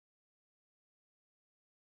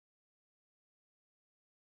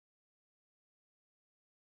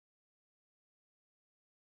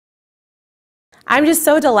I'm just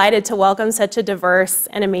so delighted to welcome such a diverse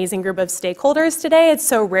and amazing group of stakeholders today. It's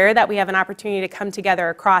so rare that we have an opportunity to come together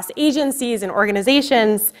across agencies and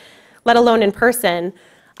organizations, let alone in person,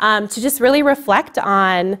 to just really reflect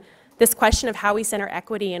on this question of how we center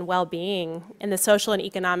equity and well-being in the social and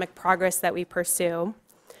economic progress that we pursue.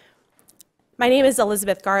 My name is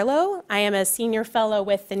Elizabeth Garlow. I am a senior fellow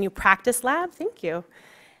with the New Practice Lab, thank you,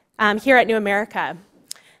 here at New America.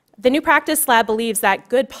 The New Practice Lab believes that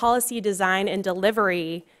good policy design and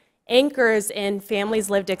delivery anchors in families'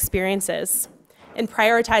 lived experiences and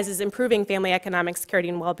prioritizes improving family economic security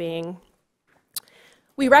and well-being.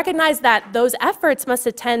 We recognize that those efforts must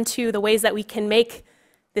attend to the ways that we can make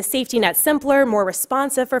the safety net simpler, more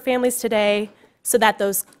responsive for families today, so that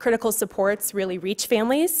those critical supports really reach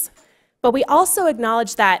families. But we also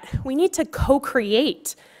acknowledge that we need to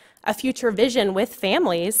co-create a future vision with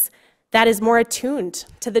families that is more attuned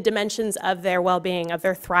to the dimensions of their well-being, of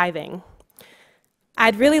their thriving.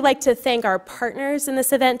 I'd really like to thank our partners in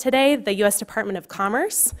this event today, the U.S. Department of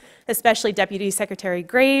Commerce, especially Deputy Secretary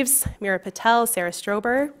Graves, Mira Patel, Sarah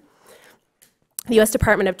Strober, the U.S.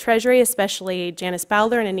 Department of Treasury, especially Janice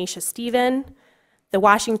Bowler and Anisha Stephen, the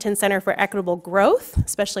Washington Center for Equitable Growth,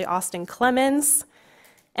 especially Austin Clemens,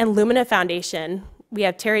 and Lumina Foundation. We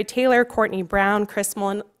have Terry Taylor, Courtney Brown, Chris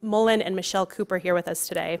Mullen, and Michelle Cooper here with us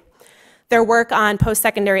today. Their work on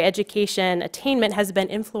post-secondary education attainment has been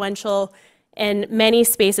influential in many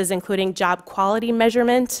spaces, including job quality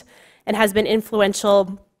measurement, and has been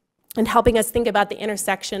influential in helping us think about the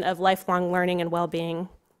intersection of lifelong learning and well-being.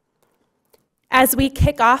 As we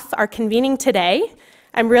kick off our convening today,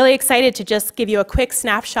 I'm really excited to just give you a quick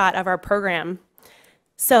snapshot of our program.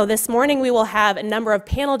 So this morning we will have a number of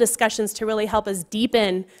panel discussions to really help us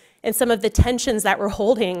deepen in some of the tensions that we're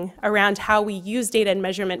holding around how we use data and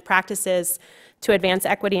measurement practices to advance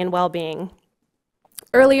equity and well-being.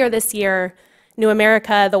 Earlier this year, New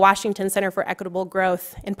America, the Washington Center for Equitable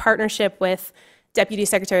Growth, in partnership with Deputy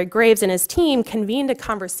Secretary Graves and his team, convened a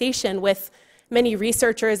conversation with many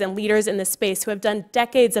researchers and leaders in this space who have done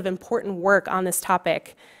decades of important work on this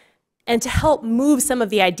topic. And to help move some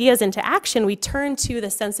of the ideas into action, we turned to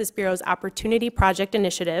the Census Bureau's Opportunity Project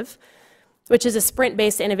Initiative, which is a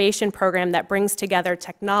sprint-based innovation program that brings together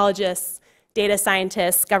technologists, data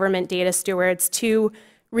scientists, government data stewards to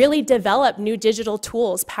really develop new digital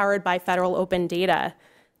tools powered by federal open data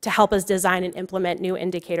to help us design and implement new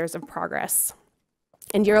indicators of progress.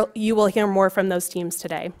 And you will hear more from those teams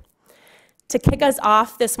today. To kick us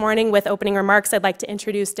off this morning with opening remarks, I'd like to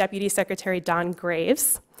introduce Deputy Secretary Don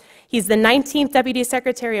Graves. He's the 19th Deputy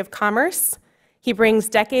Secretary of Commerce. He brings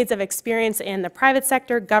decades of experience in the private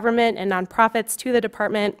sector, government, and nonprofits to the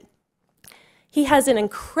department. He has an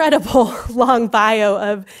incredible long bio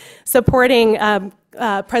of supporting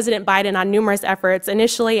President Biden on numerous efforts,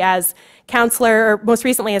 initially as counselor, or most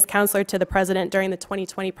recently as counselor to the president during the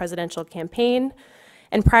 2020 presidential campaign.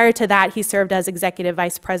 And prior to that, he served as executive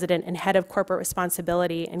vice president and head of corporate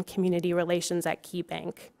responsibility and community relations at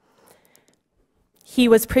KeyBank. He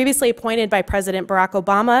was previously appointed by President Barack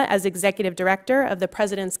Obama as executive director of the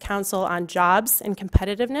President's Council on Jobs and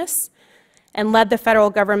Competitiveness, and led the federal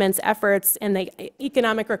government's efforts in the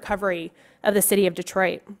economic recovery of the city of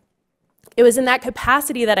Detroit. It was in that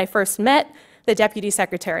capacity that I first met the deputy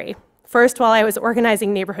secretary, first while I was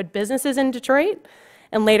organizing neighborhood businesses in Detroit,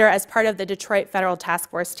 and later as part of the Detroit Federal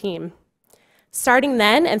Task Force team. Starting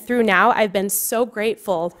then and through now, I've been so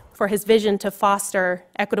grateful for his vision to foster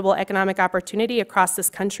equitable economic opportunity across this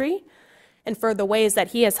country, and for the ways that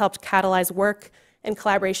he has helped catalyze work and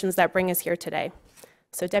collaborations that bring us here today.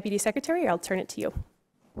 So Deputy Secretary, I'll turn it to you.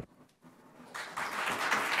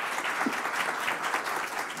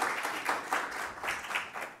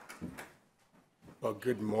 Well,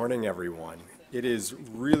 good morning, everyone. It is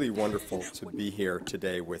really wonderful to be here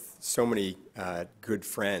today with so many good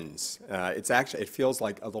friends. It feels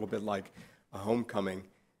like a little bit like a homecoming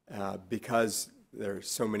because there are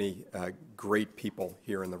so many great people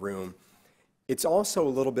here in the room. It's also a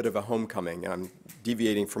little bit of a homecoming, and I'm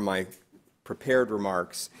deviating from my prepared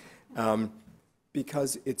remarks,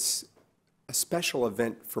 because it's a special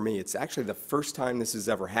event for me. It's actually the first time this has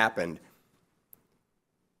ever happened.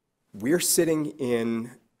 We're sitting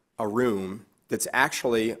in a room that's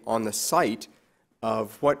actually on the site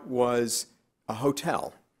of what was a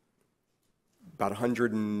hotel about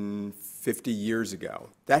 150 years ago.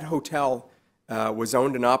 That hotel was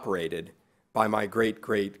owned and operated by my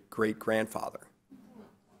great-great-great-grandfather.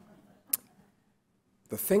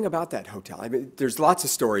 The thing about that hotel, I mean, there's lots of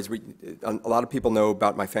stories. A lot of people know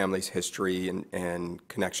about my family's history and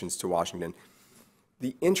connections to Washington.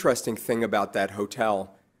 The interesting thing about that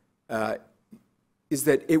hotel, is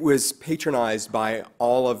that it was patronized by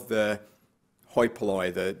all of the hoi polloi,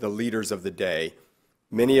 the leaders of the day.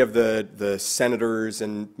 Many of the senators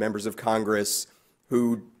and members of Congress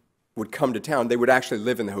who would come to town, they would actually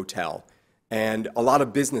live in the hotel. And a lot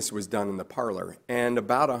of business was done in the parlor. And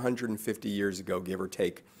about 150 years ago, give or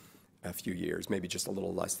take a few years, maybe just a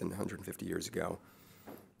little less than 150 years ago,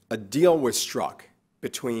 a deal was struck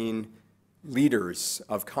between leaders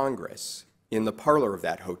of Congress in the parlor of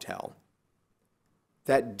that hotel.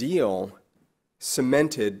 That deal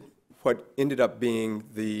cemented what ended up being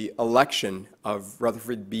the election of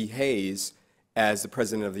Rutherford B. Hayes as the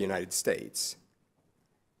President of the United States.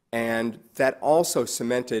 And that also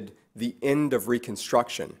cemented the end of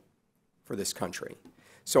Reconstruction for this country.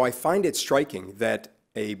 So I find it striking that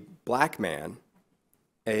a black man,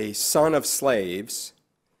 a son of slaves,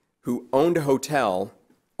 who owned a hotel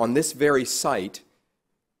on this very site,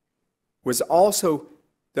 was also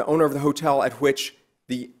the owner of the hotel at which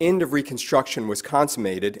the end of Reconstruction was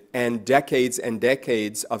consummated and decades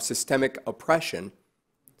of systemic oppression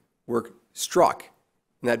were struck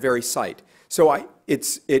in that very site. So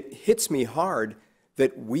it hits me hard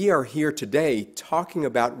that we are here today talking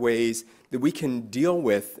about ways that we can deal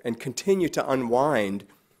with and continue to unwind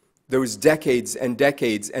those decades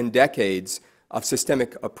of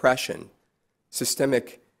systemic oppression,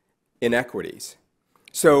 systemic inequities.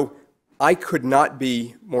 So I could not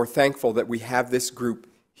be more thankful that we have this group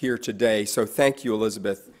here today. So thank you,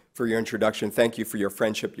 Elizabeth, for your introduction. Thank you for your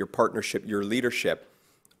friendship, your partnership, your leadership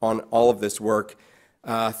on all of this work.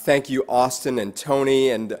 Thank you, Austin and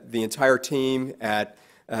Tony and the entire team at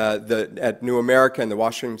New America and the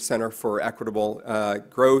Washington Center for Equitable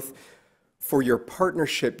Growth for your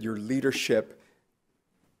partnership, your leadership.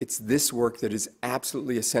 It's this work that is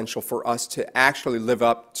absolutely essential for us to actually live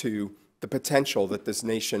up to the potential that this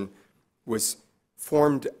nation was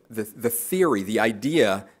formed, the theory, the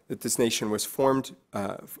idea that this nation was formed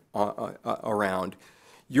around.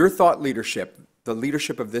 Your thought leadership, the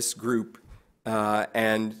leadership of this group,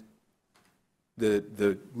 and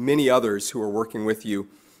the many others who are working with you,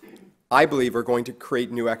 I believe are going to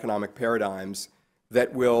create new economic paradigms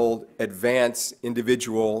that will advance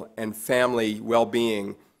individual and family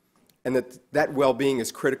well-being, and that well-being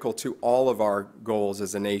is critical to all of our goals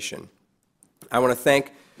as a nation. I want to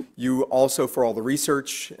thank you also for all the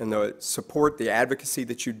research and the support, the advocacy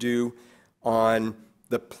that you do on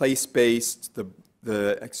the place-based, the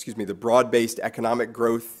broad-based economic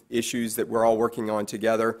growth issues that we're all working on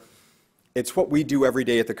together. It's what we do every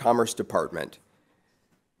day at the Commerce Department.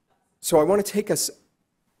 So I want to take us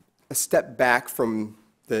a step back from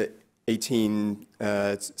the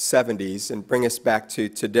 1870s and bring us back to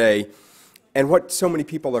today and what so many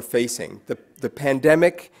people are facing. The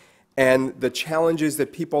pandemic and the challenges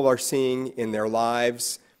that people are seeing in their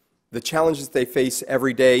lives, the challenges they face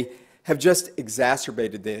every day have just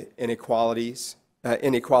exacerbated the inequality,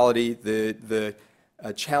 the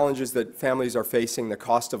challenges that families are facing, the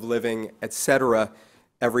cost of living, etc.,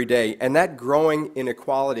 every day. And that growing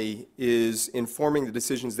inequality is informing the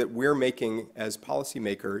decisions that we're making as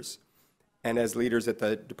policymakers and as leaders at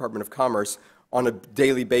the Department of Commerce on a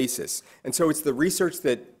daily basis. And so it's the research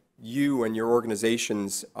that you and your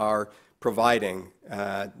organizations are providing,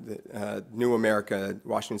 New America,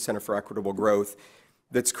 Washington Center for Equitable Growth,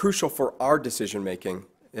 that's crucial for our decision making,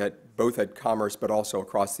 both at Commerce but also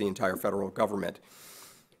across the entire federal government.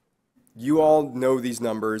 You all know these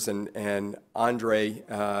numbers, and Andre,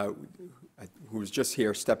 who was just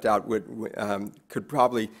here, stepped out, will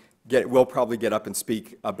probably get up and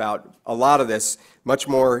speak about a lot of this much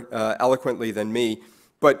more eloquently than me.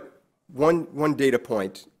 But one data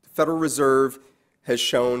point: the Federal Reserve has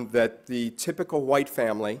shown that the typical white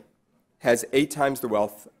family has 8 times the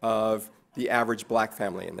wealth of the average black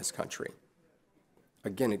family in this country.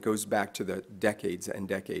 Again, it goes back to the decades and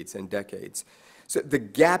decades and decades. So the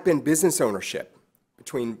gap in business ownership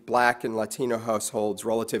between black and Latino households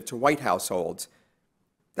relative to white households,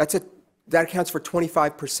 that accounts for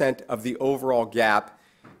 25% of the overall gap,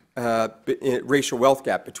 racial wealth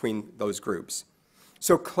gap between those groups.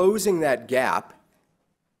 So closing that gap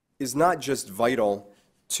is not just vital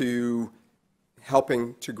to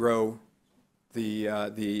helping to grow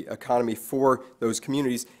the economy for those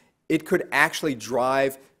communities. It could actually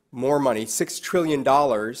drive more money, $6 trillion,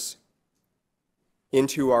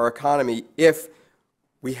 into our economy if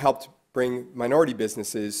we helped bring minority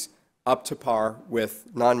businesses up to par with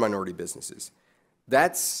non-minority businesses.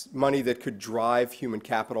 That's money that could drive human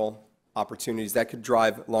capital opportunities, that could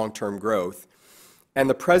drive long-term growth. And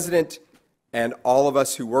the President and all of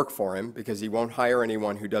us who work for him, because he won't hire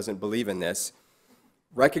anyone who doesn't believe in this,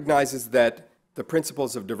 recognizes that the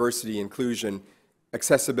principles of diversity and inclusion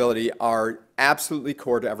accessibility are absolutely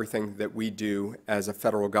core to everything that we do as a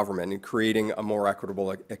federal government in creating a more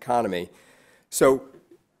equitable economy. So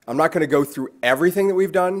I'm not going to go through everything that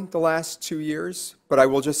we've done the last 2 years, but I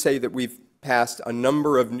will just say that we've passed a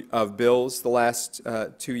number of bills the last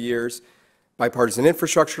 2 years: bipartisan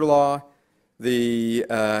infrastructure law, the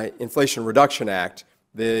Inflation Reduction Act,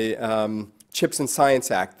 the CHIPS and Science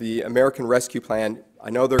Act, the American Rescue Plan. I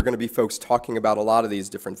know there are going to be folks talking about a lot of these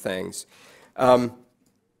different things. I'm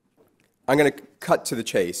going to cut to the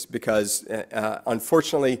chase because,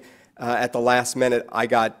 unfortunately, at the last minute, I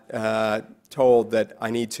got told that I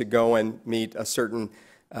need to go and meet a certain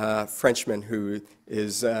Frenchman who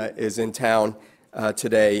is in town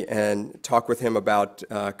today and talk with him about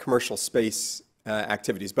commercial space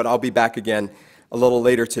activities. But I'll be back again a little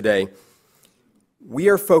later today. We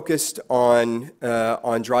are focused on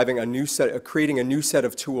driving a new set, creating a new set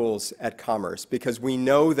of tools at Commerce, because we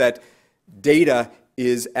know that data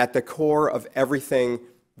is at the core of everything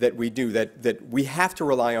that we do, that we have to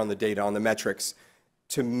rely on the data, on the metrics,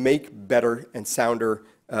 to make better and sounder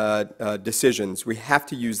decisions. We have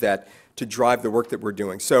to use that to drive the work that we're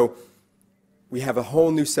doing. So we have a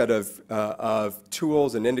whole new set of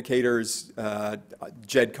tools and indicators.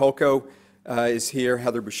 Jed Kolko is here,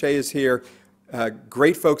 Heather Boucher is here.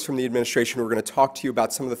 Great folks from the administration who are going to talk to you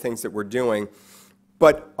about some of the things that we're doing.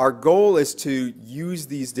 But our goal is to use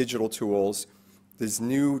these digital tools, these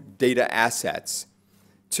new data assets,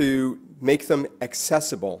 to make them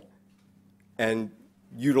accessible and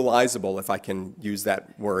utilizable, if I can use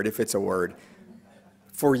that word, if it's a word,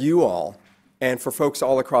 for you all and for folks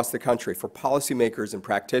all across the country, for policymakers and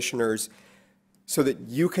practitioners, so that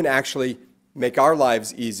you can actually make our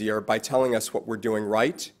lives easier by telling us what we're doing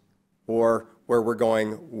right or where we're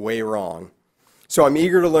going way wrong. So I'm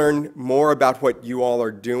eager to learn more about what you all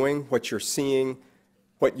are doing, what you're seeing,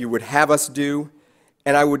 what you would have us do.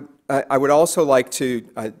 And I would also like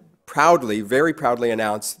to proudly, very proudly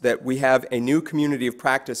announce that we have a new community of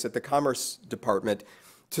practice at the Commerce Department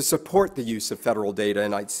to support the use of federal data.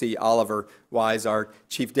 And I see Oliver Wise, our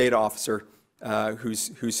Chief Data Officer,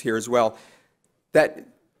 who's here as well. That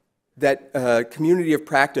community of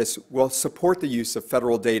practice will support the use of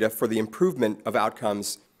federal data for the improvement of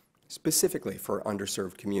outcomes, specifically for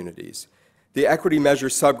underserved communities. The equity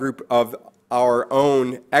measures subgroup of our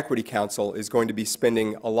own Equity Council is going to be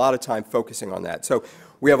spending a lot of time focusing on that. So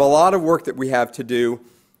we have a lot of work that we have to do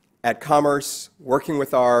at Commerce, working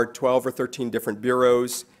with our 12 or 13 different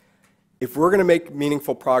bureaus. If we're going to make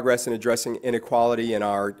meaningful progress in addressing inequality in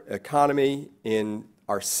our economy, in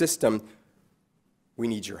our system, we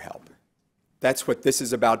need your help. That's what this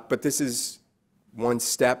is about, but this is one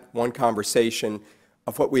step, one conversation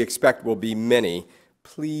of what we expect will be many.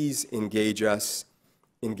 Please engage us,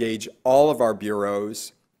 engage all of our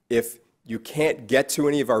bureaus. If you can't get to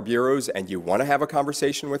any of our bureaus and you want to have a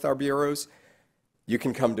conversation with our bureaus, you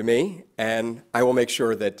can come to me and I will make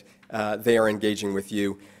sure that they are engaging with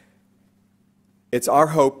you. It's our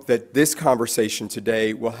hope that this conversation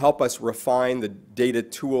today will help us refine the data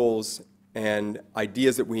tools and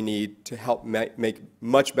ideas that we need to help make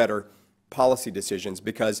much better policy decisions,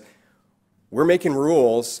 because we're making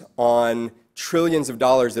rules on trillions of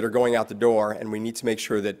dollars that are going out the door, and we need to make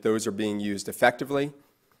sure that those are being used effectively,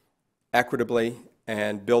 equitably,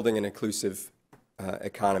 and building an inclusive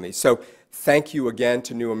economy. So thank you again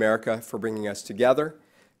to New America for bringing us together.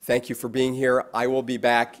 Thank you for being here. I will be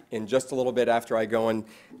back in just a little bit after I go and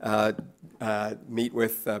meet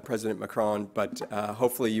with President Macron, but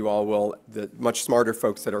hopefully you all will, the much smarter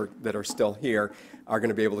folks that are still here, are going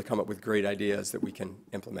to be able to come up with great ideas that we can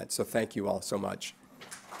implement. So thank you all so much.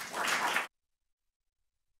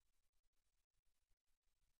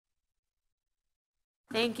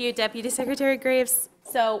 Thank you, Deputy Secretary Graves.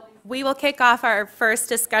 So we will kick off our first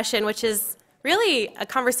discussion, which is really a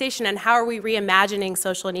conversation on how are we reimagining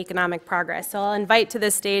social and economic progress. So I'll invite to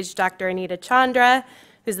the stage Dr. Anita Chandra,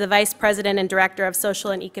 who's the Vice President and Director of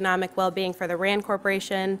Social and Economic Wellbeing for the RAND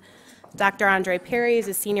Corporation. Dr. Andre Perry is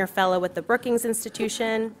a Senior Fellow with the Brookings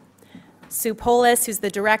Institution. Sue Polis, who's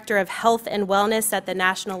the Director of Health and Wellness at the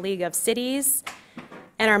National League of Cities.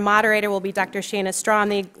 And our moderator will be Dr. Shana Strom,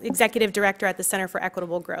 the Executive Director at the Center for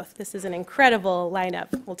Equitable Growth. This is an incredible lineup.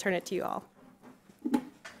 We'll turn it to you all.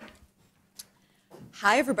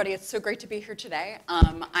 Hi, everybody. It's so great to be here today.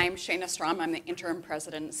 I'm Shana Strom. I'm the Interim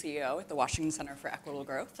President and CEO at the Washington Center for Equitable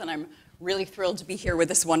Growth, and I'm really thrilled to be here with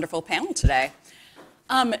this wonderful panel today.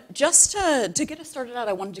 Just to get us started out,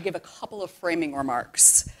 I wanted to give a couple of framing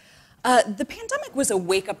remarks. The pandemic was a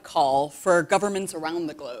wake-up call for governments around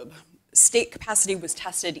the globe. State capacity was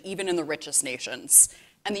tested even in the richest nations,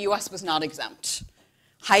 and the US was not exempt.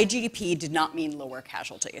 high GDP did not mean lower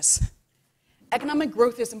casualties. Economic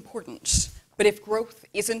growth is important, but if growth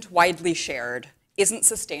isn't widely shared, isn't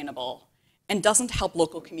sustainable, and doesn't help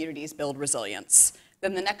local communities build resilience,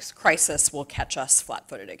 then the next crisis will catch us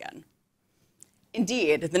flat-footed again.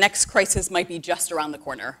 Indeed, the next crisis might be just around the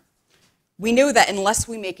corner. We know that unless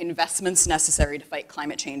we make investments necessary to fight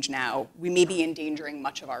climate change now, we may be endangering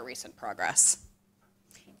much of our recent progress.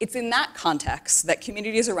 It's in that context that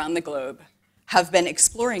communities around the globe have been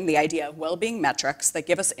exploring the idea of well-being metrics that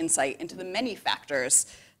give us insight into the many factors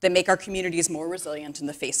that make our communities more resilient in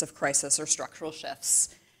the face of crisis or structural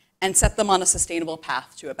shifts, and set them on a sustainable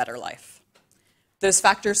path to a better life. Those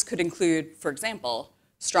factors could include, for example,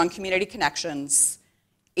 strong community connections,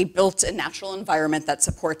 a built and natural environment that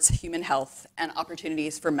supports human health, and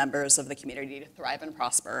opportunities for members of the community to thrive and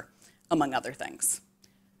prosper, among other things.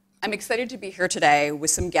 I'm excited to be here today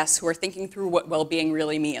with some guests who are thinking through what well-being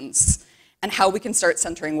really means and how we can start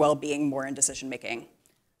centering well-being more in decision-making.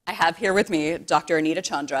 I have here with me Dr. Anita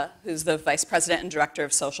Chandra, who's the Vice President and Director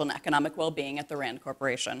of Social and Economic Wellbeing at the RAND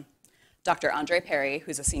Corporation, Dr. Andre Perry,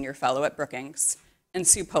 who's a Senior Fellow at Brookings, and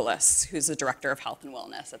Sue Polis, who's the Director of Health and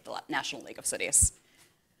Wellness at the National League of Cities.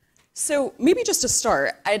 So maybe just to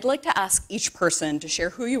start, I'd like to ask each person to share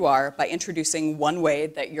who you are by introducing one way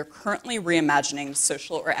that you're currently reimagining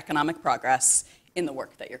social or economic progress in the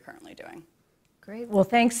work that you're currently doing. Great. Well,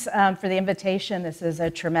 thanks for the invitation. This is a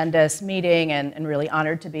tremendous meeting and really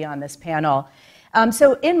honored to be on this panel.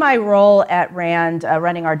 So in my role at RAND,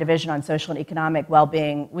 running our division on social and economic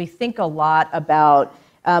well-being, we think a lot about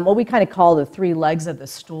what we kind of call the three legs of the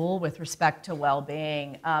stool with respect to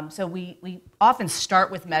well-being. So we often start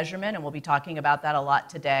with measurement, and we'll be talking about that a lot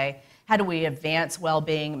today. How do we advance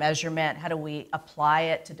well-being measurement? How do we apply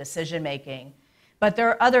it to decision-making? But there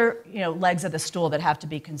are other legs of the stool that have to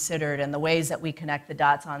be considered, and the ways that we connect the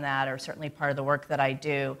dots on that are certainly part of the work that I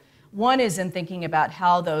do. One is in thinking about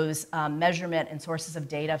how those measurement and sources of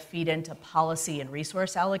data feed into policy and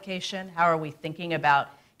resource allocation. How are we thinking about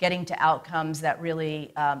getting to outcomes that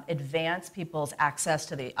really advance people's access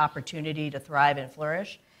to the opportunity to thrive and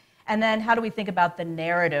flourish? And then how do we think about the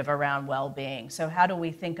narrative around well-being? So how do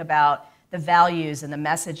we think about the values and the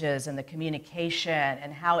messages and the communication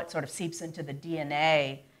and how it sort of seeps into the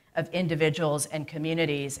DNA of individuals and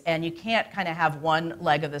communities? And you can't kind of have one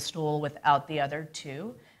leg of the stool without the other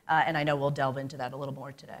two. And I know we'll delve into that a little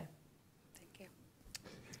more today. Thank you.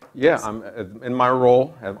 Yeah, in my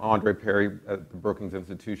role as Andre Perry at the Brookings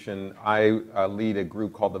Institution, I lead a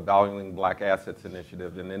group called the Valuing Black Assets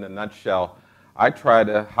Initiative. And in a nutshell, I try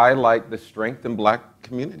to highlight the strength in black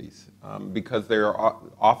communities because they are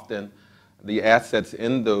often the assets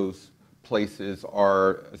in those places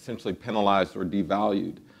are essentially penalized or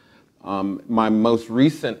devalued. My most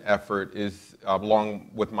recent effort is, along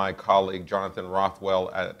with my colleague Jonathan Rothwell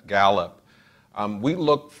at Gallup, we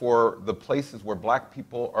look for the places where black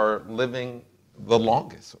people are living the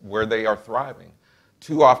longest, where they are thriving.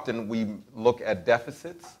 Too often we look at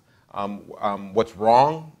deficits, what's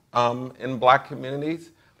wrong in black communities.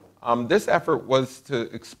 This effort was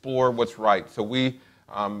to explore what's right. So we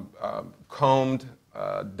combed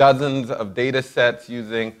dozens of data sets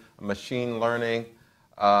using machine learning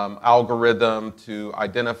algorithm to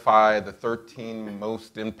identify the 13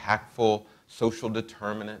 most impactful social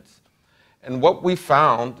determinants. And what we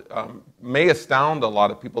found may astound a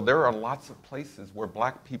lot of people. There are lots of places where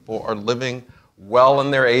black people are living well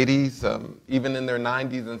in their 80s, even in their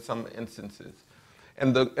 90s in some instances.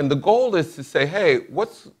 And the goal is to say, hey,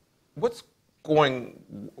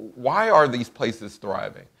 why are these places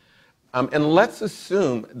thriving? And let's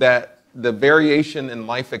assume that the variation in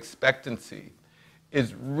life expectancy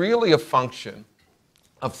is really a function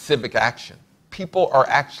of civic action. People are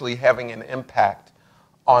actually having an impact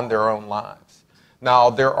on their own lives. Now,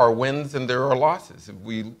 there are wins and there are losses. If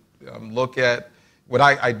we look at what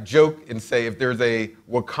I joke and say, if there's a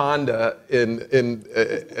Wakanda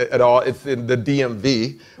at all, it's in the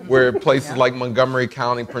DMV, where places like Montgomery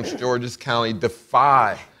County, Prince George's County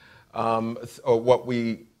defy what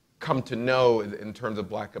we come to know in terms of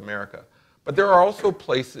Black America. But there are also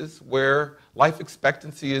places where life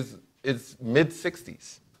expectancy is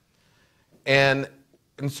mid-60s. And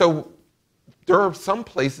so there are some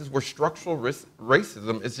places where structural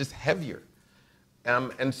racism is just heavier.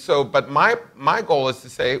 But my goal is to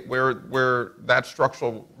say where that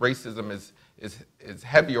structural racism is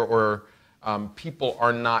heavier, or people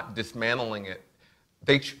are not dismantling it,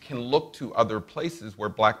 they can look to other places where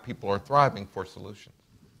black people are thriving for solutions.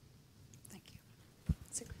 Thank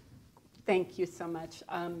you. Thank you so much.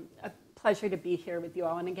 A pleasure to be here with you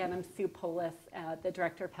all. And again, I'm Sue Polis, the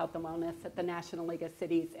Director of Health and Wellness at the National League of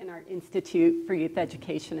Cities in our Institute for Youth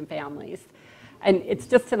Education and Families. And it's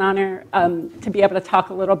just an honor to be able to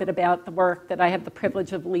talk a little bit about the work that I have the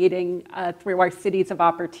privilege of leading through our Cities of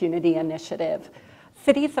Opportunity initiative.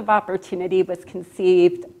 Cities of Opportunity was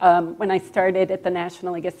conceived when I started at the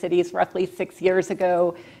National League of Cities roughly 6 years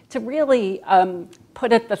ago to really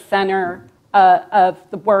put at the center of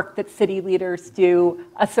the work that city leaders do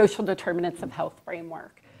a social determinants of health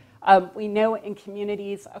framework. We know in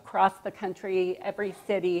communities across the country, every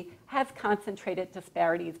city has concentrated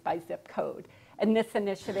disparities by zip code. And this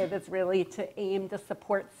initiative is really to aim to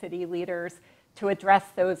support city leaders to address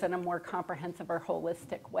those in a more comprehensive or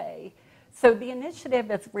holistic way. So the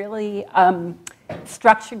initiative is really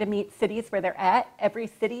structured to meet cities where they're at. Every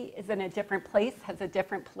city is in a different place, has a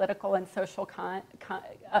different political and social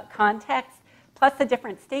context, plus a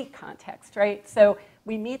different state context, right? So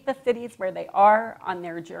we meet the cities where they are on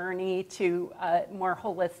their journey to more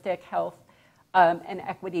holistic health and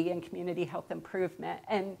equity and community health improvement.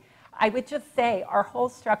 And I would just say our whole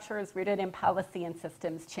structure is rooted in policy and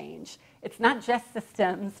systems change. It's not just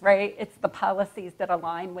systems, right? It's the policies that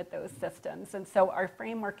align with those systems. And so our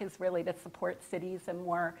framework is really to support cities in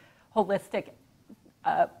more holistic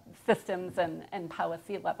systems and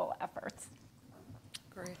policy level efforts.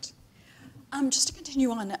 Great. Just to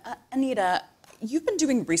continue on, Anita, you've been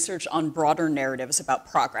doing research on broader narratives about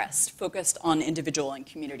progress focused on individual and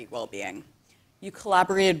community well-being. You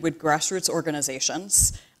collaborated with grassroots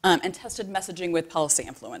organizations and tested messaging with policy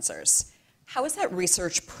influencers. How is that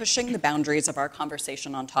research pushing the boundaries of our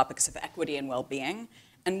conversation on topics of equity and well-being?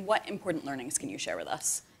 And what important learnings can you share with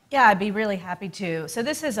us? Yeah, I'd be really happy to. So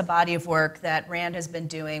this is a body of work that RAND has been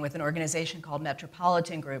doing with an organization called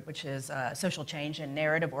Metropolitan Group, which is a social change and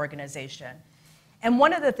narrative organization. And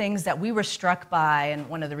one of the things that we were struck by, and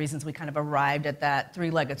one of the reasons we kind of arrived at that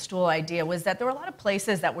three-legged stool idea, was that there were a lot of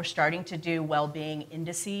places that were starting to do well-being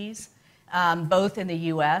indices, both in the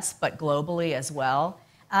US, but globally as well.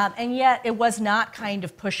 And yet it was not kind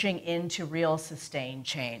of pushing into real sustained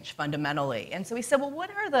change fundamentally. And so we said, well, what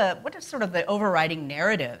are sort of the overriding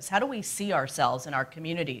narratives? How do we see ourselves in our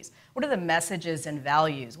communities? What are the messages and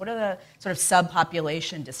values? What are the sort of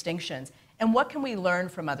subpopulation distinctions? And what can we learn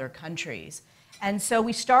from other countries? And so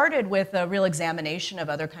we started with a real examination of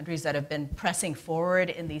other countries that have been pressing forward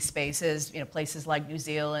in these spaces, places like New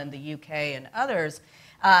Zealand, the UK, and others,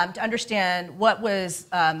 to understand what was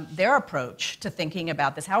their approach to thinking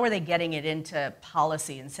about this. How are they getting it into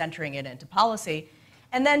policy and centering it into policy?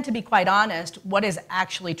 And then, to be quite honest, what is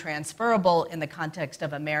actually transferable in the context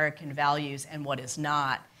of American values and what is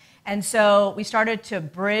not? And so we started to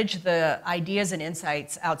bridge the ideas and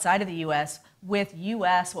insights outside of the US with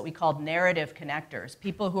US, what we called narrative connectors,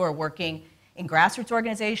 people who are working in grassroots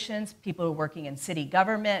organizations, people who are working in city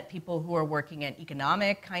government, people who are working in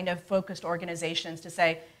economic kind of focused organizations to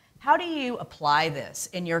say, how do you apply this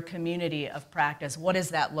in your community of practice? What does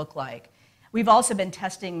that look like? We've also been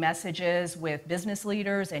testing messages with business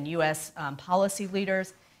leaders and US policy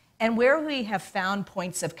leaders. And where we have found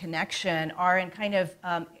points of connection are in kind of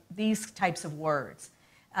these types of words.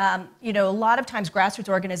 A lot of times grassroots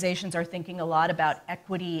organizations are thinking a lot about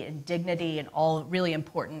equity and dignity and all really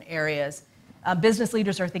important areas. Business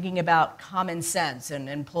leaders are thinking about common sense and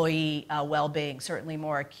employee well-being, certainly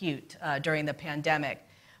more acute during the pandemic.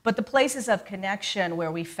 But the places of connection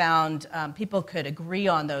where we found people could agree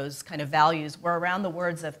on those kind of values were around the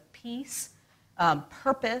words of peace,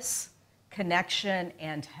 purpose, connection,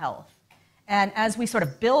 and health. And as we sort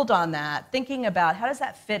of build on that, thinking about how does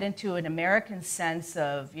that fit into an American sense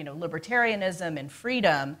of libertarianism and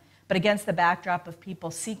freedom, but against the backdrop of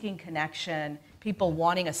people seeking connection, people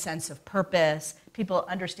wanting a sense of purpose, people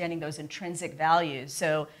understanding those intrinsic values.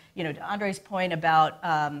 So, to Andre's point about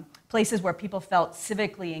places where people felt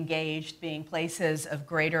civically engaged being places of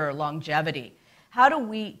greater longevity. How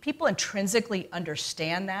do people intrinsically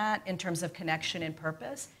understand that in terms of connection and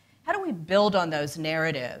purpose? How do we build on those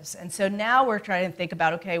narratives? And so now we're trying to think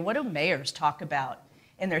about, okay, what do mayors talk about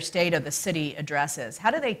in their State of the City addresses?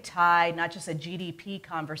 How do they tie not just a GDP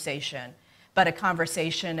conversation, but a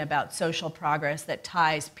conversation about social progress that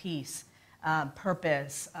ties peace,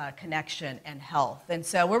 purpose, connection, and health? And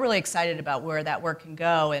so we're really excited about where that work can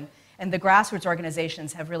go. And the grassroots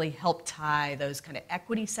organizations have really helped tie those kind of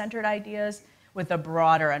equity-centered ideas with a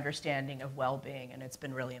broader understanding of well-being, and it's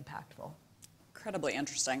been really impactful. Incredibly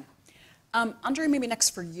interesting. Andre, maybe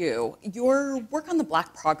next for you. Your work on the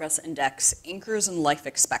Black Progress Index anchors in life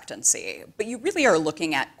expectancy, but you really are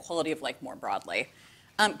looking at quality of life more broadly.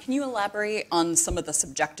 Can you elaborate on some of the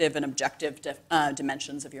subjective and objective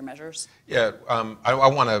dimensions of your measures? Yeah, I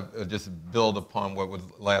want to just build upon what was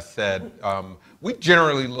last said. We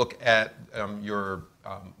generally look at your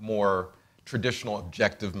more traditional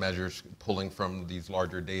objective measures pulling from these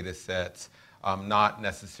larger data sets, not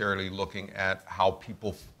necessarily looking at how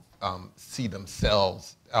people see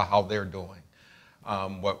themselves, how they're doing,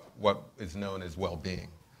 what is known as well-being.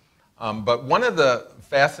 But one of the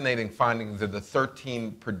fascinating findings of the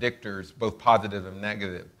 13 predictors, both positive and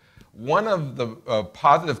negative, one of the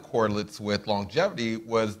positive correlates with longevity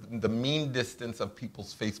was the mean distance of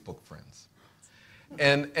people's Facebook friends.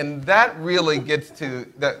 And that really gets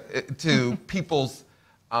to people's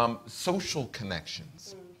social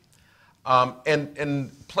connections.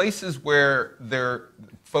 And places where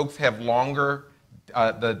folks have longer,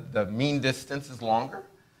 the mean distance is longer,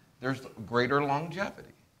 there's greater longevity.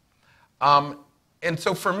 And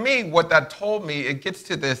so for me, what that told me, it gets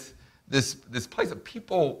to this place that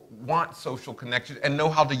people want social connections and know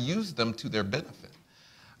how to use them to their benefit.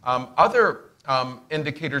 Other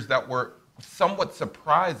indicators that were somewhat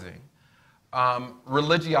surprising,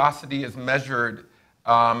 religiosity is measured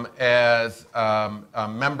as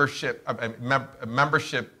membership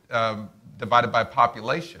divided by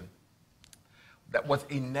population. That was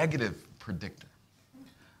a negative predictor.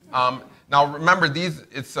 Now remember,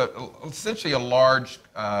 it's essentially a large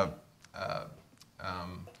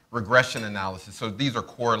regression analysis. So these are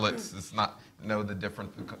correlates. It's not know the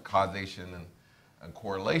difference between causation and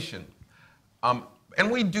correlation. And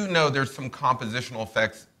we do know there's some compositional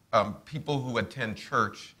effects. People who attend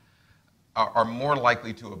church are more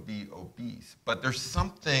likely to be obese, but there's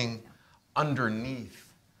something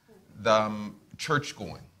underneath the church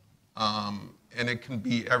going. And it can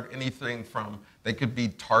be anything from, they could be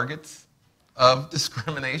targets of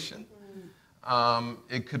discrimination.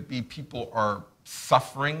 It could be people are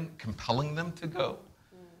suffering, compelling them to go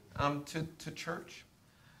to church.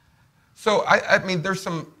 So I mean, there's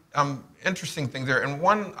some interesting things there. And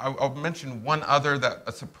I'll mention one other that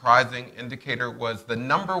a surprising indicator was the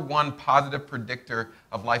 #1 positive predictor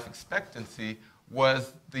of life expectancy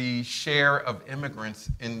was the share of immigrants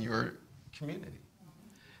in your community.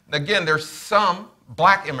 Again, there's some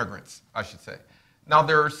black immigrants, I should say. Now,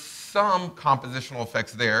 there are some compositional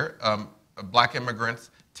effects there. Black immigrants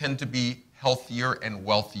tend to be healthier and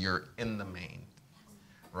wealthier in the main,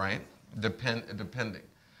 right? Depending.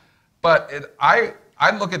 But I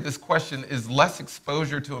look at this question, is less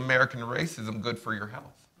exposure to American racism good for your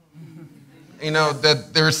health? You know,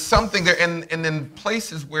 that there's something there, and in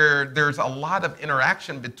places where there's a lot of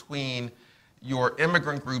interaction between your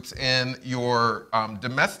immigrant groups and your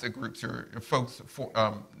domestic groups, your folks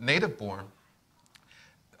native born,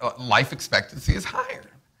 life expectancy is higher.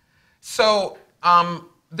 So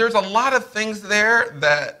there's a lot of things there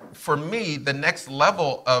that, for me, the next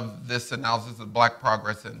level of this analysis of the Black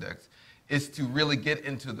Progress Index is to really get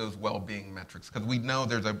into those well-being metrics, because we know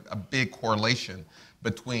there's a big correlation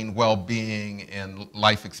between well-being and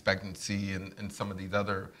life expectancy and some of these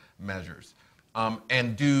other measures.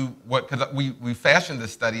 And do what, because we fashioned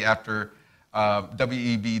this study after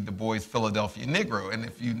W.E.B. Du Bois' Philadelphia Negro, and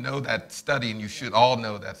if you know that study, and you should all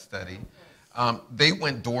know that study, they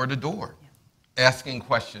went door to door asking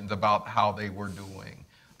questions about how they were doing,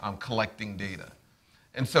 collecting data.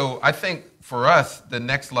 And so I think for us, the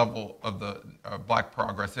next level of the Black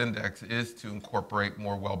Progress Index is to incorporate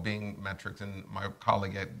more well-being metrics, and my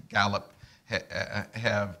colleague at Gallup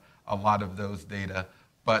have a lot of those data,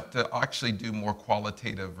 but to actually do more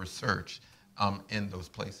qualitative research in those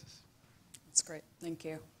places. That's great, thank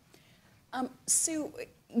you. Sue,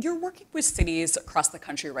 you're working with cities across the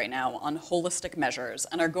country right now on holistic measures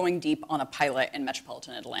and are going deep on a pilot in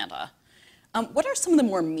metropolitan Atlanta. What are some of the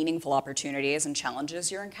more meaningful opportunities and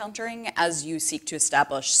challenges you're encountering as you seek to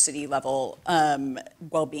establish city-level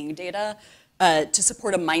well-being data to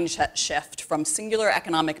support a mindset shift from singular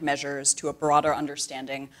economic measures to a broader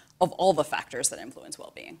understanding of all the factors that influence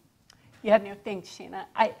well-being? Yeah, no, thanks, Shana.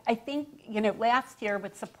 I think, last year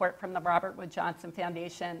with support from the Robert Wood Johnson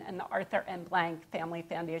Foundation and the Arthur M. Blank Family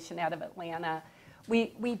Foundation out of Atlanta,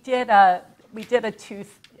 we did a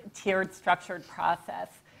two-tiered structured process.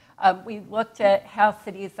 We looked at how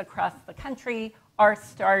cities across the country are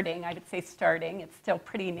starting, I would say starting, it's still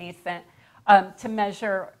pretty nascent, to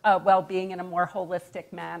measure well-being in a more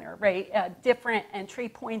holistic manner, right? Different entry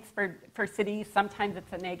points for cities. Sometimes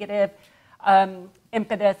it's a negative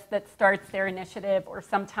impetus that starts their initiative, or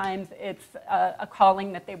sometimes it's a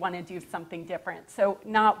calling that they want to do something different. So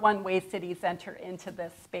not one way cities enter into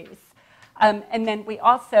this space. And then we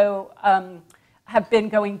also have been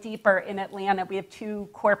going deeper in Atlanta. We have 2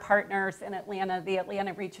 core partners in Atlanta, the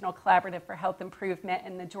Atlanta Regional Collaborative for Health Improvement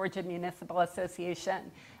and the Georgia Municipal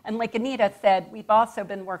Association. And like Anita said, we've also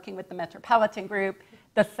been working with the Metropolitan Group,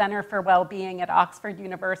 the Center for Wellbeing at Oxford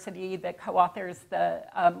University that co-authors the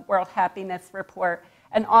World Happiness Report,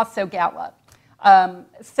 and also Gallup.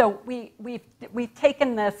 So we've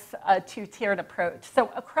taken this two-tiered approach. So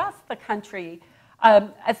across the country,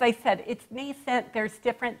 as I said, it's nascent, there's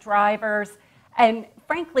different drivers, and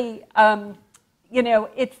frankly,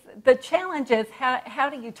 it's the challenge is how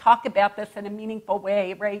do you talk about this in a meaningful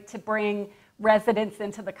way, right, to bring residents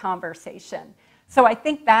into the conversation. So I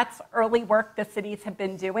think that's early work the cities have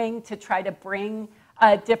been doing to try to bring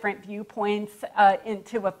different viewpoints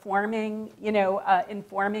into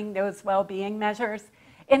informing those well-being measures.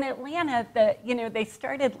 In Atlanta, they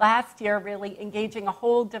started last year really engaging a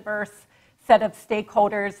whole diverse set of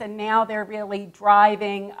stakeholders, and now they're really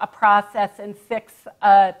driving a process in 6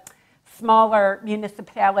 smaller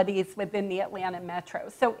municipalities within the Atlanta metro.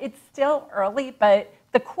 So it's still early, but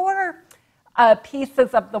the core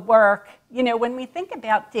pieces of the work, when we think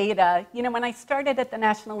about data, when I started at the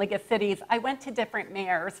National League of Cities, I went to different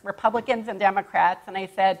mayors, Republicans and Democrats, and I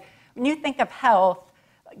said, when you think of health,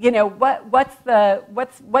 what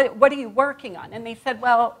are you working on? And they said,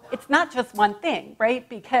 well, it's not just one thing, right?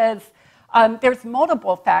 Because there's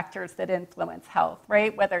multiple factors that influence health,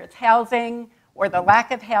 right? Whether it's housing or the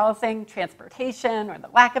lack of housing, transportation or the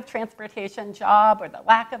lack of transportation, job or the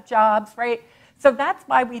lack of jobs, right? So that's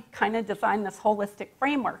why we kind of designed this holistic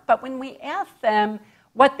framework. But when we asked them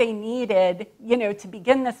what they needed, to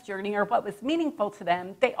begin this journey or what was meaningful to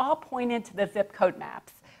them, they all pointed to the zip code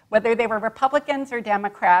maps, whether they were Republicans or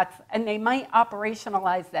Democrats, and they might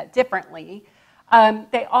operationalize that differently.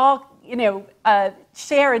 They all,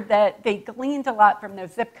 shared that they gleaned a lot from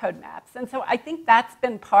those zip code maps. And so I think that's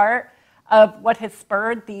been part of what has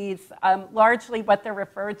spurred these, largely what they're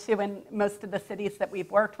referred to in most of the cities that we've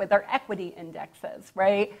worked with are equity indexes,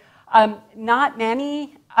 right? Not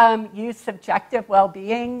many use subjective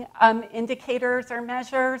well-being indicators or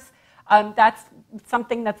measures. That's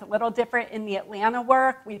something that's a little different in the Atlanta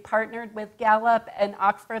work. We partnered with Gallup and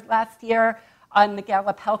Oxford last year on the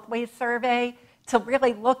Gallup Healthways Survey to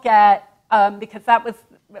really look at, because that was,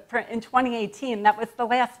 in 2018, that was the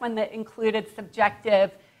last one that included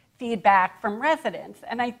subjective feedback from residents.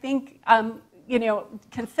 And I think,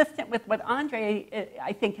 consistent with what Andre,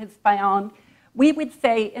 I think, has found, we would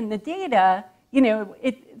say in the data,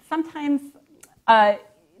 sometimes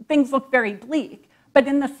things look very bleak. But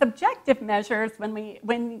in the subjective measures,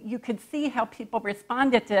 when you could see how people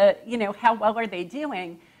responded to, how well are they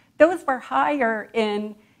doing, those were higher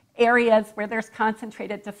in areas where there's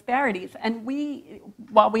concentrated disparities. And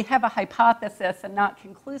while we have a hypothesis and not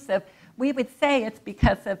conclusive, we would say it's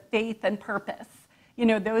because of faith and purpose.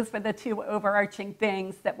 Those were the 2 overarching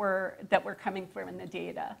things that were coming through in the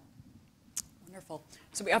data. Wonderful.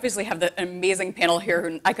 So we obviously have an amazing panel here,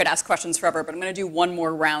 and I could ask questions forever, but I'm going to do one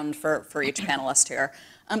more round for each panelist here.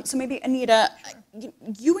 So maybe, Anita,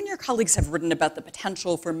 you and your colleagues have written about the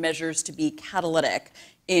potential for measures to be catalytic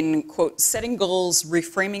in, quote, setting goals,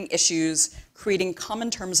 reframing issues, creating common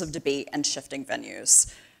terms of debate, and shifting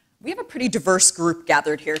venues. We have a pretty diverse group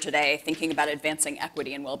gathered here today thinking about advancing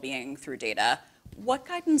equity and well-being through data. What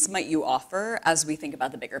guidance might you offer as we think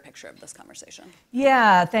about the bigger picture of this conversation?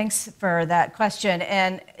 Yeah, thanks for that question.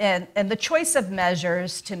 And the choice of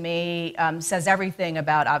measures, to me, says everything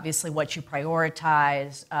about, obviously, what you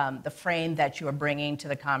prioritize, the frame that you are bringing to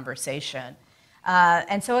the conversation.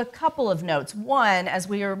 And so a couple of notes. One, as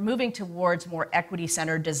we are moving towards more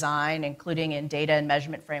equity-centered design, including in data and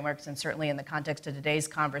measurement frameworks, and certainly in the context of today's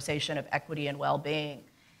conversation of equity and well-being,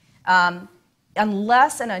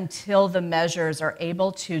 unless and until the measures are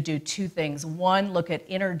able to do 2 things. 1, look at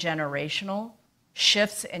intergenerational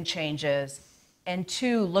shifts and changes, and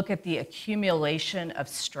 2, look at the accumulation of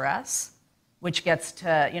stress, which gets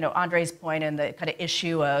to Andre's point in the kind of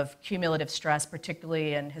issue of cumulative stress,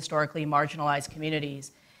 particularly in historically marginalized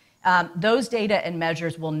communities. Those data and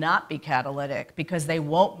measures will not be catalytic because they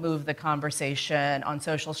won't move the conversation on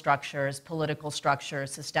social structures, political structures,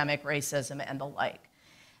 systemic racism, and the like.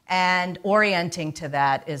 And orienting to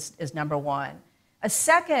that is number 1. A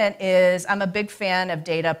second is, I'm a big fan of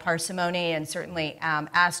data parsimony, and certainly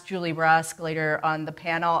ask Julie Rusk later on the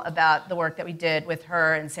panel about the work that we did with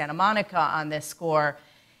her in Santa Monica on this score.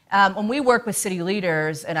 When we work with city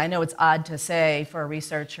leaders, and I know it's odd to say for a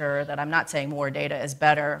researcher that I'm not saying more data is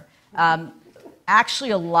better, actually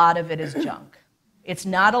a lot of it is junk. It's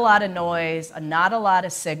not a lot of noise, not a lot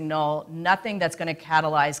of signal, nothing that's going to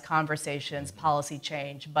catalyze conversations, policy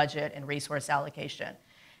change, budget, and resource allocation.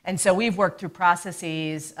 And so we've worked through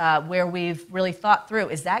processes where we've really thought through,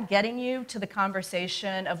 is that getting you to the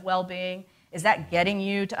conversation of well-being? Is that getting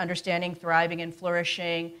you to understanding thriving and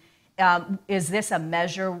flourishing? Is this a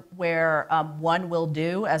measure where one will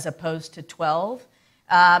do as opposed to 12?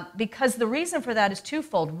 Because the reason for that is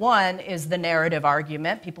twofold. One is the narrative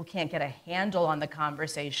argument. People can't get a handle on the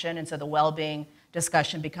conversation, and so the well-being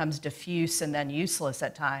discussion becomes diffuse and then useless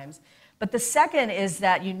at times. But the second is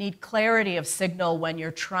that you need clarity of signal when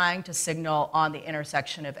you're trying to signal on the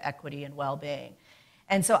intersection of equity and well-being.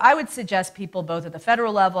 And so I would suggest people both at the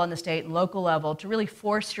federal level and the state and local level to really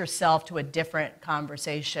force yourself to a different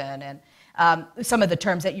conversation. And some of the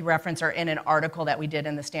terms that you reference are in an article that we did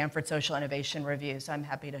in the Stanford Social Innovation Review, so I'm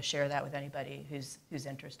happy to share that with anybody who's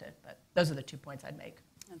interested. But those are the 2 points I'd make.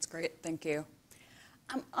 That's great, thank you.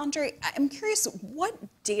 Andre, I'm curious, what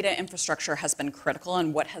data infrastructure has been critical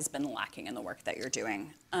and what has been lacking in the work that you're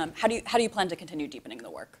doing? How do you plan to continue deepening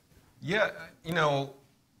the work? Yeah, you know,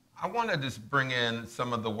 I want to just bring in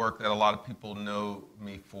some of the work that a lot of people know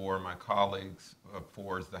me for, my colleagues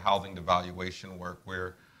for, is the housing devaluation work,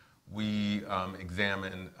 where we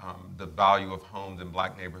examine the value of homes in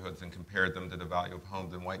black neighborhoods and compared them to the value of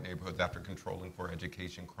homes in white neighborhoods after controlling for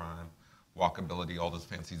education, crime, walkability, all those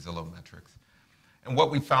fancy Zillow metrics. And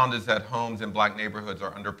what we found is that homes in black neighborhoods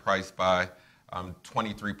are underpriced by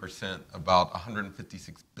 23%, about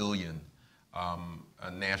 $156 billion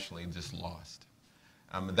nationally just lost.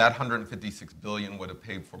 That $156 billion would have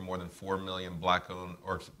paid for more than 4 million black-owned,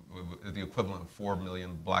 or the equivalent of 4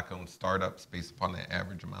 million black-owned startups based upon the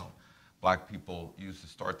average amount black people use to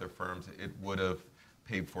start their firms. It would have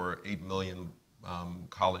paid for 8 million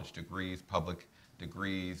college degrees, public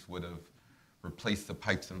degrees, would have replaced the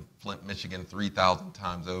pipes in Flint, Michigan 3,000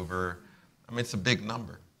 times over. I mean, it's a big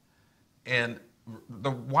number. And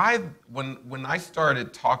when I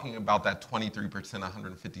started talking about that 23%,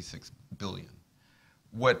 156 billion,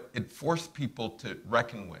 what it forced people to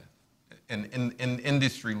reckon with, and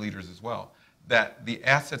industry leaders as well, that the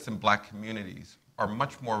assets in black communities are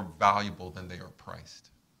much more valuable than they are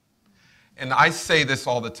priced. And I say this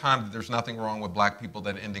all the time, that there's nothing wrong with black people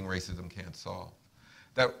that ending racism can't solve.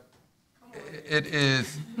 That it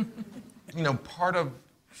is, you know, part of,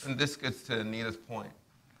 and this gets to Anita's point,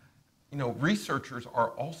 you know, researchers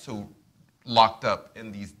are also locked up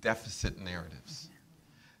in these deficit narratives,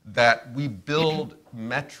 that we build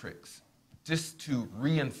metrics just to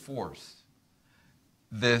reinforce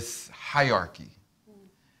this hierarchy.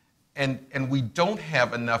 And we don't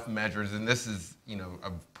have enough measures, and this is, you know,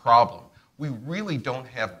 a problem. We really don't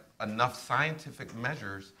have enough scientific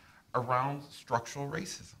measures around structural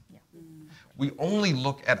racism. Yeah. We only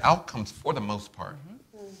look at outcomes for the most part,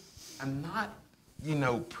 and not, you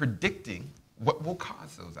know, predicting what will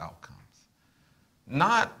cause those outcomes.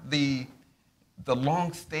 Not the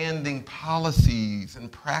long-standing policies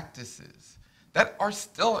and practices that are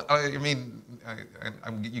still, I mean,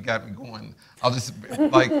 you got me going. I'll just,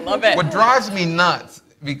 like, love it. What drives me nuts,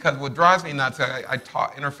 I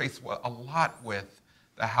interface a lot with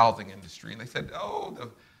the housing industry. And they said, oh,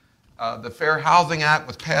 the Fair Housing Act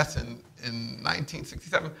was passed in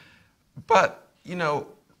 1967. But, you know,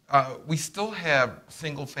 we still have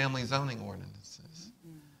single-family zoning ordinances.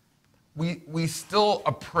 We still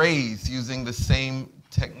appraise using the same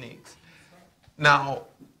techniques. Now,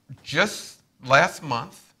 just last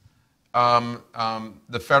month,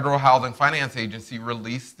 the Federal Housing Finance Agency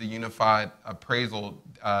released the Unified Appraisal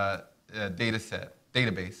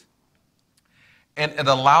database, and it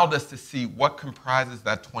allowed us to see what comprises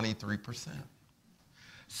that 23%.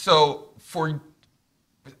 So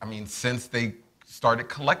since they started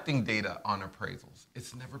collecting data on appraisals,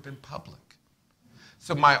 it's never been public.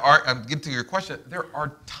 So get to your question, there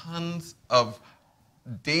are tons of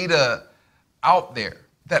data out there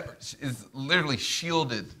that is literally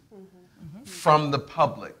shielded from the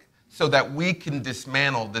public so that we can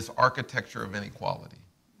dismantle this architecture of inequality.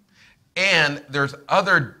 And there's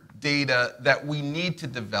other data that we need to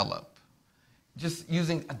develop, just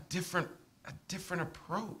using a different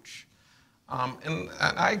approach. And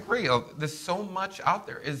I agree, there's so much out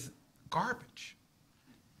there is garbage,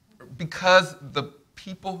 because the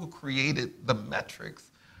people who created the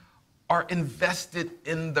metrics are invested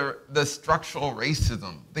in the structural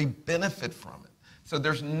racism. They benefit from it. So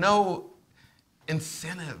there's no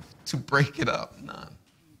incentive to break it up, none.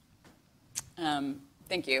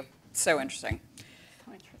 Thank you, so interesting.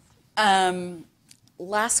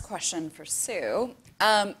 Last question for Sue.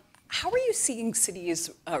 How are you seeing cities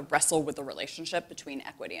wrestle with the relationship between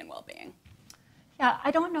equity and well-being? Yeah,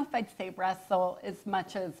 I don't know if I'd say wrestle as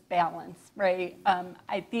much as balance, right?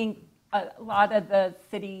 I think a lot of the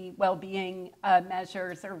city well-being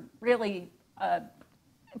measures are really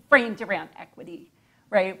framed around equity,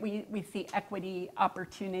 right? We see equity,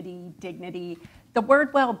 opportunity, dignity. The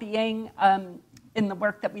word well-being in the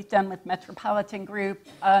work that we've done with Metropolitan Group,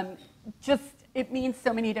 it means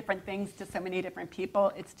so many different things to so many different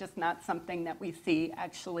people. It's just not something that we see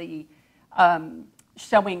actually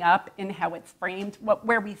showing up in how it's framed.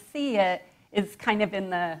 Where we see it is kind of in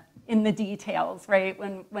the details, right?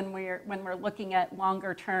 When we're looking at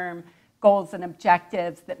longer term goals and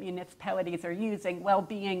objectives that municipalities are using,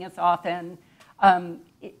 well-being is often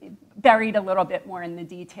buried a little bit more in the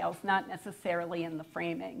details, not necessarily in the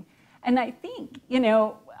framing. And I think,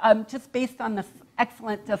 just based on this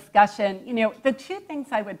excellent discussion, the two things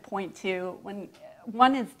I would point to,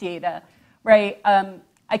 one is data, right?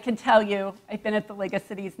 I can tell you, I've been at the League of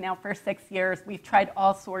Cities now for 6 years. We've tried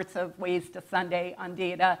all sorts of ways to Sunday on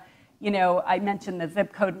data. I mentioned the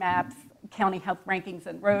zip code maps. County Health Rankings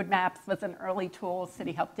and Roadmaps was an early tool.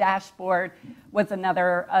 City Health Dashboard was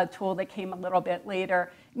another tool that came a little bit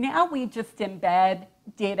later. Now we just embed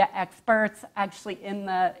data experts actually in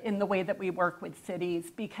the way that we work with cities,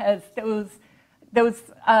 because those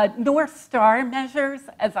North Star measures,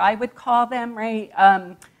 as I would call them, right?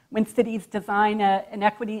 When cities design an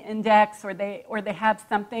equity index, or they have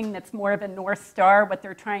something that's more of a North Star, what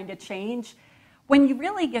they're trying to change, when you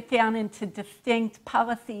really get down into distinct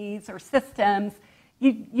policies or systems,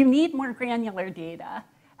 you need more granular data.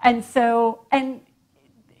 And so,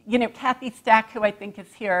 Kathy Stack, who I think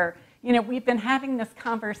is here, we've been having this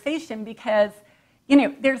conversation because,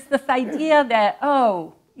 there's this idea that,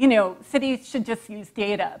 cities should just use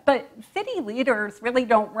data. But city leaders really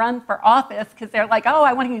don't run for office because they're like, oh,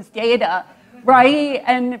 I want to use data, right?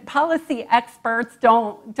 And policy experts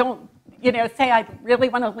don't say I really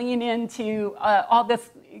want to lean into all this,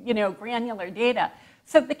 granular data.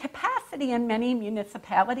 So the capacity in many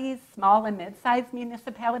municipalities, small and mid-sized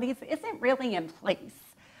municipalities, isn't really in place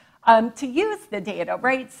to use the data,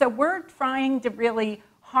 right? So we're trying to really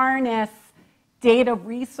harness data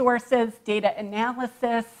resources, data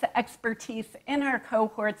analysis, expertise in our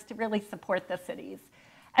cohorts to really support the cities.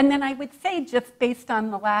 And then I would say, just based on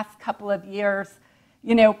the last couple of years,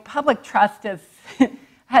 public trust is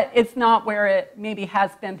it's not where it maybe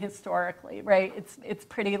has been historically, right? It's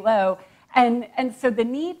pretty low. And so the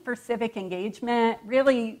need for civic engagement,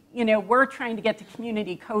 really, we're trying to get to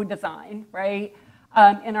community co-design, right?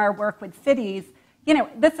 In our work with cities.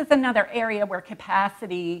 This is another area where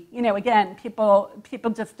capacity, again, people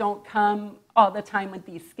just don't come all the time with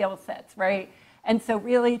these skill sets, right? And so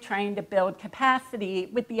really trying to build capacity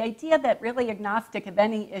with the idea that really agnostic of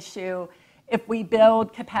any issue, if we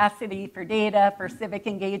build capacity for data, for civic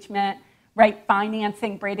engagement, right,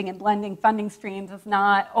 financing, braiding and blending funding streams is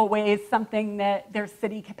not always something that there's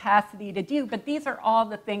city capacity to do, but these are all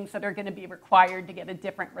the things that are going to be required to get a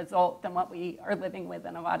different result than what we are living with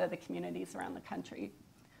in a lot of the communities around the country.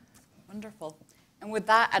 Wonderful. And with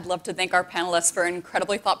that, I'd love to thank our panelists for an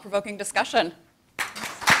incredibly thought-provoking discussion.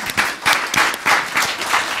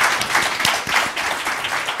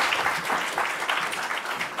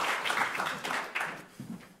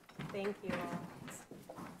 Thank you all.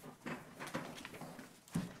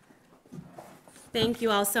 Thank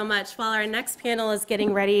you all so much. While our next panel is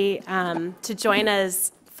getting ready to join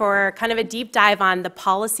us for kind of a deep dive on the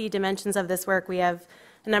policy dimensions of this work, we have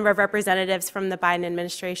a number of representatives from the Biden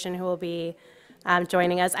administration who will be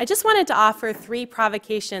joining us. I just wanted to offer 3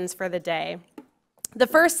 provocations for the day. The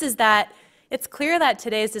first is that it's clear that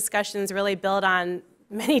today's discussions really build on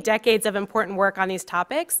many decades of important work on these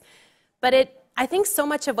topics, but I think so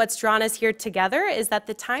much of what's drawn us here together is that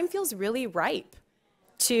the time feels really ripe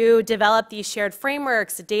to develop these shared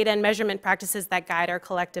frameworks, data and measurement practices that guide our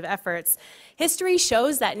collective efforts. History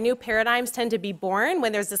shows that new paradigms tend to be born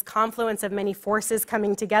when there's this confluence of many forces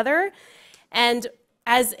coming together. And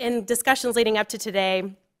as in discussions leading up to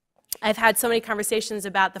today, I've had so many conversations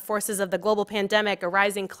about the forces of the global pandemic, a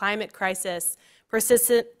rising climate crisis,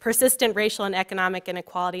 persistent racial and economic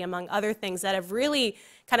inequality, among other things that have really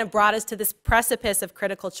kind of brought us to this precipice of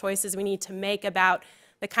critical choices we need to make about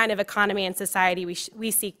the kind of economy and society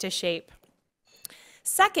we seek to shape.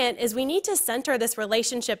 Second is we need to center this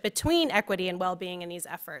relationship between equity and well-being in these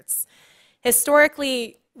efforts.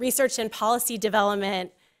 Historically, research and policy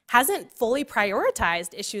development hasn't fully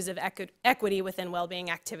prioritized issues of equity within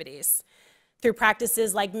well-being activities through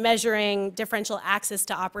practices like measuring differential access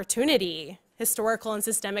to opportunity, historical and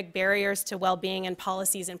systemic barriers to well-being, and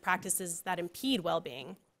policies and practices that impede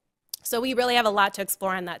well-being. So we really have a lot to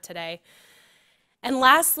explore on that today. And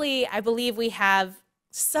lastly, I believe we have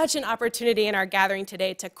such an opportunity in our gathering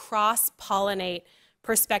today to cross-pollinate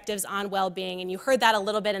perspectives on well-being. And you heard that a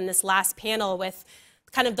little bit in this last panel with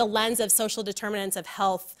kind of the lens of social determinants of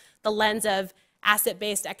health, the lens of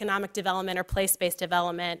asset-based economic development or place-based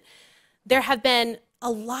development. There's been a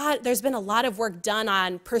lot of work done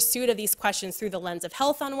on pursuit of these questions through the lens of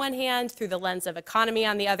health on one hand, through the lens of economy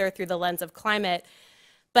on the other, through the lens of climate.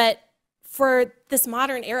 But for this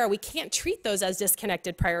modern era, we can't treat those as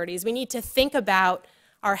disconnected priorities. We need to think about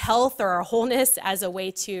our health or our wholeness as a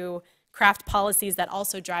way to craft policies that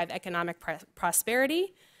also drive economic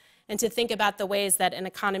prosperity, and to think about the ways that an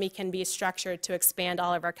economy can be structured to expand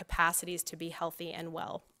all of our capacities to be healthy and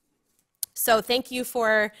well. So thank you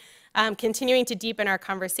for continuing to deepen our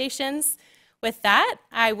conversations. With that,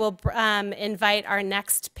 I will invite our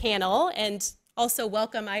next panel, and also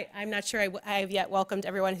welcome, I'm not sure I have yet welcomed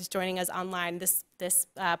everyone who's joining us online. This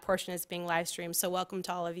portion is being live streamed, so welcome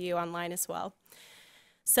to all of you online as well.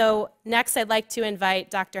 So next, I'd like to invite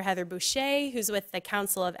Dr. Heather Boucher, who's with the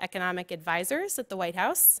Council of Economic Advisors at the White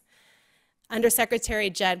House, Undersecretary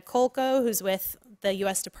Jed Kolko, who's with the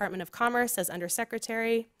U.S. Department of Commerce as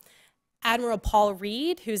Undersecretary, Admiral Paul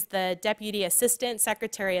Reed, who's the Deputy Assistant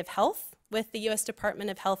Secretary of Health with the U.S. Department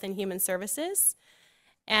of Health and Human Services.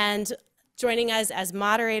 And joining us as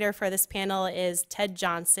moderator for this panel is Ted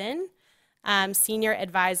Johnson, Senior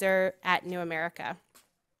Advisor at New America.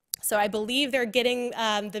 So I believe they're getting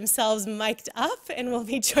themselves mic'd up and will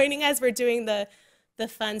be joining us. We're doing the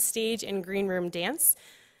fun stage and green room dance.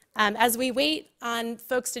 As we wait on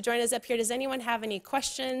folks to join us up here, does anyone have any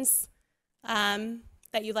questions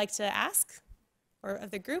that you'd like to ask, or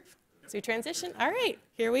of the group as we transition? All right,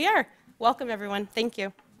 here we are. Welcome, everyone. Thank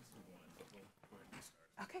you.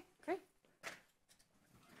 Okay, great.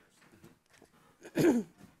 All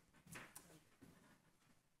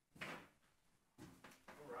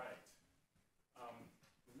right.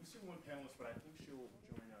 We're missing one panelist, but I think she'll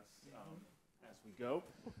join us as we go.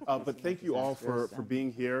 But thank you all for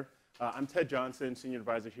being here. I'm Ted Johnson, Senior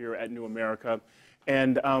Advisor here at New America.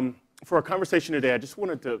 And for our conversation today, I just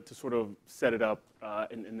wanted to sort of set it up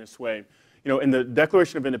in this way. You know, in the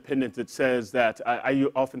Declaration of Independence, it says that I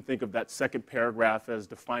often think of that second paragraph as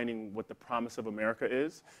defining what the promise of America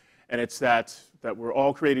is. And it's that we're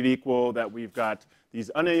all created equal, that we've got these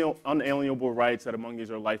unalienable rights, that among these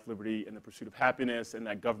are life, liberty, and the pursuit of happiness, and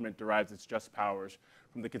that government derives its just powers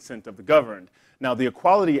from the consent of the governed. Now, the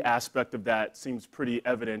equality aspect of that seems pretty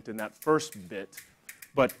evident in that first bit,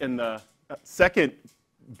 but in the second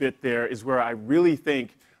bit there is where I really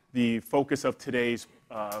think the focus of today's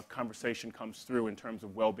conversation comes through in terms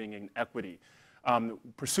of well-being and equity.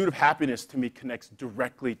 Pursuit of happiness, to me, connects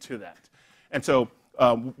directly to that. And so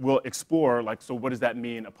we'll explore, so what does that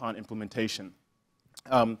mean upon implementation?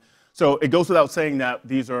 So it goes without saying that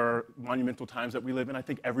these are monumental times that we live in. I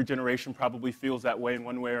think every generation probably feels that way in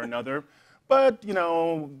one way or another. But, you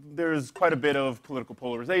know, there's quite a bit of political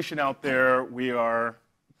polarization out there. We are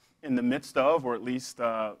in the midst of, or at least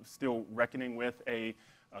still reckoning with, a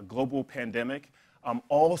global pandemic.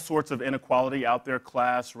 All sorts of inequality out there,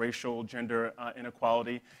 class, racial, gender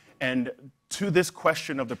inequality. And to this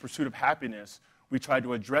question of the pursuit of happiness, we try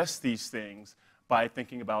to address these things by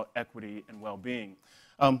thinking about equity and well-being.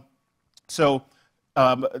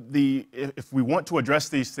 If we want to address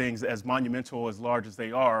these things as monumental, as large as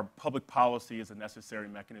they are, public policy is a necessary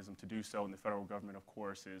mechanism to do so, and the federal government, of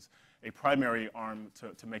course, is a primary arm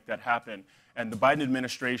to make that happen. And the Biden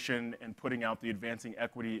administration, in putting out the Advancing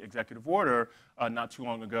Equity Executive Order not too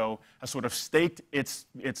long ago, has sort of staked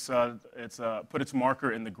put its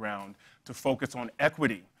marker in the ground to focus on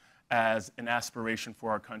equity as an aspiration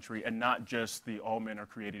for our country, and not just the all men are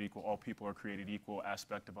created equal, all people are created equal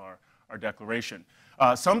aspect of our declaration.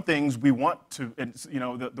 Some things we want to, you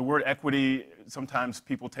know, the word equity, sometimes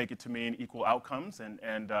people take it to mean equal outcomes,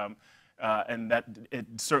 and that it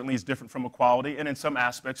certainly is different from equality. And in some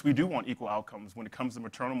aspects, we do want equal outcomes. When it comes to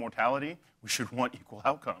maternal mortality, we should want equal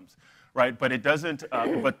outcomes, right? But it doesn't.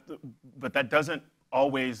 But that doesn't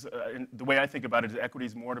always. The way I think about it is equity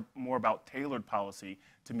is more about tailored policy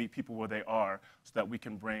to meet people where they are, so that we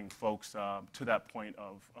can bring folks to that point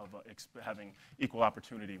of having equal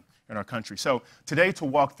opportunity in our country. So today, to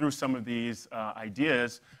walk through some of these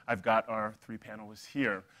ideas, I've got our three panelists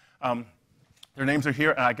here. Their names are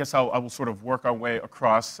here, and I guess I will sort of work our way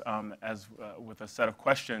across with a set of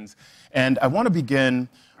questions. And I want to begin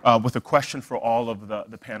with a question for all of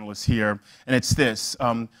the panelists here, and it's this.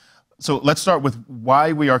 So let's start with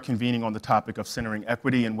why we are convening on the topic of centering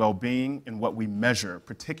equity and well-being in what we measure,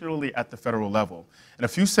 particularly at the federal level. In a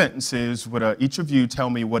few sentences, would each of you tell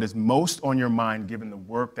me what is most on your mind given the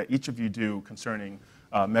work that each of you do concerning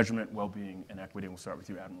measurement, well-being, and equity? And we'll start with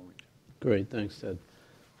you, Admiral Reed. Great, thanks, Ted.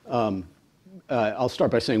 I'll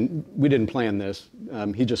start by saying we didn't plan this.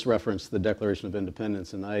 He just referenced the Declaration of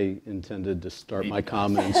Independence, and I intended to start my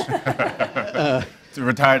comments. To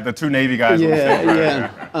retire, the two Navy guys.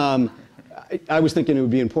 Yeah. I was thinking it would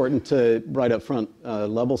be important to, right up front,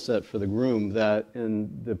 level set for the room that in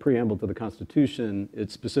the preamble to the Constitution,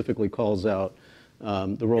 it specifically calls out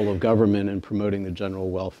the role of government in promoting the general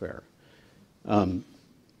welfare.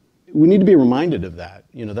 We need to be reminded of that.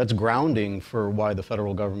 You know, that's grounding for why the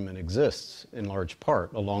federal government exists in large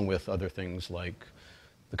part, along with other things like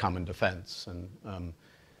the common defense.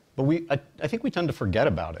 But I think we tend to forget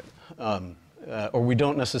about it, or we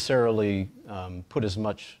don't necessarily put as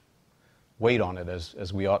much weight on it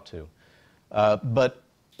as we ought to. But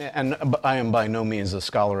I am by no means a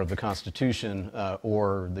scholar of the Constitution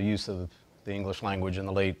or the use of the English language in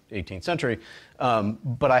the late 18th century,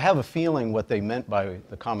 but I have a feeling what they meant by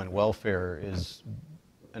the common welfare is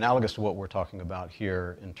analogous to what we're talking about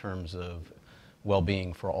here in terms of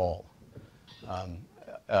well-being for all.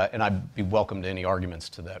 And I'd be welcome to any arguments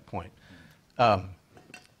to that point.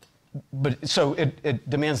 But so it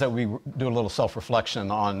demands that we do a little self-reflection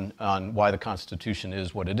on why the Constitution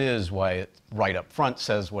is what it is, why it right up front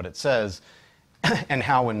says what it says, and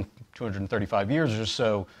how in 235 years or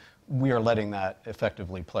so we are letting that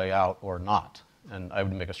effectively play out or not. And I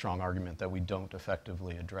would make a strong argument that we don't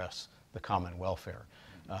effectively address the common welfare.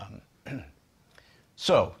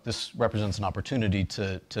 So this represents an opportunity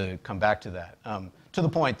to come back to that. To the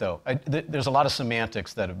point, though, there's a lot of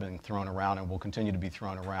semantics that have been thrown around and will continue to be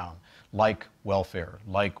thrown around, like welfare,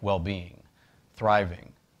 like well-being,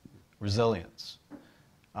 thriving, resilience,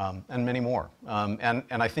 and many more. And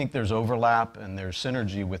I think there's overlap and there's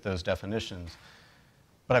synergy with those definitions.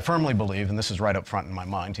 But I firmly believe, and this is right up front in my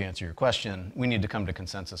mind to answer your question, we need to come to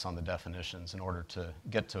consensus on the definitions in order to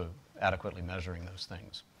get to adequately measuring those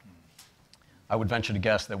things. I would venture to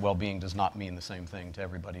guess that well-being does not mean the same thing to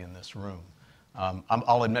everybody in this room.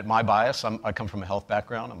 I'll admit my bias. I come from a health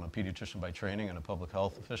background. I'm a pediatrician by training and a public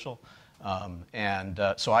health official.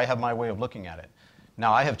 So I have my way of looking at it.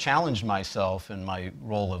 Now, I have challenged myself in my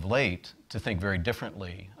role of late to think very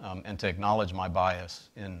differently and to acknowledge my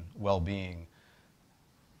bias in well-being,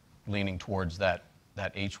 leaning towards that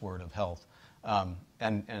H word of health,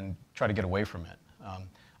 and try to get away from it.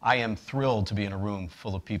 I am thrilled to be in a room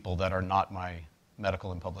full of people that are not my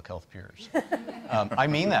medical and public health peers. I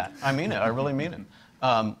mean that. I mean it. I really mean it.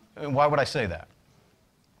 And why would I say that?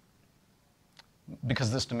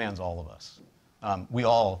 Because this demands all of us. We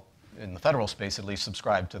all, in the federal space at least,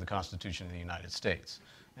 subscribe to the Constitution of the United States.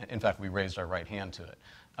 In fact, we raised our right hand to it.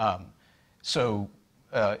 So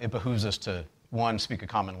it behooves us to, one, speak a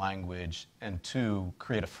common language, and two,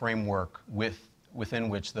 create a framework within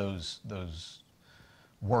which those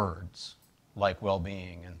words, like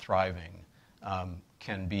well-being and thriving,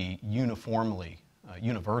 can be uniformly,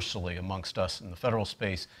 universally amongst us in the federal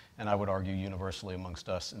space, and I would argue universally amongst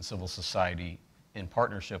us in civil society in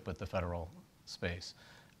partnership with the federal space.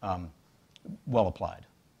 Well applied.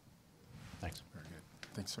 Thanks. Very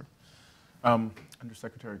good. Thanks, sir.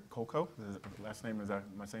 Undersecretary Kolko, the last name, am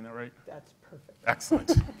I saying that right? That's perfect.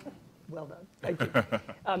 Excellent. Well done. Thank you.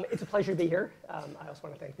 It's a pleasure to be here. I also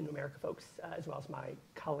want to thank the New America folks, as well as my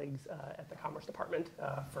colleagues at the Commerce Department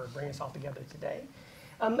for bringing us all together today.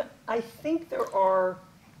 I think there are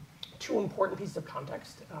two important pieces of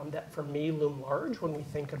context that, for me, loom large when we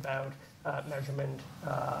think about measurement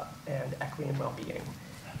and equity and well-being.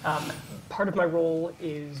 Part of my role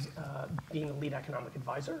is being a lead economic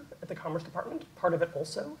advisor at the Commerce Department. Part of it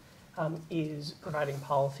also is providing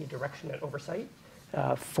policy direction and oversight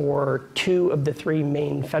for two of the three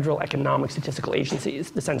main federal economic statistical agencies,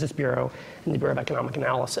 the Census Bureau and the Bureau of Economic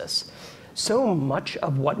Analysis. So much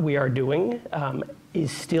of what we are doing is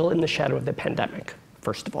still in the shadow of the pandemic,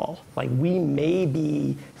 first of all. Like, we may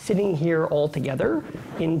be sitting here all together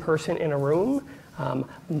in person in a room,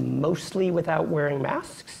 mostly without wearing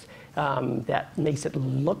masks. That makes it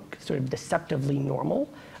look sort of deceptively normal.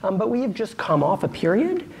 But we have just come off a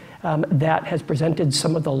period that has presented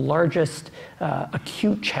some of the largest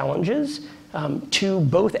acute challenges to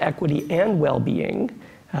both equity and well-being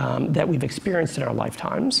that we've experienced in our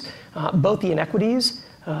lifetimes. Both the inequities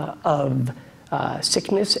of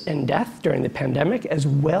sickness and death during the pandemic, as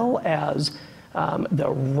well as the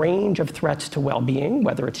range of threats to well-being,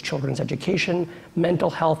 whether it's children's education,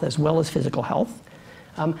 mental health, as well as physical health.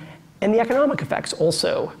 And the economic effects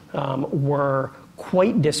also were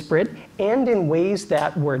quite disparate and in ways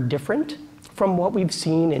that were different from what we've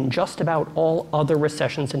seen in just about all other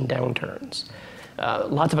recessions and downturns.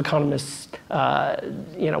 Lots of economists,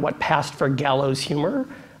 passed for gallows humor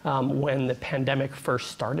when the pandemic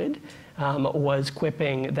first started, was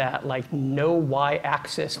quipping that like no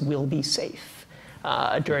y-axis will be safe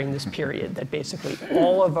during this period, that basically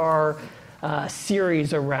all of our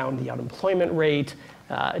series around the unemployment rate,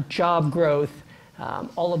 job growth,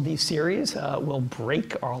 all of these series will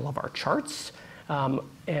break all of our charts,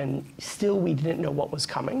 and still we didn't know what was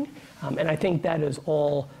coming. And I think that has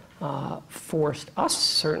all forced us,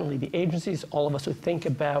 certainly the agencies, all of us who think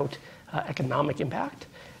about economic impact,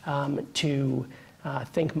 to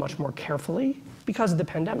think much more carefully, because of the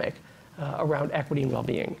pandemic, around equity and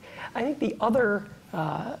well-being. I think the other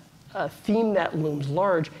theme that looms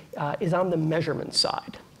large is on the measurement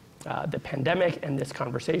side. The pandemic and this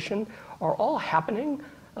conversation are all happening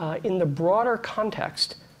in the broader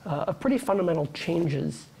context of pretty fundamental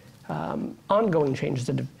changes, ongoing changes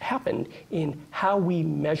that have happened in how we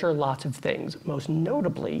measure lots of things. Most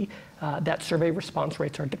notably, that survey response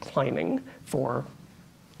rates are declining for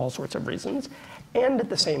all sorts of reasons. And at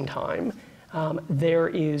the same time, there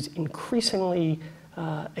is increasingly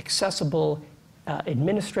accessible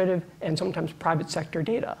administrative and sometimes private sector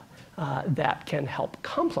data that can help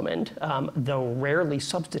complement, though rarely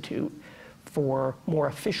substitute, for more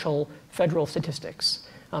official federal statistics.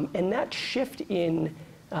 And that shift in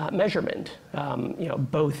measurement,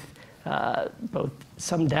 both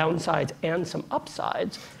some downsides and some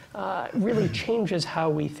upsides, really changes how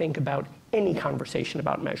we think about any conversation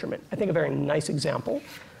about measurement. I think a very nice example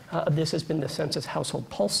of this has been the Census Household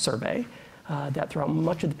Pulse Survey that throughout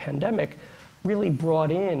much of the pandemic really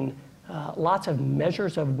brought in lots of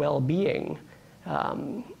measures of well-being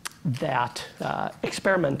that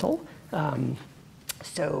experimental,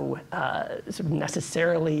 so sort of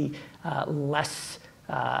necessarily less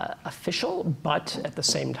official, but at the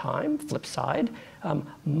same time, flip side,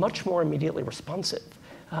 much more immediately responsive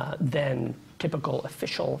than typical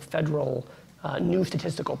official federal new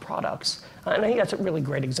statistical products. And I think that's a really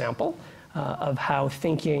great example of how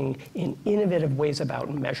thinking in innovative ways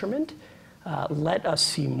about measurement let us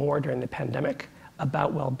see more during the pandemic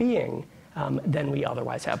about well-being than we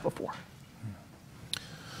otherwise have before.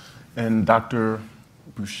 And Dr.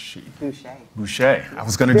 Boucher. Boucher. Boucher. I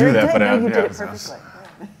was going to do that, good. but No, you did it perfectly.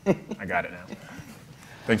 I got it now.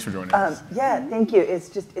 Thanks for joining us. Yeah, thank you.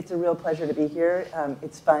 It's a real pleasure to be here.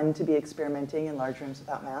 It's fun to be experimenting in large rooms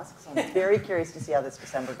without masks. So I'm very curious to see how this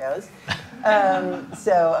December goes.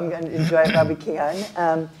 So I'm going to enjoy it while we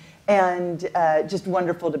can. And just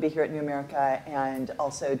wonderful to be here at New America, and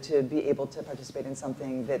also to be able to participate in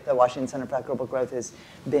something that the Washington Center for Equitable Growth has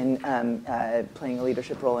been playing a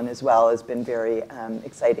leadership role in as well. Has been very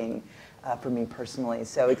exciting for me personally.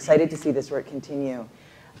 So excited to see this work continue.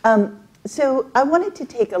 So I wanted to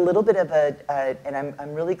take a little bit of and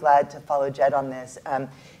I'm really glad to follow Jed on this, a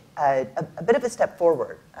bit of a step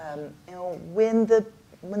forward. When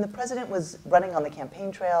the president was running on the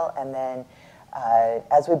campaign trail, and then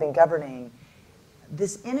as we've been governing,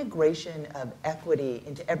 this integration of equity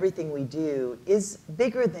into everything we do is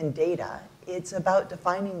bigger than data. It's about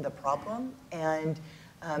defining the problem, and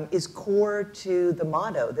is core to the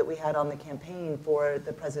motto that we had on the campaign for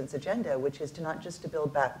the president's agenda, which is to not just to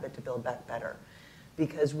build back, but to build back better.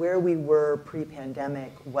 Because where we were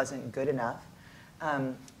pre-pandemic wasn't good enough.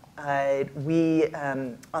 We,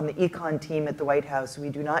 on the econ team at the White House, we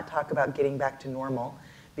do not talk about getting back to normal,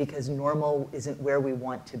 because normal isn't where we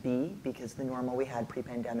want to be, because the normal we had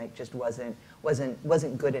pre-pandemic just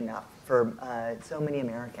wasn't good enough for so many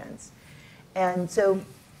Americans. And so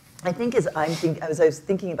I think as I was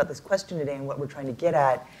thinking about this question today and what we're trying to get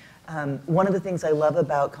at, one of the things I love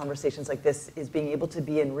about conversations like this is being able to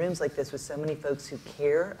be in rooms like this with so many folks who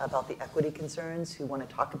care about the equity concerns, who want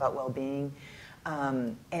to talk about well-being.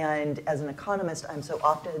 And as an economist, I'm so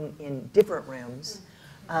often in different rooms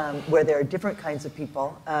where there are different kinds of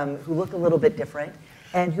people who look a little bit different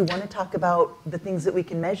and who want to talk about the things that we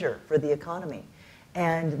can measure for the economy.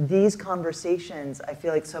 And these conversations, I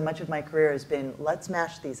feel like so much of my career has been, let's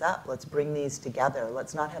mash these up, let's bring these together,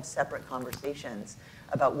 let's not have separate conversations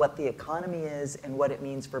about what the economy is and what it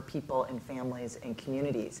means for people and families and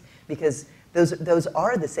communities. Because those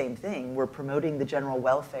are the same thing. We're promoting the general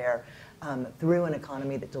welfare through an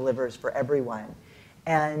economy that delivers for everyone.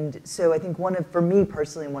 And so I think for me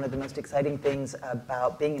personally, one of the most exciting things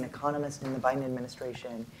about being an economist in the Biden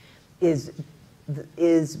administration is the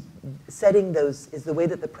way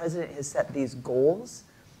that the president has set these goals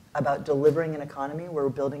about delivering an economy where we're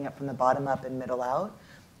building up from the bottom up and middle out,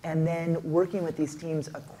 and then working with these teams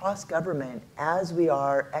across government as we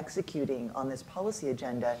are executing on this policy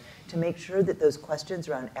agenda to make sure that those questions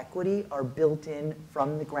around equity are built in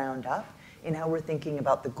from the ground up in how we're thinking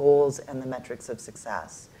about the goals and the metrics of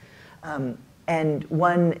success. And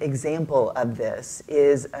one example of this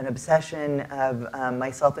is an obsession of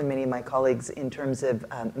myself and many of my colleagues in terms of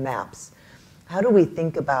maps. How do we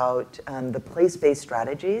think about the place-based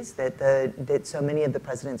strategies that so many of the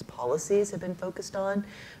president's policies have been focused on,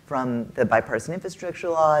 from the bipartisan infrastructure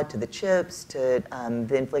law to the CHIPS to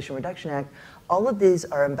the Inflation Reduction Act? All of these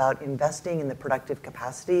are about investing in the productive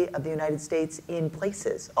capacity of the United States in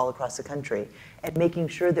places all across the country and making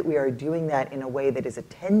sure that we are doing that in a way that is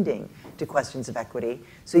attending to questions of equity.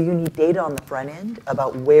 So you need data on the front end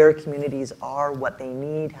about where communities are, what they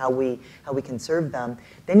need, how we can serve them.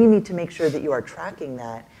 Then you need to make sure that you are tracking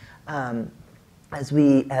that as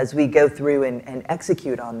we go through and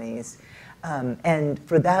execute on these. And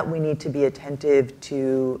for that, we need to be attentive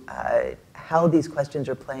to how these questions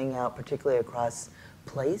are playing out, particularly across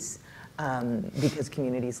place, because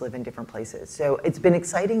communities live in different places. So it's been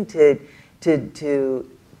exciting to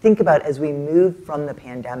think about as we move from the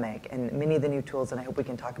pandemic and many of the new tools, and I hope we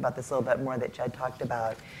can talk about this a little bit more that Jed talked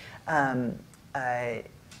about,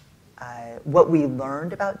 what we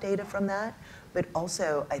learned about data from that. But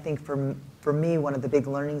also, I think for me, one of the big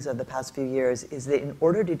learnings of the past few years is that in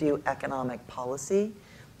order to do economic policy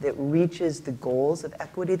that reaches the goals of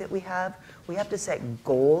equity that we have to set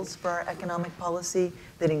goals for our economic policy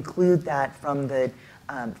that include that from the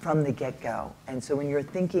get-go. And so when you're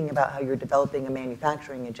thinking about how you're developing a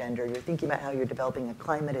manufacturing agenda, or you're thinking about how you're developing a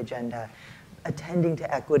climate agenda, attending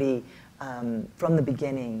to equity from the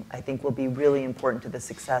beginning, I think will be really important to the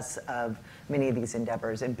success of many of these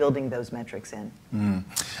endeavors and building those metrics in.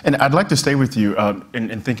 And I'd like to stay with you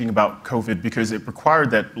in thinking about COVID, because it required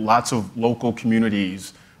that lots of local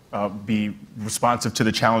communities be responsive to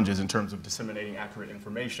the challenges in terms of disseminating accurate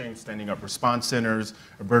information, standing up response centers,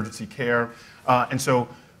 emergency care. And so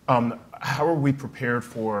how are we prepared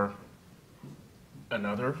for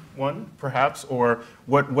another one, perhaps? Or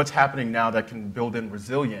what's happening now that can build in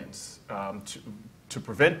resilience to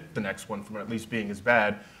prevent the next one from at least being as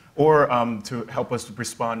bad, or to help us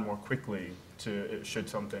respond more quickly to should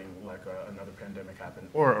something like another pandemic happen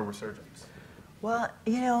or a resurgence? Well,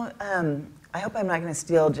 I hope I'm not going to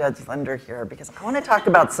steal Jed's thunder here, because I want to talk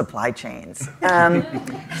about supply chains. So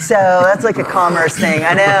that's like a commerce thing.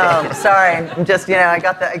 I know. Sorry, I'm just I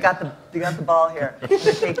got the ball here. I'm going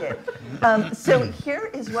to take it. So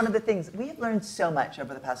here is one of the things we have learned so much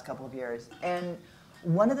over the past couple of years, and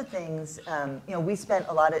one of the things we spent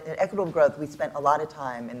a lot of at Equitable Growth. We spent a lot of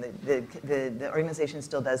time, and the organization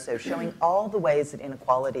still does so, showing all the ways that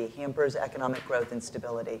inequality hampers economic growth and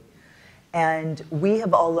stability. And we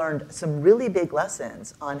have all learned some really big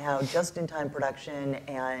lessons on how just-in-time production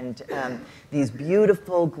and these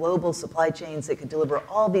beautiful global supply chains that could deliver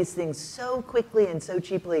all these things so quickly and so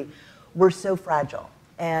cheaply were so fragile.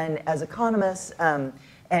 And as economists, actually,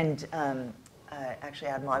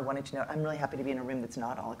 Admiral, I wanted to know, I'm really happy to be in a room that's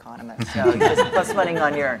not all economists, so just plus money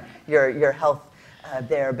on your health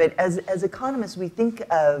there. But as economists, we think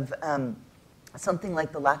of something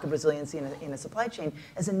like the lack of resiliency in a supply chain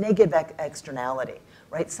as a negative externality,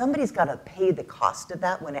 right? Somebody's got to pay the cost of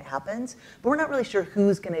that when it happens, but we're not really sure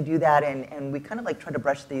who's going to do that, and we kind of like try to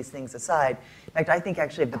brush these things aside. In fact, I think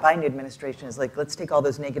actually if the Biden administration is like, let's take all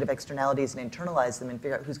those negative externalities and internalize them and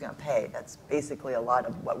figure out who's going to pay. That's basically a lot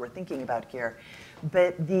of what we're thinking about here.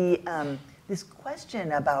 But this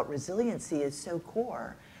question about resiliency is so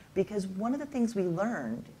core, because one of the things we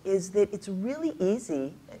learned is that it's really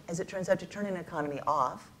easy, as it turns out, to turn an economy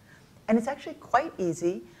off. And it's actually quite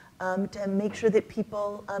easy to make sure that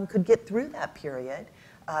people could get through that period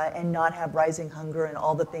and not have rising hunger and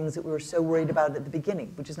all the things that we were so worried about at the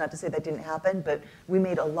beginning, which is not to say that didn't happen, but we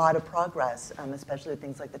made a lot of progress, especially with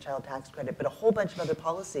things like the child tax credit, but a whole bunch of other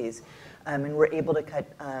policies. And we're able to cut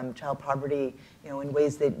child poverty in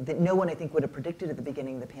ways that no one, I think, would have predicted at the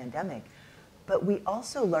beginning of the pandemic. But we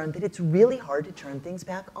also learned that it's really hard to turn things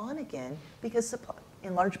back on again because,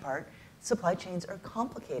 in large part, supply chains are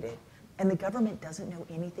complicated. And the government doesn't know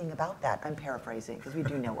anything about that. I'm paraphrasing, because we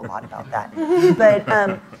do know a lot about that.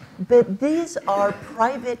 But these are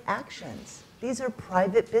private actions. These are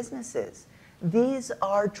private businesses. These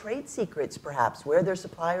are trade secrets, perhaps, where their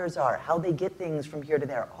suppliers are, how they get things from here to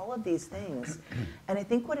there, all of these things. And I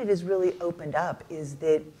think what it has really opened up is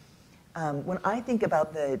that when I think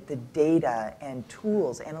about the data and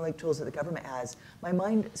tools, analytic tools that the government has, my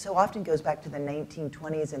mind so often goes back to the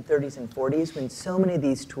 1920s and 30s and 40s when so many of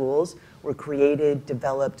these tools were created,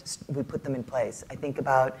 developed, we put them in place. I think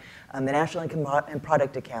about the national income and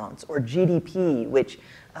product accounts, or GDP, which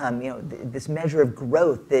this measure of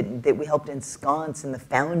growth that we helped ensconce in the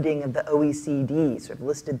founding of the OECD, sort of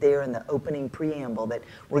listed there in the opening preamble, that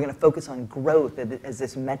we're going to focus on growth as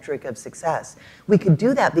this metric of success. We could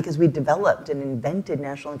do that because we developed and invented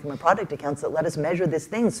national income and product accounts that let us measure this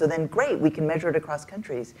thing. So then, great, we can measure it across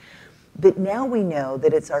countries. But now we know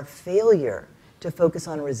that it's our failure to focus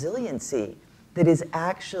on resiliency that is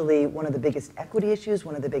actually one of the biggest equity issues,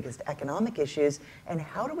 one of the biggest economic issues, and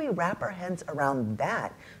how do we wrap our heads around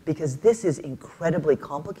that? Because this is incredibly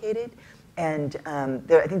complicated, and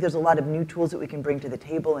I think there's a lot of new tools that we can bring to the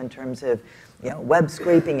table in terms of web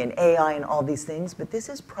scraping and AI and all these things, but this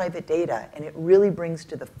is private data, and it really brings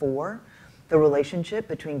to the fore the relationship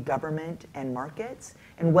between government and markets,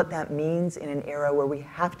 and what that means in an era where we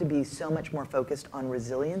have to be so much more focused on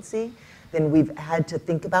resiliency than we've had to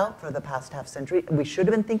think about for the past half century. We should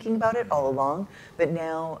have been thinking about it all along, but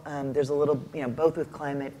now there's a little, both with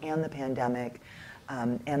climate and the pandemic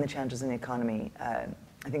and the challenges in the economy, I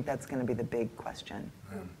think that's going to be the big question.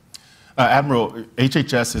 Admiral,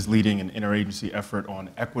 HHS is leading an interagency effort on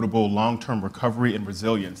equitable long-term recovery and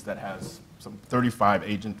resilience that has some 35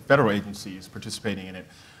 federal agencies participating in it.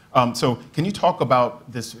 So can you talk about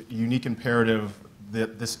this unique imperative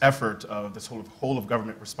that this effort, this whole of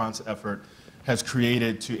government response effort, has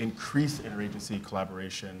created to increase interagency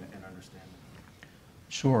collaboration and understanding?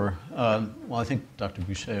 Sure. Well, I think Dr.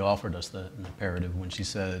 Boucher offered us an imperative when she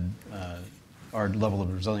said our level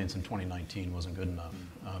of resilience in 2019 wasn't good enough.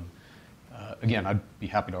 Again, I'd be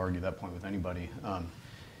happy to argue that point with anybody.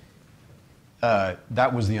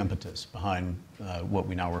 That was the impetus behind what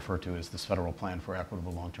we now refer to as this Federal Plan for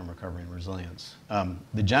Equitable Long-Term Recovery and Resilience.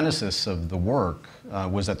 The genesis of the work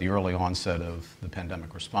was at the early onset of the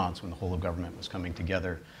pandemic response, when the whole of government was coming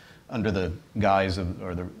together under the guise of,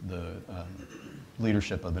 or the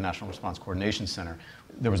leadership of the National Response Coordination Center.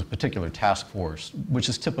 There was a particular task force, which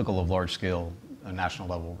is typical of large-scale national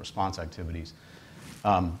level response activities,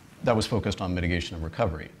 that was focused on mitigation and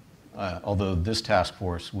recovery. Although this task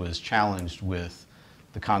force was challenged with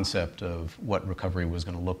the concept of what recovery was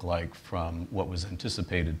going to look like from what was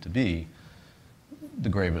anticipated to be the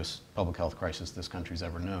gravest public health crisis this country's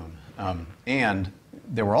ever known. And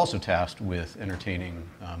they were also tasked with entertaining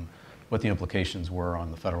what the implications were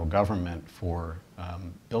on the federal government for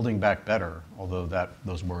building back better, although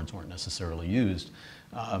those words weren't necessarily used,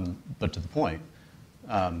 but to the point.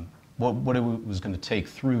 What it was going to take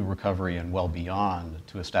through recovery and well beyond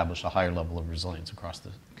to establish a higher level of resilience across the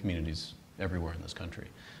communities everywhere in this country,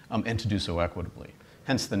 and to do so equitably.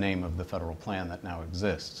 Hence the name of the federal plan that now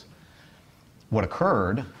exists. What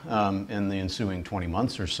occurred in the ensuing 20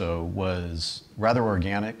 months or so was rather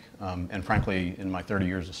organic, and frankly, in my 30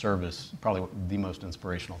 years of service, probably the most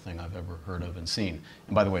inspirational thing I've ever heard of and seen.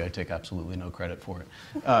 And by the way, I take absolutely no credit for it.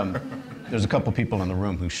 There's a couple people in the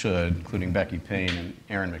room who should, including Becky Payne and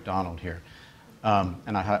Aaron McDonald here.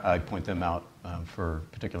 And I point them out for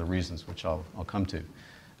particular reasons, which I'll come to.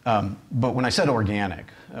 But when I said organic,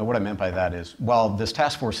 what I meant by that is, while this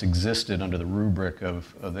task force existed under the rubric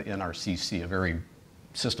of the NRCC, a very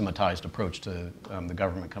systematized approach to the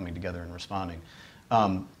government coming together and responding,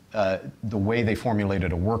 the way they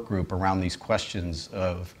formulated a work group around these questions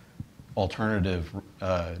of alternative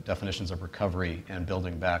definitions of recovery and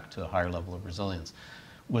building back to a higher level of resilience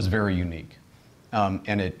was very unique.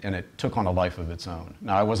 And it took on a life of its own.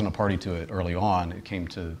 Now, I wasn't a party to it early on. It came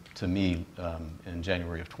to me in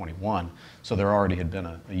January of 21. So there already had been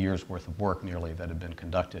a year's worth of work nearly that had been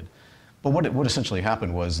conducted. But what essentially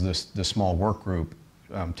happened was this small work group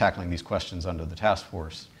tackling these questions under the task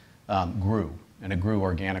force grew. And it grew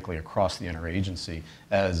organically across the interagency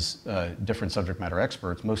as different subject matter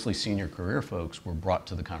experts, mostly senior career folks, were brought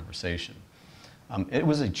to the conversation. It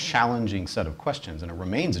was a challenging set of questions, and it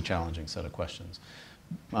remains a challenging set of questions.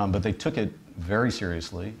 But they took it very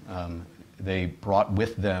seriously. They brought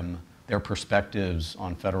with them their perspectives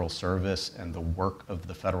on federal service and the work of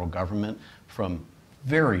the federal government from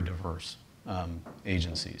very diverse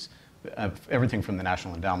agencies. Everything from the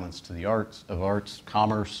national endowments to the arts,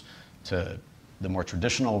 commerce, to the more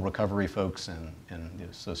traditional recovery folks and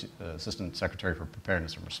the Assistant Secretary for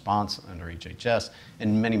Preparedness and Response under HHS,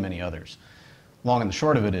 and many, many others. Long and the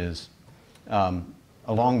short of it is,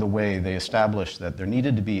 along the way, they established that there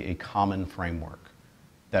needed to be a common framework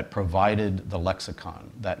that provided the lexicon,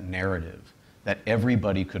 that narrative, that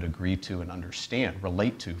everybody could agree to and understand,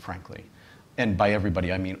 relate to, frankly. And by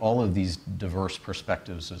everybody, I mean all of these diverse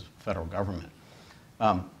perspectives as federal government.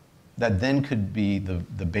 That then could be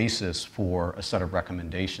the basis for a set of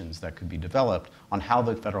recommendations that could be developed on how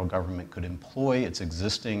the federal government could employ its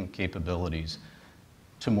existing capabilities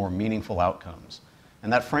to more meaningful outcomes.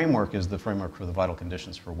 And that framework is the framework for the vital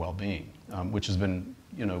conditions for well-being, which has been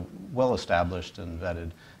well established and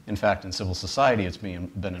vetted. In fact, in civil society, it's been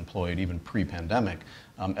employed even pre-pandemic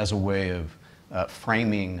as a way of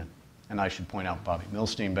framing, and I should point out Bobby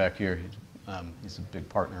Milstein back here, he's a big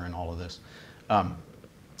partner in all of this,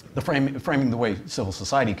 framing the way civil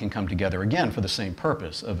society can come together, again, for the same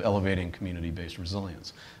purpose of elevating community-based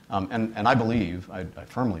resilience. And I believe, I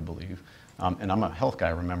firmly believe, and I'm a health guy,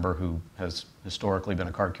 remember, who has historically been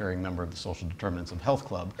a card-carrying member of the Social Determinants of Health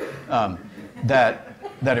Club, that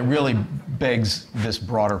it really begs this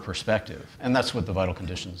broader perspective. And that's what the Vital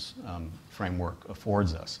Conditions framework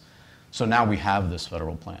affords us. So now we have this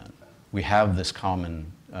federal plan. We have this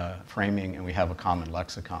common framing, and we have a common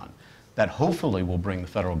lexicon that hopefully will bring the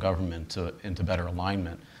federal government into better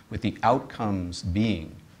alignment with the outcomes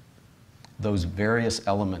being those various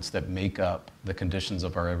elements that make up the conditions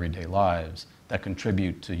of our everyday lives that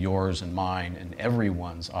contribute to yours and mine and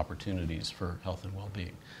everyone's opportunities for health and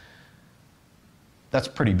well-being. That's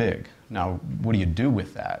pretty big. Now, what do you do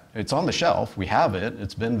with that? It's on the shelf. We have it.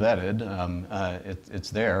 It's been vetted. It's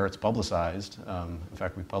there. It's publicized. In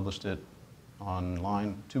fact, we published it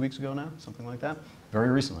online 2 weeks ago now, something like that, very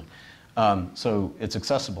recently. So it's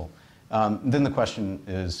accessible. Then the question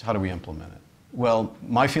is, how do we implement it? Well,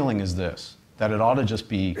 my feeling is this, that it ought to just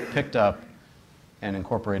be picked up and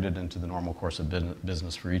incorporated into the normal course of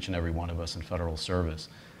business for each and every one of us in federal service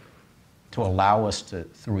to allow us to,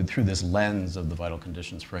 through this lens of the vital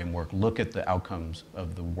conditions framework, look at the outcomes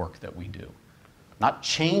of the work that we do. Not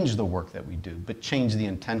change the work that we do, but change the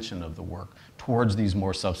intention of the work towards these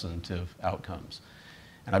more substantive outcomes.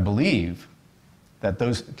 And I believe that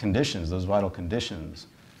those conditions, those vital conditions,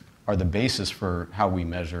 are the basis for how we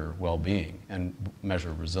measure well-being and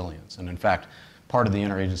measure resilience. And in fact, part of the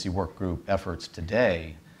interagency work group efforts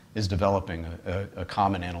today is developing a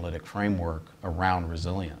common analytic framework around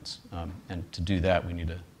resilience. And to do that, we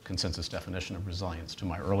need a consensus definition of resilience, to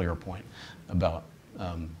my earlier point about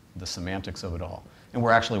the semantics of it all. And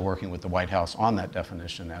we're actually working with the White House on that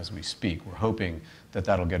definition as we speak. We're hoping that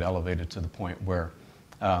that'll get elevated to the point where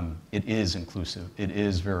it is inclusive, it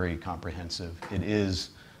is very comprehensive, it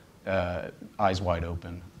is eyes wide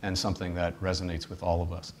open, and something that resonates with all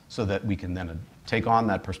of us, so that we can then take on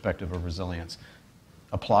that perspective of resilience,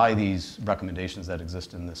 apply these recommendations that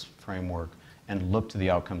exist in this framework, and look to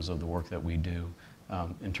the outcomes of the work that we do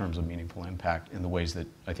in terms of meaningful impact in the ways that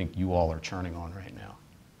I think you all are churning on right now.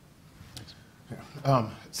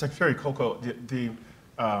 Thanks. Secretary Coco,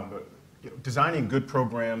 designing good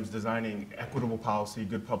programs, designing equitable policy,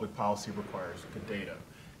 good public policy requires good data.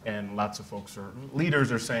 And lots of folks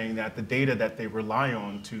leaders are saying that the data that they rely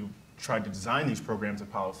on to try to design these programs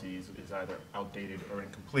and policies is either outdated or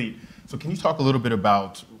incomplete. So can you talk a little bit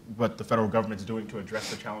about what the federal government is doing to address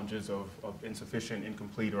the challenges of insufficient,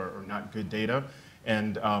 incomplete, or not good data,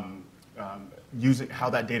 and using how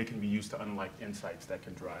that data can be used to unlock insights that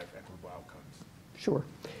can drive equitable outcomes? Sure.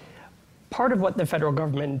 Part of what the federal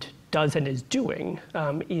government does and is doing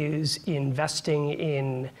is investing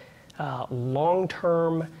in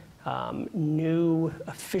long-term new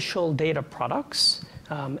official data products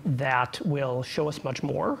that will show us much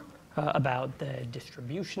more about the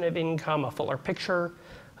distribution of income, a fuller picture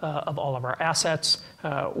of all of our assets,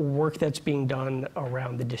 work that's being done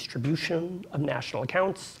around the distribution of national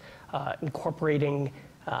accounts, incorporating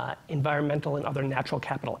environmental and other natural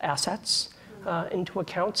capital assets into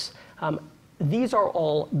accounts. These are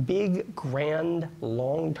all big, grand,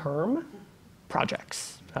 long-term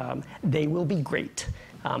projects. They will be great.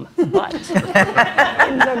 But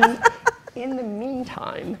in the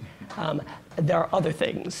meantime, there are other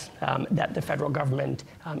things that the federal government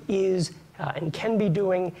is and can be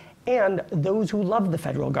doing, and those who love the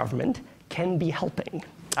federal government can be helping.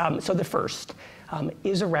 So the first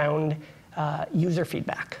is around user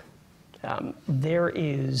feedback. There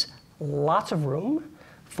is lots of room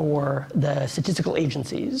for the statistical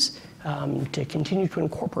agencies to continue to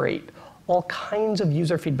incorporate all kinds of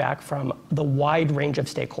user feedback from the wide range of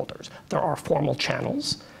stakeholders. There are formal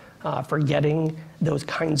channels for getting those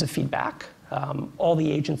kinds of feedback. All the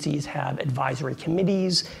agencies have advisory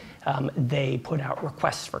committees. They put out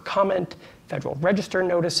requests for comment, Federal Register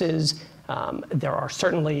notices. There are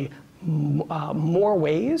certainly more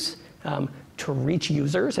ways to reach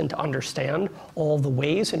users and to understand all the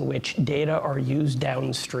ways in which data are used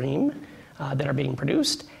downstream that are being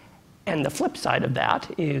produced. And the flip side of that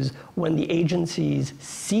is when the agencies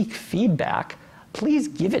seek feedback, please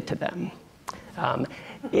give it to them.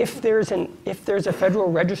 If there's a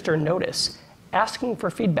Federal Register notice asking for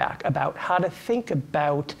feedback about how to think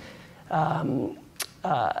about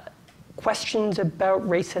questions about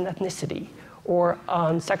race and ethnicity, or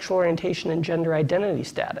on sexual orientation and gender identity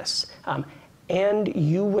status, and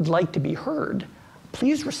you would like to be heard,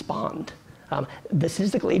 please respond. The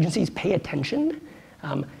statistical agencies pay attention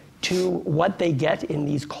to what they get in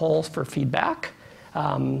these calls for feedback.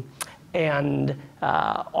 And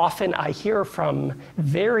often I hear from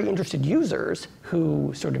very interested users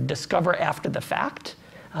who sort of discover after the fact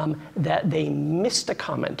that they missed a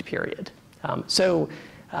comment period. So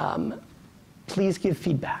please give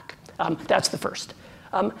feedback. That's the first.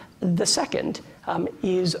 The second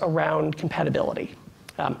is around compatibility.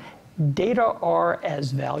 Data are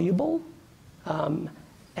as valuable,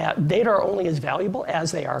 data are only as valuable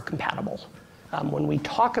as they are compatible. When we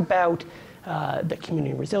talk about the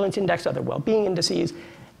Community Resilience Index, other well-being indices,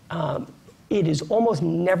 it is almost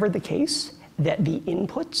never the case that the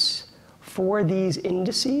inputs for these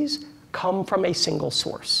indices come from a single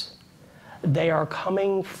source. They are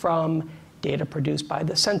coming from data produced by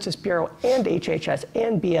the Census Bureau and HHS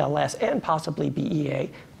and BLS and possibly BEA,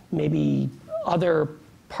 maybe other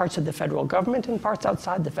parts of the federal government and parts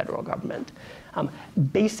outside the federal government.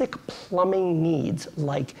 Basic plumbing needs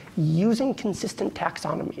like using consistent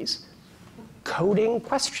taxonomies, coding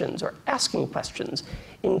questions or asking questions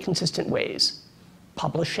in consistent ways,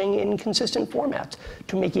 publishing in consistent formats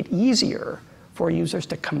to make it easier for users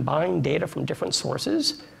to combine data from different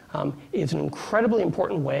sources is an incredibly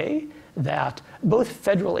important way that both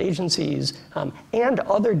federal agencies and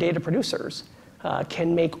other data producers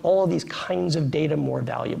can make all of these kinds of data more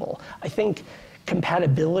valuable. I think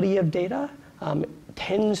compatibility of data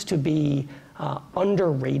tends to be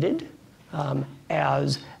underrated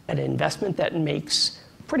as an investment that makes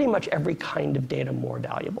pretty much every kind of data more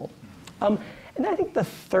valuable. And I think the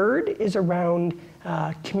third is around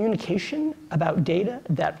communication about data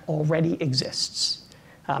that already exists.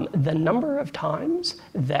 The number of times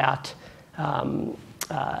that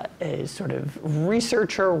a sort of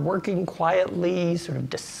researcher working quietly sort of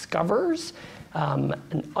discovers an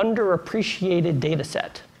underappreciated data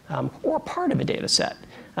set or part of a data set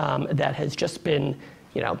that has just been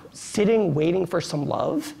sitting waiting for some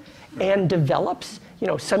love and develops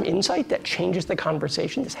some insight that changes the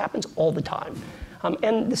conversation. This happens all the time.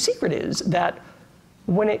 And the secret is that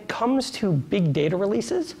when it comes to big data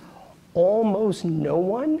releases, almost no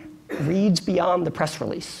one reads beyond the press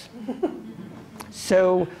release.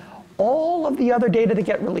 So all of the other data that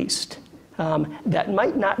get released that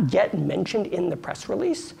might not get mentioned in the press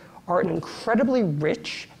release are an incredibly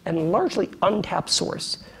rich and largely untapped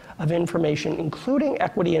source of information, including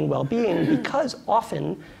equity and well-being, because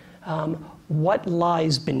often what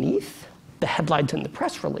lies beneath the headlines in the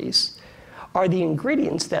press release are the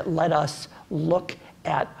ingredients that let us look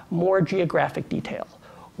at more geographic detail,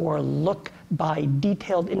 or look by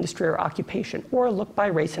detailed industry or occupation, or look by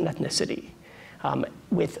race and ethnicity.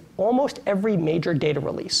 With almost every major data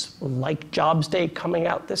release, like Jobs Day coming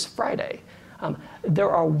out this Friday, there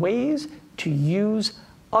are ways to use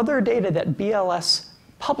other data that BLS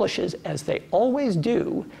publishes, as they always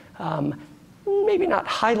do, maybe not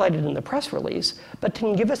highlighted in the press release, but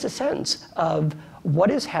can give us a sense of what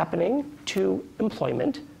is happening to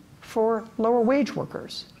employment for lower wage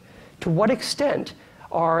workers. To what extent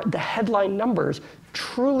are the headline numbers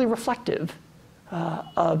truly reflective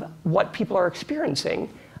of what people are experiencing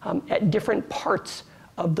at different parts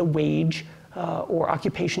of the wage or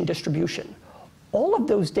occupation distribution? All of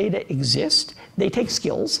those data exist. They take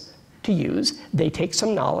skills to use. They take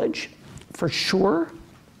some knowledge. For sure,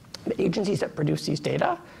 the agencies that produce these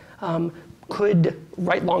data could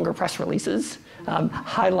write longer press releases,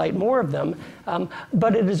 highlight more of them,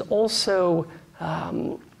 but it is also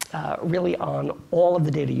really on all of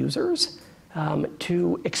the data users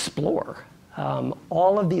to explore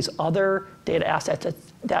all of these other data assets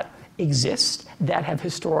that exist, that have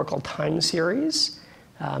historical time series,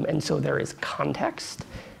 and so there is context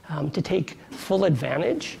to take full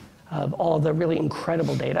advantage of all of the really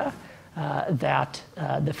incredible data that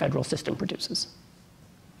the federal system produces.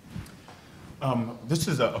 This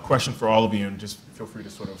is a question for all of you, and just feel free to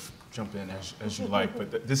sort of jump in as you like.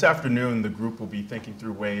 But this afternoon, the group will be thinking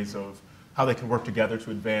through ways of how they can work together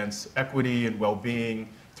to advance equity and well-being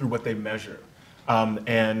through what they measure.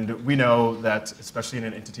 And we know that, especially in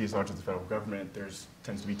an entity as large as the federal government,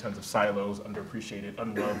 tends to be tons of silos, underappreciated,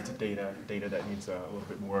 unloved data that needs a little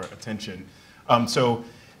bit more attention.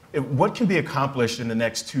 What can be accomplished in the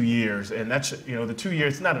next 2 years? And that's, the 2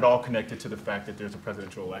 years, not at all connected to the fact that there's a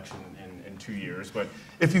presidential election in 2 years. But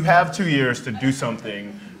if you have 2 years to do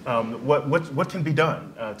something, what can be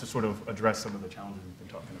done to sort of address some of the challenges we've been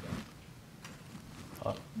talking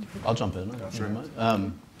about? I'll jump in. Sure.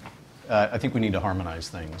 I think we need to harmonize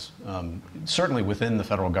things. Certainly within the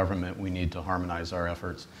federal government, we need to harmonize our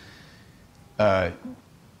efforts.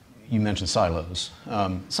 You mentioned silos.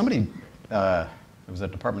 Somebody, it was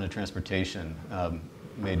at Department of Transportation,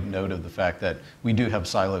 made note of the fact that we do have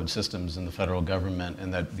siloed systems in the federal government,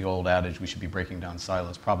 and that the old adage we should be breaking down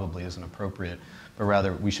silos probably isn't appropriate, but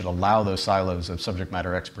rather we should allow those silos of subject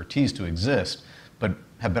matter expertise to exist, but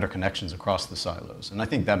have better connections across the silos. And I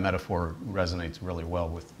think that metaphor resonates really well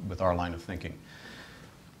with our line of thinking.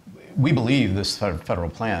 We believe this federal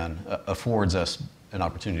plan affords us an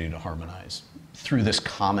opportunity to harmonize through this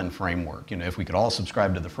common framework. You know, if we could all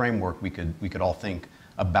subscribe to the framework, we could all think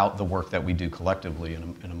about the work that we do collectively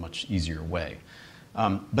in a much easier way.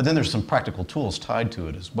 But then there's some practical tools tied to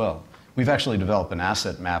it as well. We've actually developed an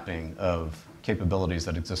asset mapping of capabilities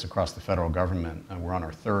that exist across the federal government, and we're on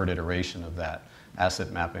our third iteration of that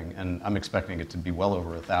asset mapping, and I'm expecting it to be well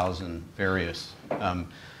over 1,000 various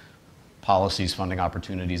policies, funding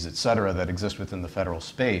opportunities, et cetera, that exist within the federal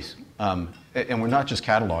space. And we're not just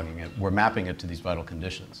cataloging it, we're mapping it to these vital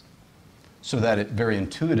conditions, so that it very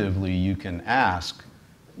intuitively you can ask,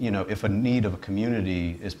 you know, if a need of a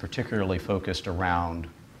community is particularly focused around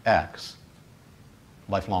X,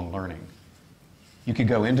 lifelong learning, you could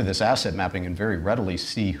go into this asset mapping and very readily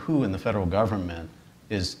see who in the federal government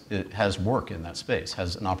has work in that space,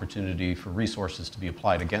 has an opportunity for resources to be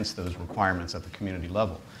applied against those requirements at the community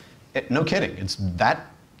level. No kidding, it's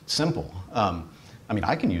that simple. I mean,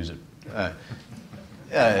 I can use it.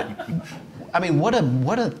 I mean, what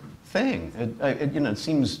a thing. You know, it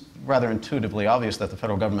seems rather intuitively obvious that the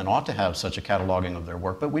federal government ought to have such a cataloging of their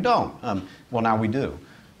work, but we don't. Well, now we do.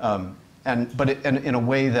 But in a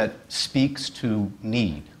way that speaks to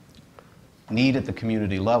need at the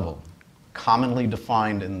community level, commonly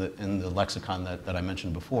defined in the lexicon that I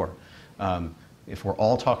mentioned before. If we're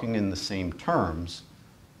all talking in the same terms,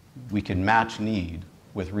 we can match need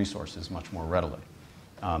with resources much more readily.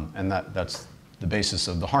 And that's the basis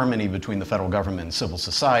of the harmony between the federal government and civil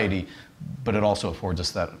society, but it also affords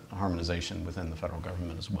us that harmonization within the federal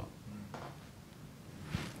government as well.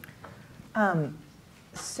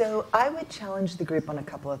 So I would challenge the group on a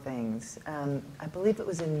couple of things. I believe it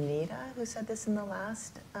was Anita who said this in the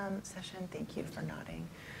last session. Thank you for nodding.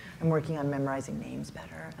 I'm working on memorizing names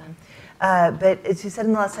better. But she said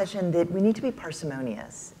in the last session that we need to be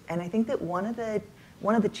parsimonious. And I think that one of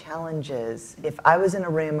the challenges, if I was in a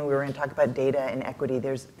room and we were going to talk about data and equity,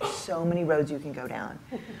 there's so many roads you can go down,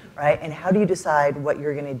 right? And how do you decide what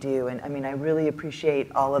you're going to do? And I mean, I really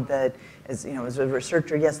appreciate all of the, as you know, as a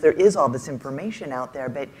researcher, yes, there is all this information out there,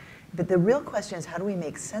 but the real question is how do we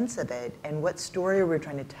make sense of it, and what story are we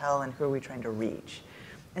trying to tell, and who are we trying to reach?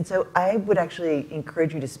 And so I would actually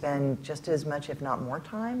encourage you to spend just as much, if not more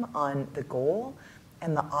time, on the goal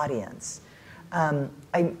and the audience. I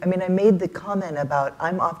mean, I made the comment about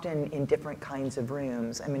I'm often in different kinds of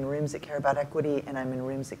rooms. I'm in rooms that care about equity, and I'm in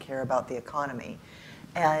rooms that care about the economy.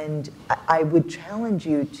 And I would challenge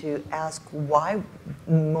you to ask why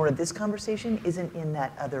more of this conversation isn't in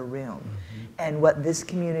that other room, and what this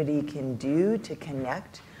community can do to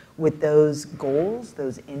connect with those goals,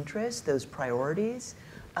 those interests, those priorities.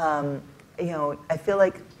 You know, I feel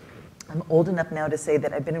like I'm old enough now to say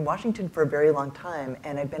that I've been in Washington for a very long time,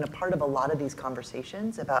 and I've been a part of a lot of these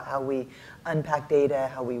conversations about how we unpack data,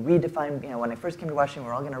 how we redefine, you know, when I first came to Washington,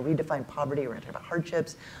 we're all going to redefine poverty, we're going to talk about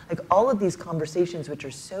hardships, like all of these conversations which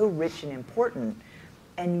are so rich and important,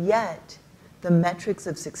 and yet the metrics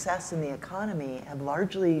of success in the economy have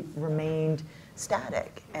largely remained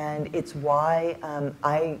static. And it's why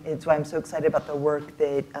I'm so excited about the work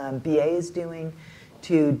that BA is doing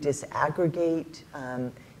to disaggregate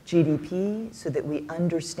GDP so that we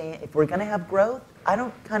understand if we're going to have growth. I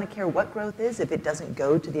don't kind of care what growth is if it doesn't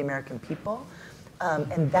go to the American people.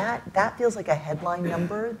 And that feels like a headline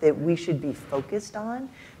number that we should be focused on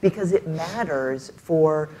because it matters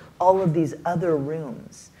for all of these other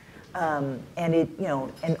rooms. And it, you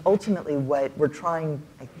know, and ultimately what we're trying,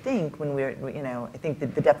 I think, when we're, you know, I think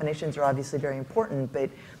that the definitions are obviously very important, but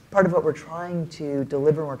part of what we're trying to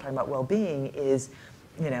deliver when we're talking about well-being is,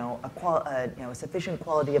 you know, a sufficient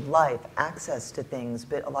quality of life, access to things,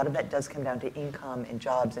 but a lot of that does come down to income and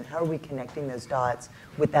jobs, and how are we connecting those dots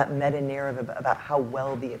with that meta-narrative about how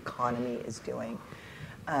well the economy is doing.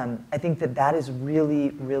 I think that is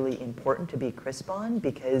really, really important to be crisp on,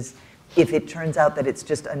 because if it turns out that it's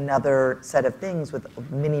just another set of things with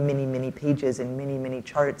many, many, many pages and many, many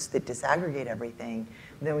charts that disaggregate everything,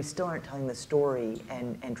 then we still aren't telling the story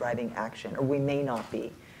and driving action, or we may not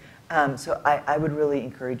be. So I would really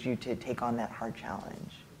encourage you to take on that hard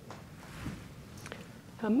challenge.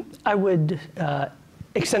 I would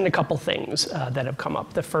extend a couple things that have come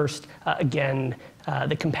up. The first, again,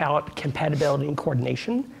 the compatibility and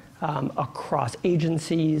coordination across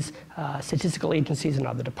agencies, statistical agencies and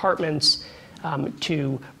other departments,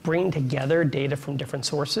 to bring together data from different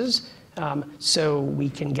sources so we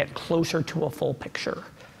can get closer to a full picture.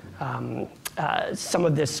 Some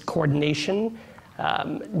of this coordination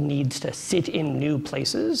needs to sit in new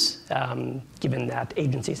places, given that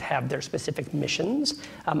agencies have their specific missions.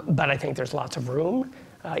 But I think there's lots of room,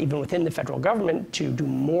 even within the federal government, to do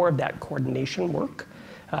more of that coordination work,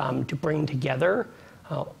 to bring together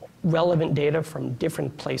relevant data from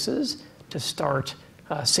different places to start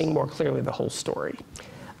seeing more clearly the whole story.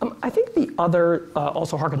 I think the other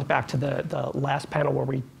also harkens back to the last panel where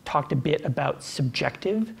we talked a bit about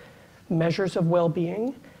subjective measures of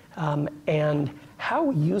well-being and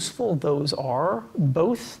how useful those are,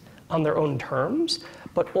 both on their own terms,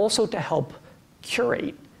 but also to help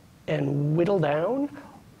curate and whittle down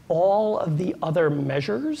all of the other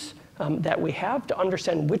measures that we have to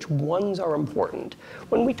understand which ones are important.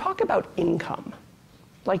 When we talk about income,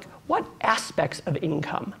 like what aspects of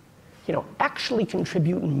income, actually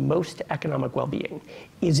contribute most to economic well-being?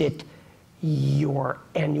 Is it your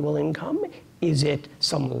annual income? Is it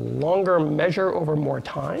some longer measure over more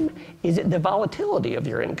time? Is it the volatility of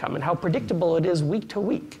your income and how predictable it is week to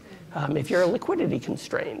week? If you're liquidity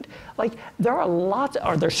constrained,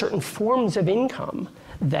 are there certain forms of income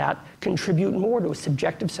that contribute more to a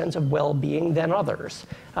subjective sense of well-being than others?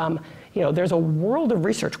 There's a world of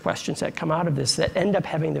research questions that come out of this that end up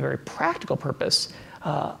having the very practical purpose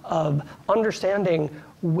of understanding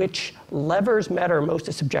which levers matter most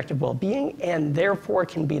to subjective well-being and therefore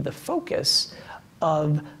can be the focus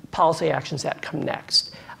of policy actions that come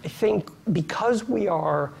next. I think because we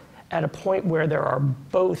are at a point where there are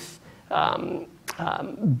both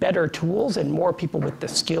better tools and more people with the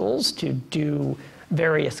skills to do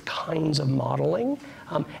various kinds of modeling,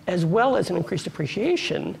 as well as an increased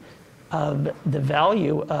appreciation of the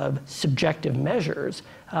value of subjective measures,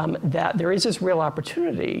 that there is this real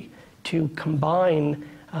opportunity to combine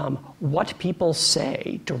what people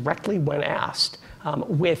say directly when asked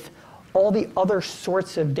with all the other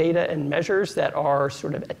sorts of data and measures that are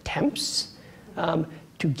sort of attempts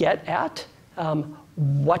to get at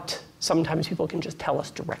what sometimes people can just tell us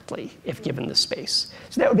directly if given the space.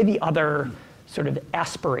 So that would be the other sort of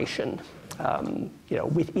aspiration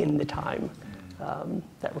within the time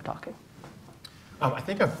that we're talking. I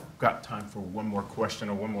think I've got time for one more question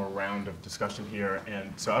or one more round of discussion here,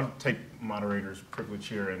 and so I'll take moderator's privilege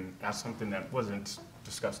here and ask something that wasn't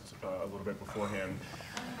discussed a little bit beforehand.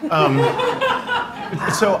 A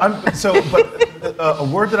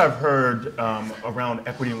word that I've heard around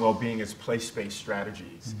equity and well-being is place-based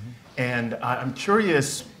strategies. And I'm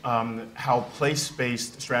curious how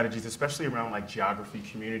place-based strategies, especially around like geography,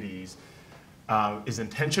 communities, is in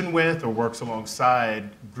tension with or works alongside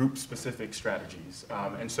group-specific strategies.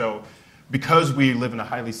 And so because we live in a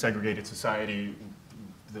highly segregated society,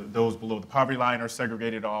 those below the poverty line are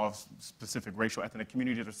segregated off, specific racial ethnic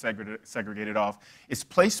communities are segregated off. Is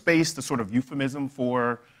place-based a sort of euphemism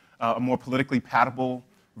for a more politically palatable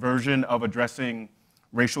version of addressing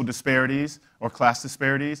racial disparities or class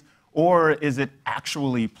disparities? Or is it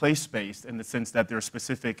actually place-based in the sense that there are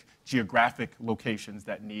specific geographic locations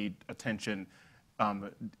that need attention,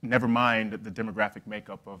 never mind the demographic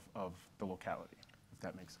makeup of the locality, if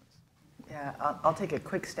that makes sense? Yeah, I'll take a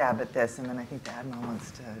quick stab at this, and then I think the Admiral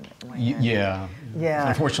wants to weigh in. Yeah. Yeah.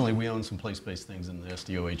 Unfortunately, we own some place-based things in the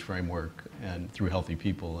SDOH framework and through Healthy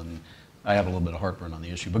People, and I have a little bit of heartburn on the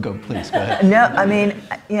issue, but please, go ahead. No, I mean,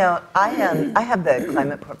 I have the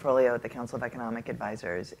climate portfolio at the Council of Economic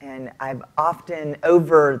Advisors, and I've often,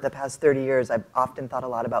 over the past 30 years, I've often thought a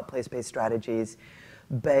lot about place-based strategies,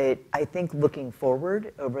 but I think looking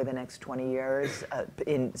forward over the next 20 years,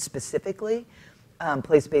 specifically,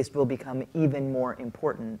 place-based will become even more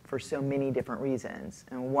important for so many different reasons.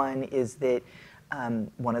 And one is that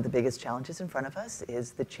one of the biggest challenges in front of us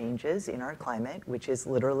is the changes in our climate, which is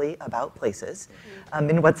literally about places,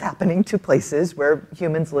 and what's happening to places where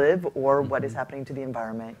humans live or what is happening to the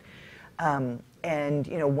environment. And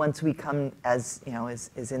once we come, as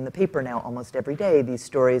is in the paper now almost every day, these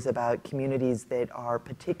stories about communities that are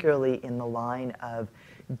particularly in the line of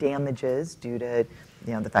damages due to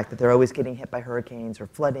the fact that they're always getting hit by hurricanes or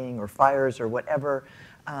flooding or fires or whatever,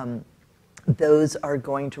 those are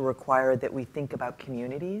going to require that we think about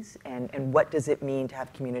communities and what does it mean to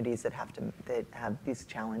have communities that have these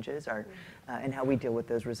challenges and how we deal with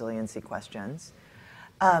those resiliency questions.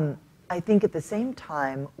 I think at the same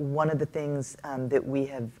time, one of the things that we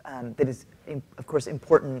have, that is, of course,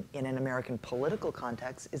 important in an American political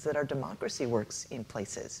context is that our democracy works in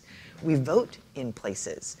places. We vote in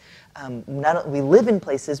places. We live in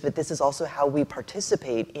places, but this is also how we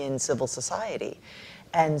participate in civil society.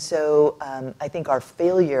 And so I think our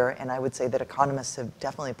failure, and I would say that economists have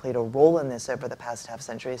definitely played a role in this over the past half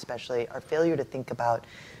century, especially our failure to think about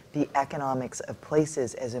the economics of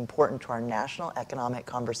places as important to our national economic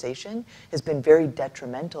conversation has been very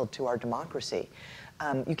detrimental to our democracy.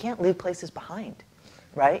 You can't leave places behind,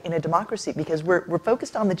 right, in a democracy, because we're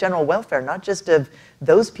focused on the general welfare, not just of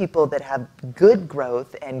those people that have good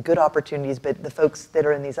growth and good opportunities, but the folks that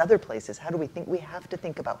are in these other places. How do we think? We have to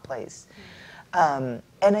think about place. And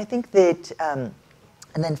I think that,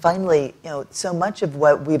 and then finally, so much of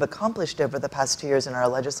what we've accomplished over the past 2 years in our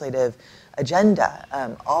legislative agenda,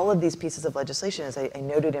 all of these pieces of legislation, as I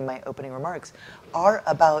noted in my opening remarks, are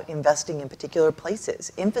about investing in particular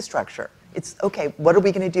places, infrastructure. It's, okay, what are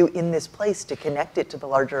we going to do in this place to connect it to the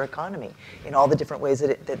larger economy in all the different ways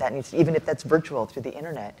that needs, even if that's virtual through the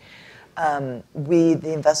internet.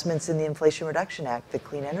 The investments in the Inflation Reduction Act, the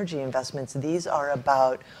clean energy investments, these are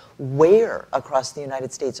about where across the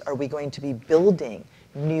United States are we going to be building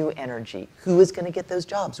new energy? Who is going to get those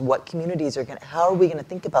jobs? What communities are going to, how are we going to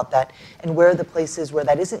think about that? And where are the places where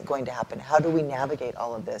that isn't going to happen? How do we navigate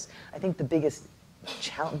all of this? I think the biggest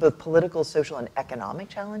both political, social, and economic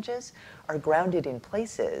challenges are grounded in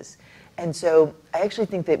places. And so I actually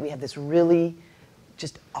think that we have this really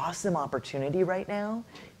just awesome opportunity right now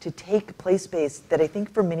to take place-based that I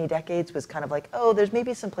think for many decades was kind of like, oh, there's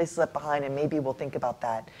maybe some places left behind and maybe we'll think about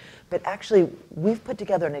that. But actually, we've put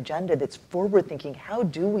together an agenda that's forward-thinking. How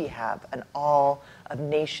do we have an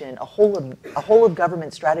all-of-nation, a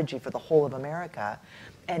whole-of-government strategy for the whole of America,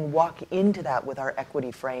 and walk into that with our equity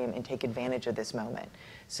frame and take advantage of this moment?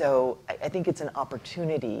 So I think it's an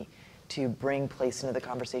opportunity to bring place into the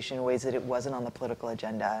conversation in ways that it wasn't on the political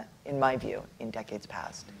agenda, in my view, in decades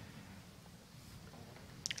past.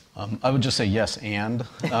 I would just say yes, and.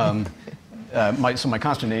 So my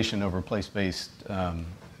consternation over place-based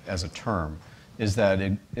as a term is that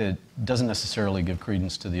it doesn't necessarily give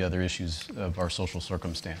credence to the other issues of our social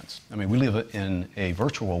circumstance. I mean, we live in a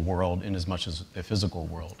virtual world in as much as a physical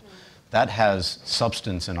world. That has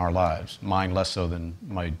substance in our lives, mine less so than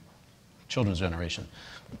my children's generation.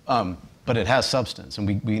 But it has substance,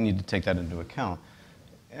 and we need to take that into account.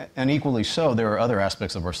 And equally so, there are other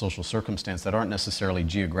aspects of our social circumstance that aren't necessarily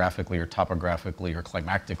geographically or topographically or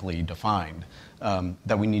climatically defined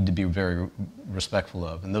that we need to be very respectful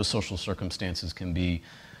of. And those social circumstances can be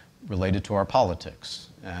related to our politics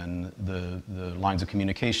and the lines of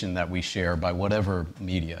communication that we share by whatever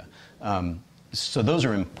media. So those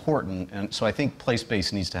are important, and so I think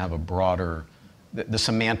place-based needs to have a broader, the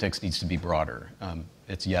semantics needs to be broader.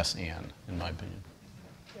 It's yes and, in my opinion.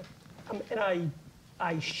 And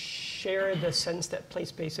I share the sense that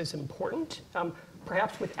place-based is important,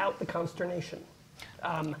 perhaps without the consternation.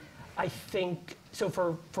 I think, so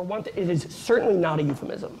for one thing, it is certainly not a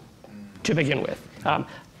euphemism to begin with.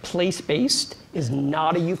 Place-based is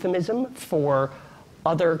not a euphemism for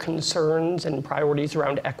other concerns and priorities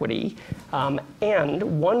around equity.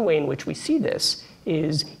 And one way in which we see this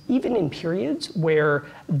is even in periods where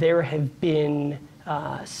there have been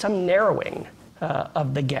some narrowing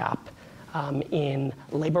of the gap in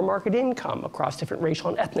labor market income across different racial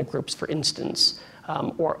and ethnic groups, for instance,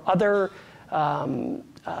 or other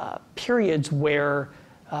periods where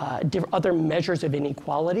other measures of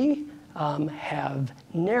inequality have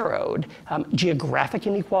narrowed. Geographic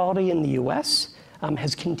inequality in the US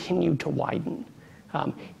has continued to widen.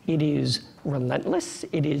 It is relentless,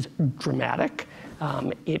 it is dramatic,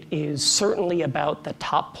 it is certainly about the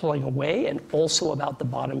top pulling away and also about the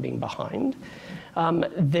bottom being behind.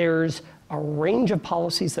 There's a range of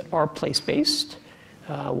policies that are place-based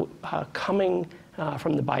coming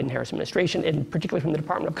from the Biden-Harris administration, and particularly from the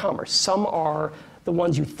Department of Commerce. Some are the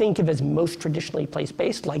ones you think of as most traditionally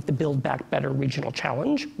place-based, like the Build Back Better Regional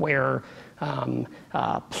Challenge, where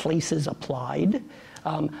place is applied.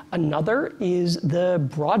 Another is the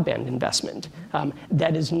broadband investment.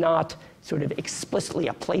 That is not sort of explicitly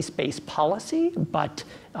a place-based policy, but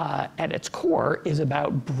at its core is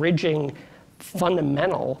about bridging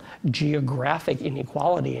fundamental geographic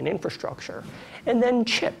inequality in infrastructure. And then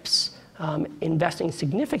CHIPS, investing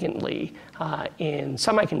significantly in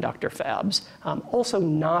semiconductor fabs, also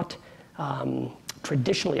not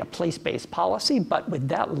traditionally a place-based policy, but with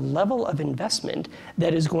that level of investment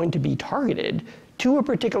that is going to be targeted to a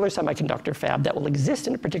particular semiconductor fab that will exist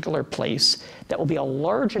in a particular place, that will be a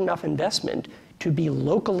large enough investment to be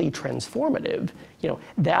locally transformative,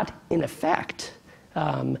 that in effect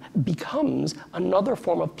becomes another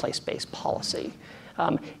form of place-based policy.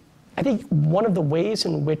 I think one of the ways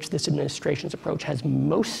in which this administration's approach has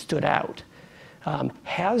most stood out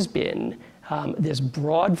has been this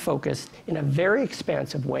broad focus in a very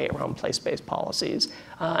expansive way around place-based policies.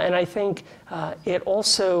 And I think it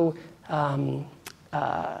also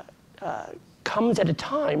comes at a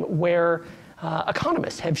time where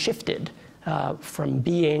economists have shifted from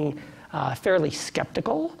being fairly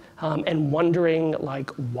skeptical and wondering, like,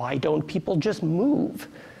 why don't people just move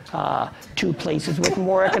to places with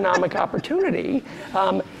more economic opportunity,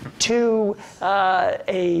 to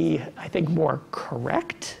I think, more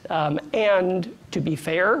correct and, to be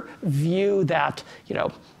fair, view that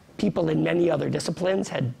people in many other disciplines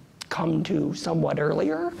had come to somewhat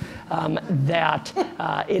earlier, that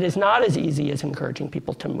it is not as easy as encouraging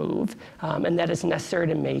people to move, and that it's necessary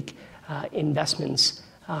to make investments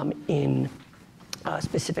in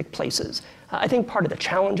specific places. I think part of the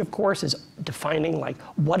challenge, of course, is defining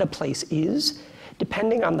what a place is.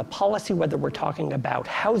 Depending on the policy, whether we're talking about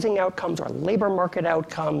housing outcomes or labor market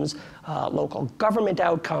outcomes, local government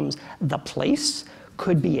outcomes, the place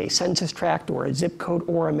could be a census tract or a zip code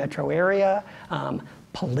or a metro area.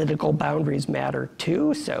 Political boundaries matter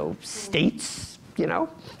too, so states,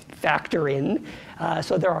 factor in.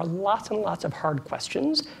 So there are lots and lots of hard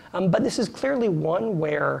questions, but this is clearly one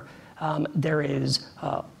where there is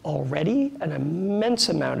already an immense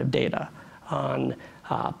amount of data on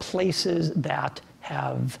places that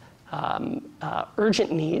have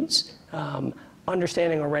urgent needs,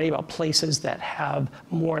 understanding already about places that have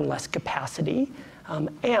more and less capacity,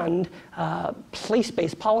 and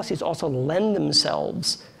place-based policies also lend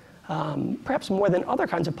themselves, perhaps more than other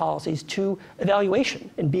kinds of policies, to evaluation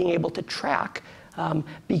and being able to track,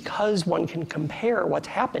 because one can compare what's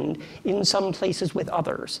happened in some places with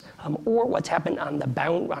others, or what's happened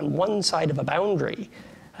on one side of a boundary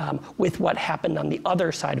with what happened on the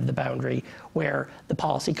other side of the boundary where the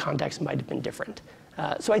policy context might have been different.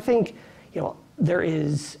 So I think there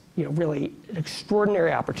is really an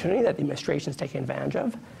extraordinary opportunity that the administration is taking advantage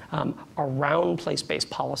of around place-based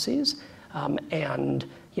policies. And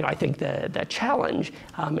I think the challenge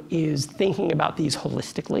is thinking about these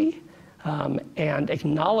holistically and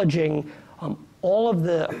acknowledging all of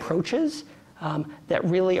the approaches that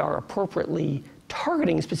really are appropriately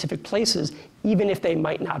targeting specific places, even if they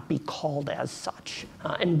might not be called as such,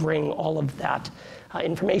 and bring all of that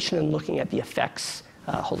information and looking at the effects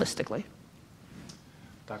holistically.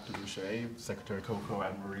 Dr. Boucher, Secretary Coco,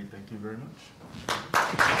 Anne-Marie, thank you very much.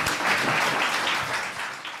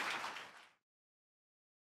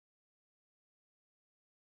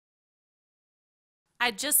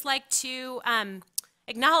 I'd just like to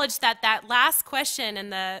acknowledge that last question in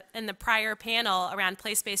the prior panel around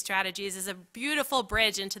place-based strategies is a beautiful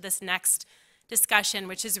bridge into this next discussion,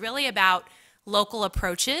 which is really about local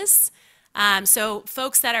approaches. So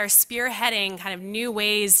folks that are spearheading kind of new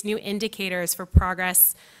ways, new indicators for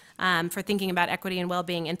progress for thinking about equity and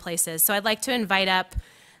well-being in places. So I'd like to invite up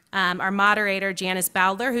our moderator, Janice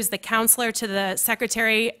Bowdler, who's the counselor to the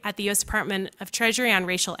Secretary at the U.S. Department of Treasury on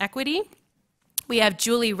Racial Equity. We have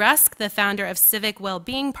Julie Rusk, the founder of Civic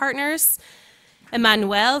Wellbeing Partners,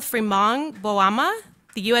 Emmanuel Fremont Boama,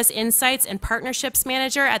 the U.S. Insights and Partnerships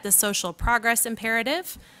Manager at the Social Progress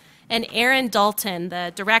Imperative, and Aaron Dalton,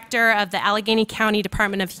 the Director of the Allegheny County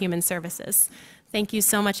Department of Human Services. Thank you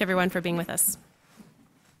so much, everyone, for being with us.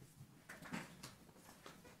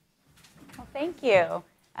 Well, thank you.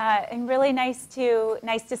 And really nice to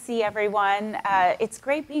see everyone. It's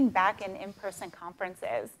great being back in in-person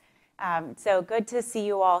conferences. So good to see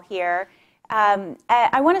you all here.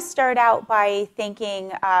 I want to start out by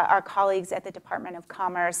thanking our colleagues at the Department of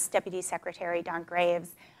Commerce, Deputy Secretary Don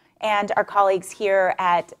Graves, and our colleagues here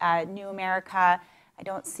at New America. I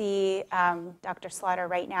don't see Dr. Slaughter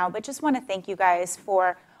right now, but just want to thank you guys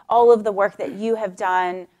for all of the work that you have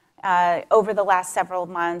done over the last several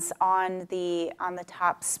months on the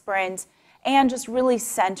top sprint, and just really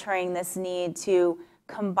centering this need to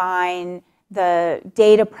combine the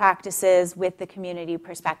data practices with the community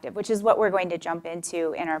perspective, which is what we're going to jump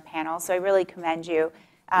into in our panel. So I really commend you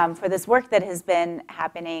for this work that has been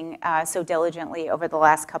happening so diligently over the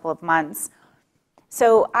last couple of months.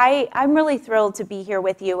 So I'm really thrilled to be here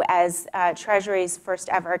with you as Treasury's first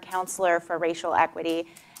ever counselor for racial equity.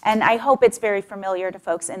 And I hope it's very familiar to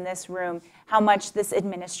folks in this room how much this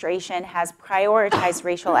administration has prioritized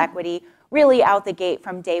racial equity really out the gate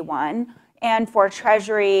from day one. And for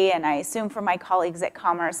Treasury, and I assume for my colleagues at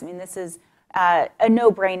Commerce, I mean, this is a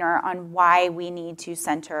no-brainer on why we need to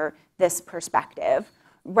center this perspective.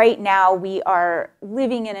 right now we are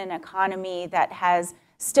living in an economy that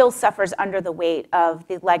still suffers under the weight of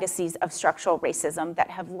the legacies of structural racism that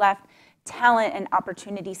have left talent and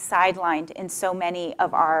opportunity sidelined in so many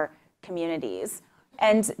of our communities.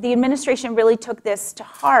 And the administration really took this to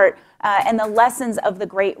heart and the lessons of the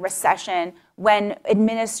Great Recession when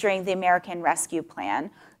administering the American Rescue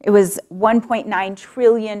Plan. It was $1.9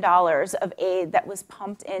 trillion of aid that was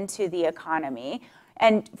pumped into the economy.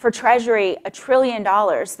 And for Treasury, $1 trillion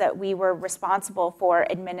that we were responsible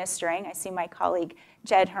for administering. I see my colleague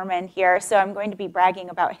Jed Herman here, so I'm going to be bragging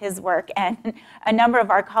about his work and a number of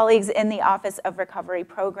our colleagues in the Office of Recovery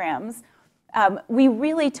Programs. We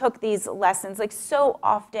really took these lessons, like so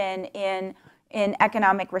often in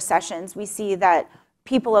economic recessions, we see that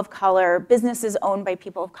people of color, businesses owned by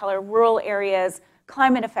people of color, rural areas,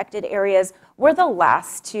 climate-affected areas, we're the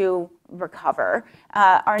last to recover.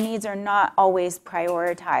 Our needs are not always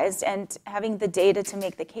prioritized, and having the data to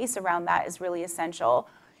make the case around that is really essential.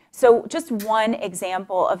 So just one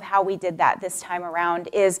example of how we did that this time around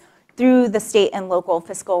is through the state and local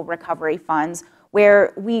fiscal recovery funds,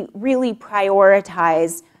 where we really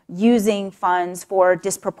prioritized using funds for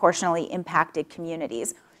disproportionately impacted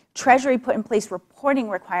communities. Treasury put in place reporting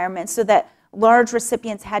requirements so that large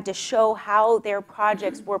recipients had to show how their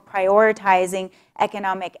projects were prioritizing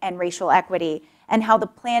economic and racial equity, and how the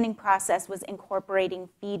planning process was incorporating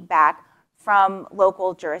feedback from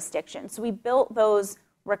local jurisdictions. So we built those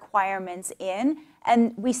requirements in,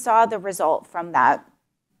 and we saw the result from that.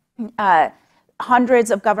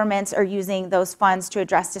 Hundreds of governments are using those funds to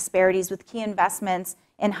address disparities with key investments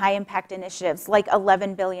in high-impact initiatives, like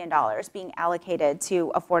 $11 billion being allocated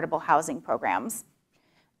to affordable housing programs.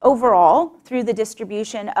 Overall, through the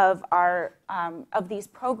distribution of these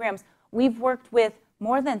programs, we've worked with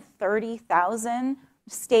more than 30,000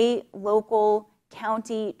 state, local,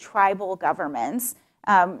 county, tribal governments,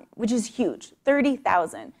 which is huge,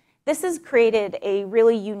 30,000. This has created a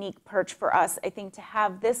really unique perch for us, I think, to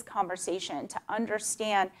have this conversation, to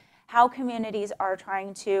understand how communities are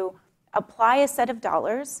trying to apply a set of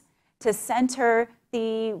dollars to center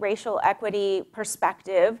the racial equity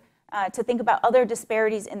perspective, to think about other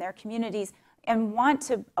disparities in their communities, and want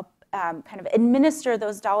to kind of administer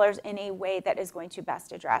those dollars in a way that is going to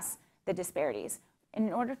best address the disparities. And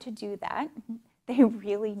in order to do that, they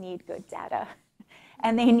really need good data.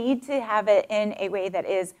 And they need to have it in a way that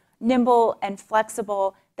is nimble and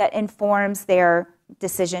flexible, that informs their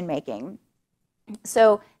decision making.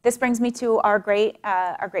 So this brings me to our great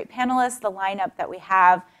panelists, the lineup that we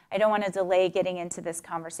have. I don't want to delay getting into this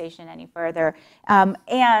conversation any further.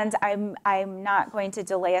 And I'm not going to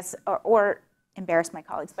delay us or embarrass my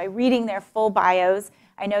colleagues by reading their full bios.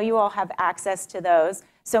 I know you all have access to those.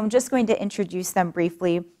 So I'm just going to introduce them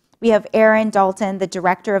briefly. We have Aaron Dalton, the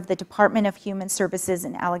Director of the Department of Human Services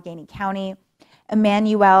in Allegheny County.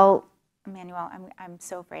 Emmanuel, I'm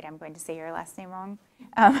so afraid I'm going to say your last name wrong.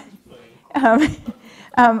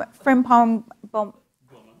 Frimpong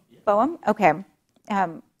Boehm? Okay.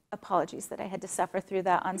 Apologies that I had to suffer through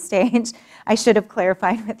that on stage. I should have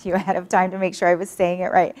clarified with you ahead of time to make sure I was saying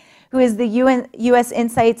it right. Who is the U.S.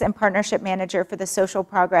 Insights and Partnership Manager for the Social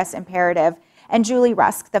Progress Imperative, and Julie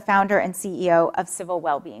Rusk, the founder and CEO of Civil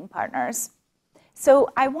Wellbeing Partners. So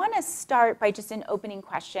I want to start by just an opening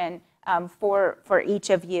question for each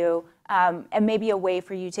of you, and maybe a way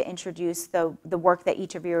for you to introduce the work that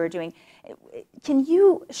each of you are doing. Can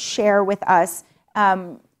you share with us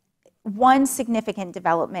one significant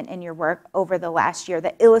development in your work over the last year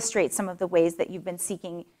that illustrates some of the ways that you've been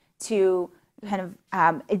seeking to kind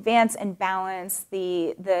of advance and balance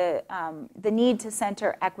the need to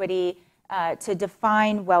center equity, to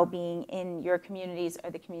define well-being in your communities or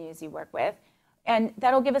the communities you work with? And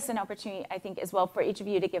that'll give us an opportunity, I think, as well for each of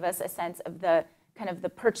you to give us a sense of the kind of the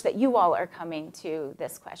perch that you all are coming to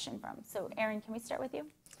this question from. So Erin, can we start with you?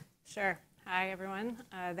 Sure. Hi, everyone.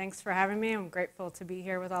 Thanks for having me. I'm grateful to be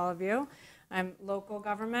here with all of you. I'm local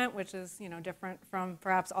government, which is different from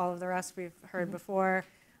perhaps all of the rest we've heard before.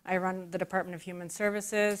 I run the Department of Human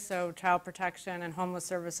Services, so child protection and homeless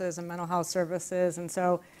services and mental health services. And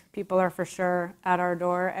so people are for sure at our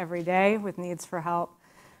door every day with needs for help.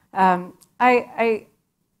 I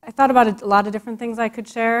thought about a lot of different things I could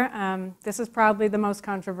share. This is probably the most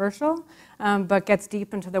controversial, but gets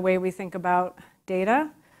deep into the way we think about data.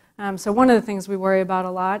 So one of the things we worry about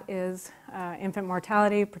a lot is infant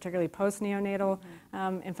mortality, particularly post-neonatal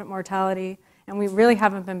infant mortality. And we really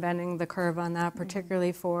haven't been bending the curve on that,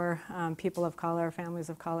 particularly for people of color, families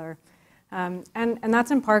of color. And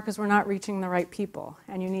that's in part because we're not reaching the right people.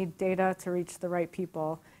 And you need data to reach the right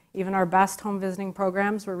people. Even our best home visiting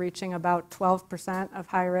programs, we're reaching about 12% of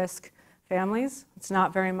high-risk families. It's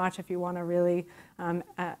not very much if you want to really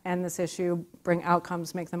end this issue, bring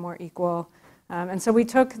outcomes, make them more equal. And so we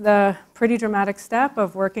took the pretty dramatic step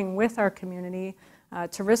of working with our community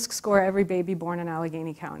to risk score every baby born in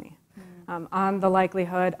Allegheny County on the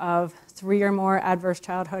likelihood of 3 or more adverse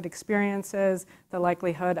childhood experiences, the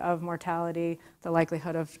likelihood of mortality, the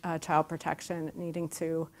likelihood of child protection needing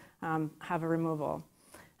to have a removal.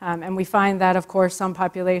 And we find that, of course, some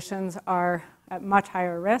populations are at much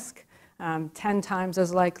higher risk, 10 times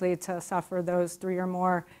as likely to suffer those 3 or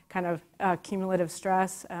more kind of cumulative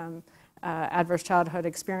stress, adverse childhood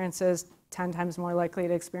experiences, 10 times more likely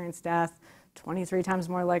to experience death, 23 times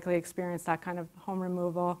more likely to experience that kind of home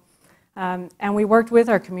removal. And we worked with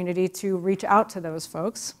our community to reach out to those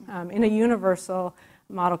folks in a universal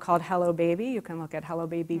model called Hello Baby. You can look at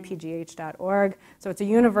hellobabypgh.org. So it's a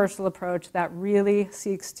universal approach that really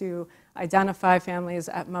seeks to identify families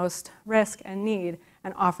at most risk and need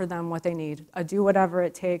and offer them what they need. A do whatever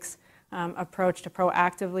it takes approach to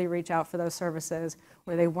proactively reach out for those services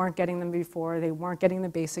where they weren't getting them before, they weren't getting the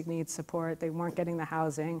basic needs support, they weren't getting the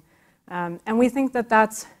housing. And we think that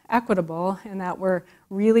that's equitable in that we're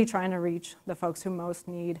really trying to reach the folks who most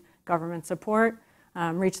need government support,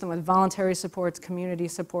 reach them with voluntary supports, community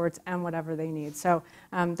supports, and whatever they need. So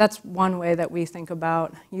that's one way that we think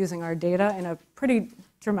about using our data in a pretty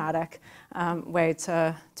dramatic way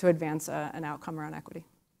to advance an outcome around equity.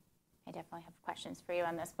 I definitely have questions for you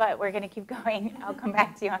on this, but we're going to keep going. I'll come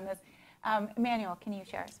back to you on this. Emmanuel, can you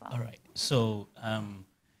share as well? All right. So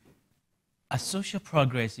a social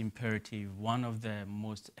progress imperative, one of the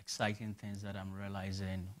most exciting things that I'm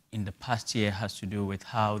realizing in the past year has to do with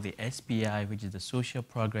how the SPI, which is the Social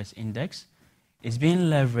Progress Index, is being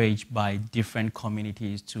leveraged by different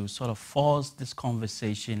communities to sort of force this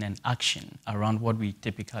conversation and action around what we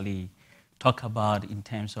typically talk about in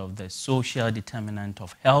terms of the social determinant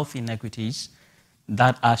of health inequities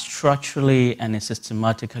that are structurally and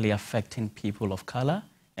systematically affecting people of color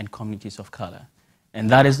and communities of color. And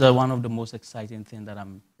that is one of the most exciting things that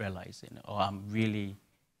I'm realizing, or I'm really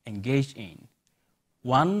engaged in.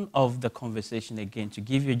 One of the conversation, again, to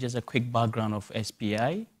give you just a quick background of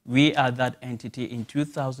SPI, we are that entity in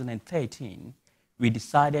 2013. We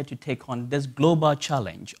decided to take on this global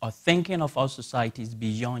challenge of thinking of our societies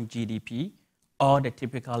beyond GDP or the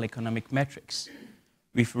typical economic metrics.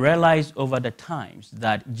 We've realized over the times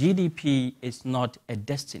that GDP is not a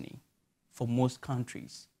destiny for most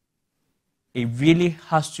countries. It really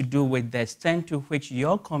has to do with the extent to which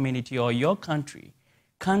your community or your country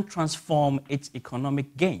can transform its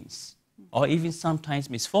economic gains or even sometimes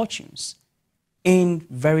misfortunes in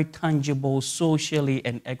very tangible, socially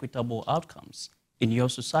and equitable outcomes in your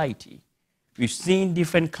society. We've seen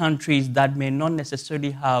different countries that may not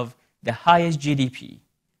necessarily have the highest GDP,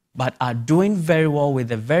 but are doing very well with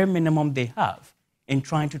the very minimum they have in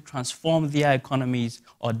trying to transform their economies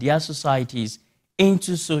or their societies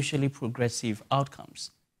into socially progressive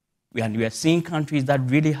outcomes. We are seeing countries that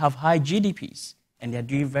really have high GDPs, and they're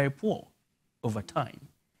doing very poor over time.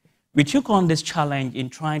 We took on this challenge in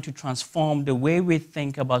trying to transform the way we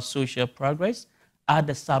think about social progress at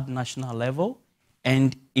the subnational level,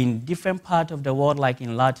 and in different parts of the world, like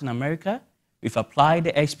in Latin America, we've applied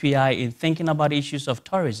the SPI in thinking about issues of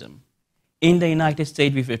tourism. In the United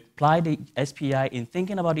States, we've applied the SPI in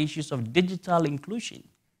thinking about issues of digital inclusion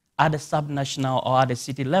at the subnational or at the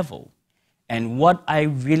city level. And what I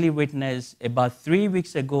really witnessed about 3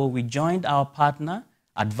 weeks ago, we joined our partner,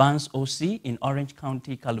 Advance OC, in Orange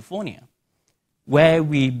County, California, where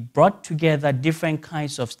we brought together different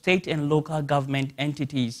kinds of state and local government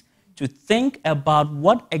entities to think about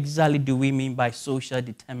what exactly do we mean by social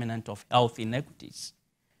determinant of health inequities.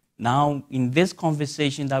 Now, in this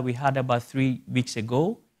conversation that we had about 3 weeks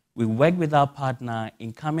ago, we worked with our partner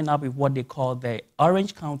in coming up with what they call the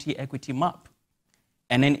Orange County Equity Map.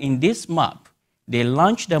 And then in this map, they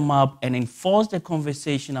launched the map and enforced the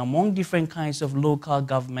conversation among different kinds of local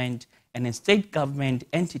government and state government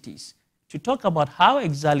entities to talk about how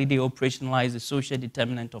exactly they operationalize the social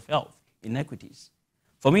determinant of health inequities.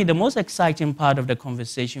 For me, the most exciting part of the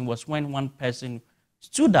conversation was when one person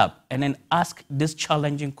stood up and then asked this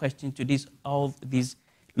challenging question to all these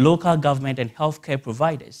local government and healthcare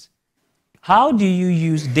providers. How do you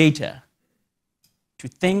use data to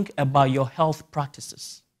think about your health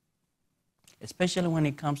practices, especially when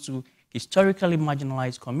it comes to historically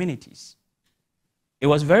marginalized communities? It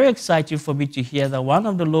was very exciting for me to hear that one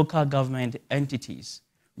of the local government entities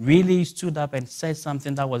really stood up and said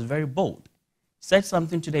something that was very bold. Said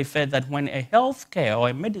something to the effect that when a healthcare or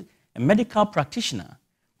a medical practitioner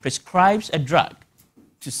prescribes a drug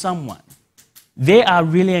to someone, they are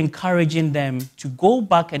really encouraging them to go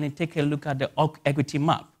back and then take a look at the equity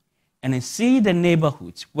map and then see the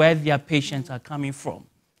neighborhoods where their patients are coming from,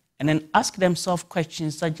 and then ask themselves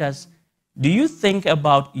questions such as, do you think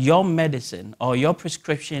about your medicine or your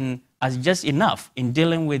prescription as just enough in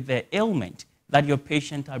dealing with the ailment that your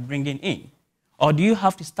patients are bringing in? Or do you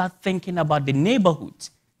have to start thinking about the neighborhoods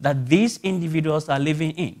that these individuals are living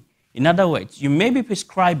in? In other words, you may be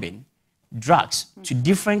prescribing drugs to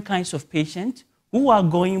different kinds of patients who are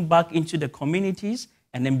going back into the communities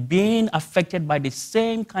and then being affected by the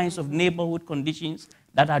same kinds of neighborhood conditions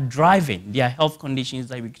that are driving their health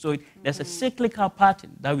conditions. So there's a cyclical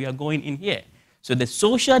pattern that we are going in here. So the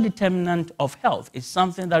social determinant of health is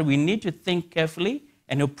something that we need to think carefully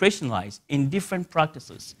and operationalize in different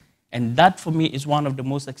practices. And that, for me, is one of the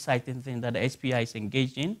most exciting things that the SPI is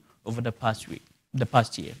engaged in over the past year.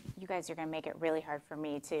 You guys are going to make it really hard for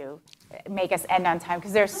me to make us end on time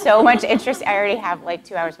because there's so much interest. I already have like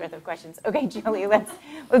 2 hours worth of questions. Okay, Julie, let's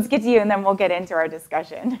get to you, and then we'll get into our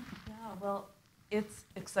discussion. Yeah, well, it's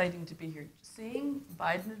exciting to be here. Seeing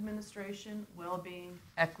Biden administration, well-being,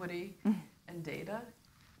 equity, and data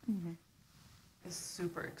is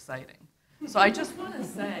super exciting. So I just want to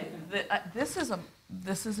say that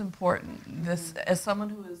this is important. This, as someone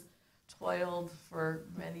who has toiled for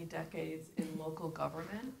many decades in local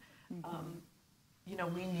government, you know,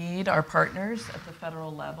 we need our partners at the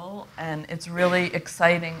federal level, and it's really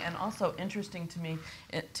exciting and also interesting to me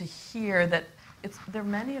to hear that there are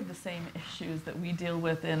many of the same issues that we deal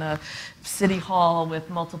with in a city hall with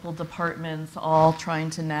multiple departments all trying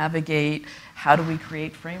to navigate how do we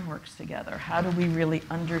create frameworks together? How do we really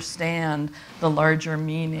understand the larger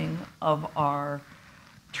meaning of our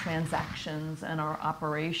transactions and our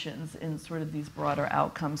operations in sort of these broader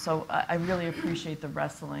outcomes? So I really appreciate the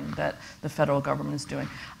wrestling that the federal government is doing.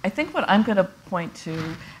 I think what I'm going to point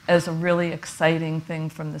to as a really exciting thing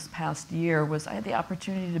from this past year was I had the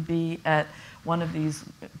opportunity to be at one of these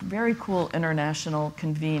very cool international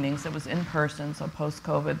convenings. It was in person, so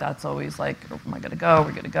post-COVID, that's always like, oh, am I going to go?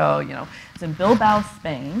 We're going to go. You know, it's in Bilbao,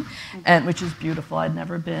 Spain, and which is beautiful. I'd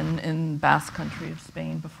never been in Basque Country of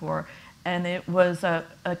Spain before. And it was a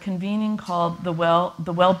convening called the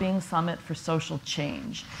Wellbeing Summit for Social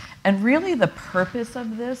Change. And really the purpose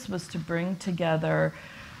of this was to bring together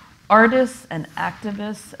artists and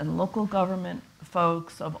activists and local government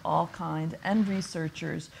folks of all kinds and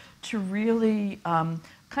researchers to really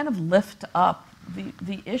kind of lift up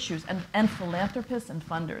the issues, and philanthropists and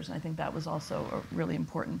funders. And I think that was also a really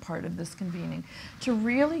important part of this convening, to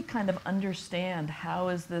really kind of understand how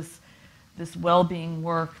is this well-being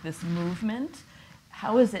work, this movement,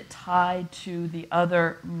 how is it tied to the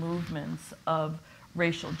other movements of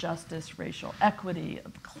racial justice, racial equity,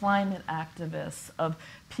 of climate activists, of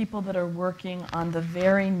people that are working on the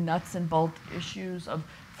very nuts and bolts issues of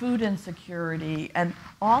food insecurity, and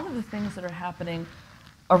all of the things that are happening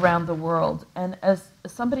around the world. And as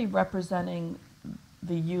somebody representing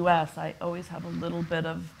the US, I always have a little bit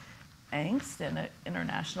of angst in an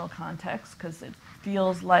international context because it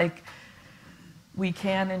feels like we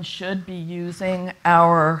can and should be using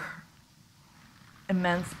our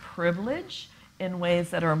immense privilege in ways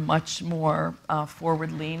that are much more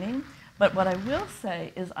forward-leaning. But what I will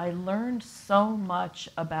say is I learned so much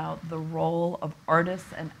about the role of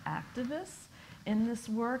artists and activists in this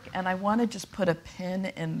work, and I want to just put a pin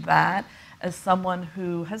in that as someone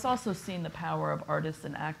who has also seen the power of artists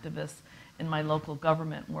and activists in my local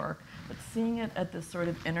government work, but seeing it at this sort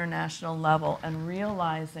of international level and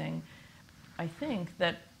realizing, I think,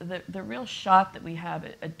 that the real shot that we have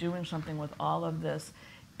at doing something with all of this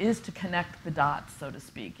is to connect the dots, so to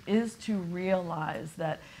speak, is to realize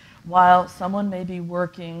that while someone may be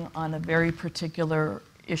working on a very particular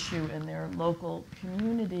issue in their local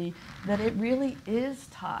community, that it really is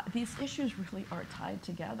tied, these issues really are tied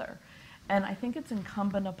together. And I think it's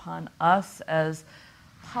incumbent upon us as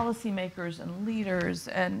policymakers and leaders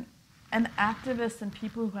and activists and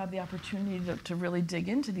people who have the opportunity to really dig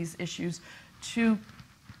into these issues to,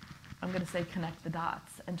 I'm going to say, connect the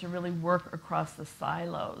dots and to really work across the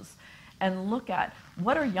silos and look at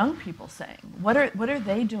what are young people saying? What are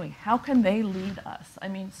they doing? How can they lead us? I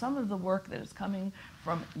mean, some of the work that is coming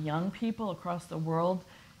from young people across the world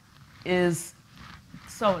is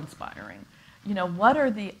so inspiring. You know, what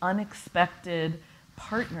are the unexpected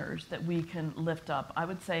partners that we can lift up? I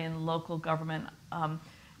would say in local government,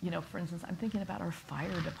 you know, for instance, I'm thinking about our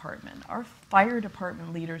fire department. Our fire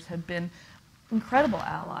department leaders have been incredible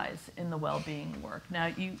allies in the well-being work. Now,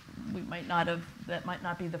 we might not have, that might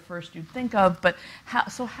not be the first you'd think of, but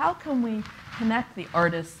how can we connect the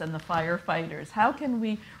artists and the firefighters? How can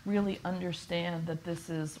we really understand that this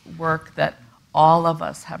is work that all of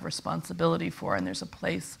us have responsibility for, and there's a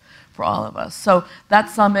place for all of us. So that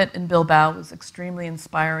summit in Bilbao was extremely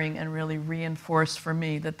inspiring and really reinforced for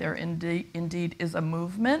me that there indeed is a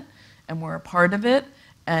movement, and we're a part of it,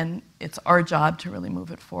 and it's our job to really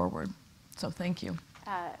move it forward. So thank you.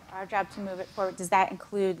 Our job to move it forward, does that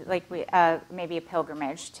include like maybe a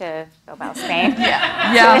pilgrimage to Bilbao, Spain?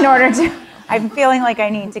 Yeah. So in order to, I'm feeling like I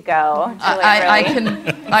need to go. To like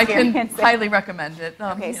I can highly recommend it.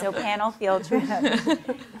 Okay, so panel field trip.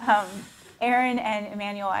 Aaron and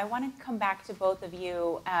Emmanuel, I want to come back to both of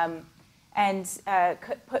you and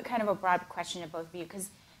put kind of a broad question to both of you, because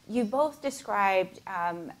you both described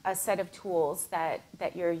a set of tools that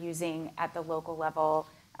you're using at the local level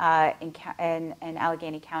in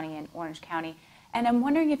Allegheny County and Orange County. And I'm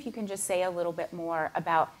wondering if you can just say a little bit more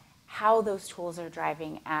about how those tools are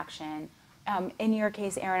driving action. In your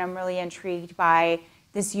case, Aaron, I'm really intrigued by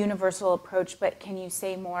this universal approach, but can you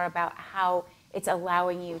say more about how it's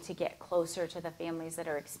allowing you to get closer to the families that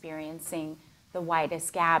are experiencing the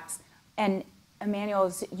widest gaps? And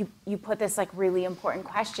Emmanuel, you put this like really important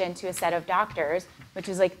question to a set of doctors, which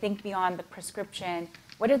is like, think beyond the prescription.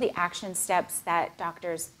 What are the action steps that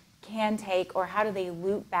doctors can take, or how do they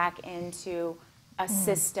loop back into a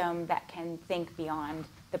system that can think beyond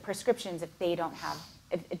the prescriptions if they don't have,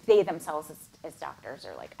 if they themselves as doctors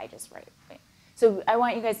are like, I just write. So I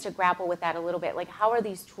want you guys to grapple with that a little bit. Like, how are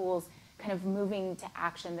these tools kind of moving to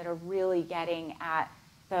action that are really getting at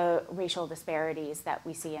the racial disparities that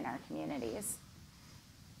we see in our communities?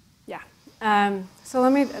 Yeah. So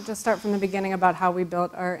let me just start from the beginning about how we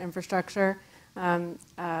built our infrastructure.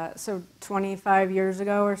 So 25 years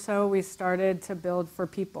ago or so, we started to build for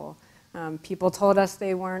people. People told us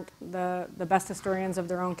they weren't the best historians of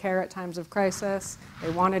their own care at times of crisis. They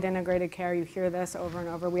wanted integrated care. You hear this over and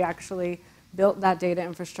over. We actually built that data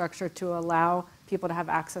infrastructure to allow people to have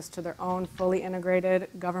access to their own fully integrated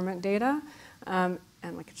government data.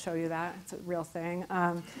 And I could show you that, it's a real thing.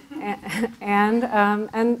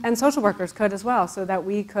 And social workers could as well, so that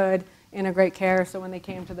we could integrate care, so when they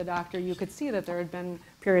came to the doctor, you could see that there had been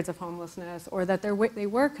periods of homelessness, or that they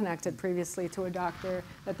were connected previously to a doctor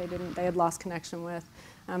that they had lost connection with.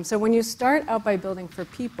 So when you start out by building for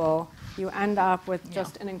people, you end up with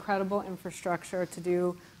just an incredible infrastructure to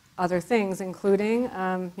do other things, including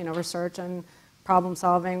research and problem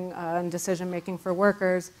solving and decision making for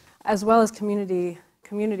workers, as well as community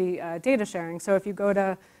data sharing. So if you go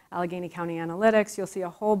to Allegheny County Analytics, you'll see a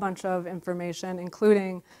whole bunch of information,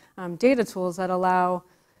 including data tools that allow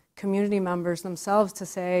community members themselves to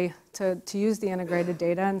say, to use the integrated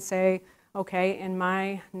data and say, okay, in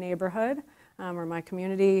my neighborhood or my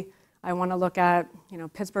community, I want to look at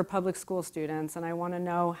Pittsburgh public school students, and I want to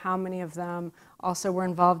know how many of them also were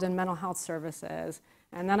involved in mental health services,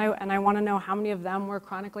 and then I want to know how many of them were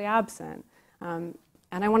chronically absent.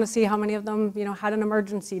 And I want to see how many of them, had an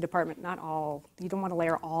emergency department. Not all. You don't want to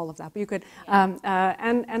layer all of that, but you could.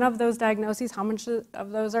 And of those diagnoses, how much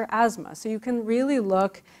of those are asthma? So you can really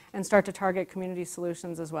look and start to target community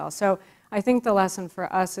solutions as well. So I think the lesson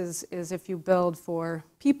for us is if you build for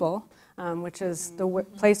people, which is the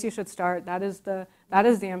place you should start. That is the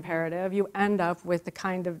imperative. You end up with the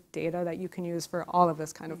kind of data that you can use for all of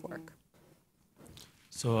this kind of work.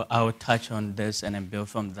 So I will touch on this and then build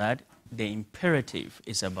from that. The imperative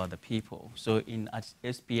is about the people. So at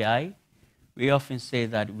SPI, we often say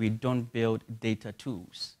that we don't build data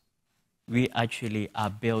tools. We actually are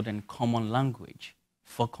building common language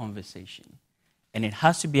for conversation. And it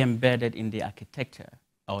has to be embedded in the architecture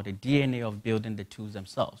or the DNA of building the tools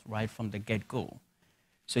themselves, right from the get-go.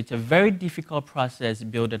 So it's a very difficult process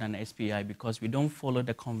building an SPI because we don't follow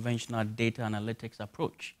the conventional data analytics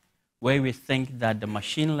approach, where we think that the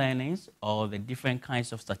machine learnings or the different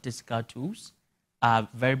kinds of statistical tools are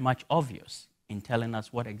very much obvious in telling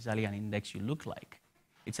us what exactly an index should look like.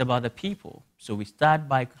 It's about the people. So we start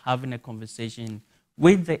by having a conversation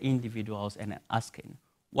with the individuals and asking,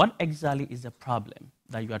 what exactly is the problem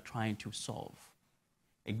that you are trying to solve?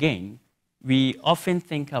 Again, we often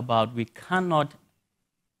think about we cannot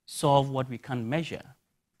solve what we can't measure.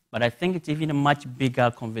 But I think it's even a much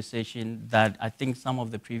bigger conversation that I think some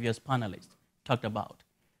of the previous panelists talked about.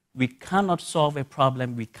 We cannot solve a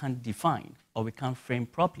problem we can't define or we can't frame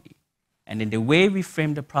properly. And then the way we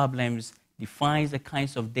frame the problems defines the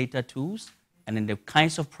kinds of data tools and then the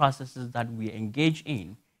kinds of processes that we engage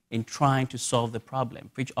in trying to solve the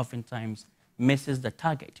problem, which oftentimes misses the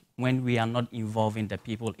target when we are not involving the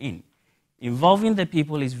people in. Involving the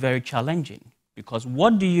people is very challenging because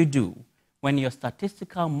what do you do when your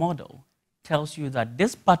statistical model tells you that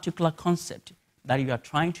this particular concept that you are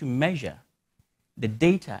trying to measure, the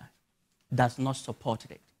data does not support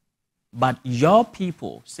it? but your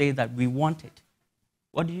people say that we want it.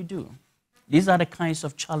 What do? These are the kinds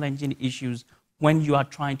of challenging issues when you are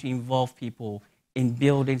trying to involve people in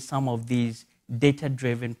building some of these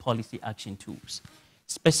data-driven policy action tools.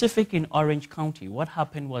 Specific in Orange County, what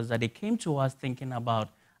happened was that they came to us thinking about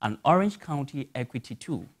an Orange County equity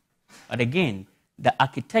tool. But again, the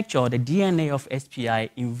architecture or the DNA of SPI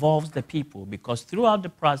involves the people, because throughout the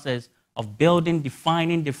process of building,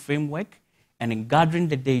 defining the framework, and in gathering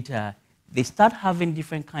the data, they start having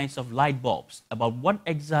different kinds of light bulbs about what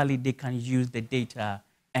exactly they can use the data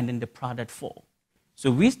and then the product for.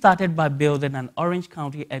 So we started by building an Orange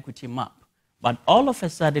County equity map, but all of a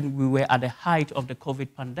sudden we were at the height of the COVID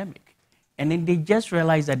pandemic. And then they just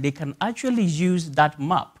realized that they can actually use that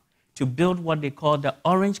map to build what they call the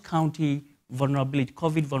Orange County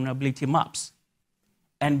COVID vulnerability maps.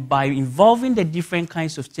 And by involving the different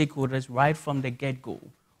kinds of stakeholders right from the get-go,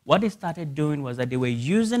 what they started doing was that they were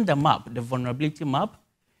using the map, the vulnerability map,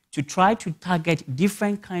 to try to target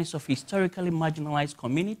different kinds of historically marginalized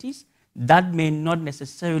communities that may not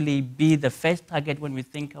necessarily be the first target when we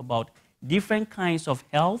think about different kinds of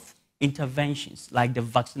health interventions, like the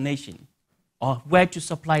vaccination, or where to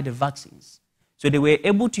supply the vaccines. So they were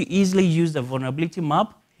able to easily use the vulnerability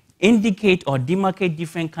map, indicate or demarcate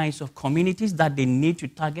different kinds of communities that they need to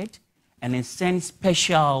target, and then send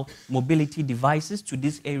special mobility devices to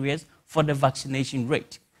these areas for the vaccination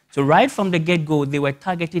rate. So right from the get-go, they were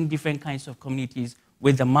targeting different kinds of communities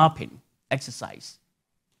with the mapping exercise.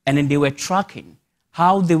 And then they were tracking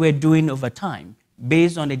how they were doing over time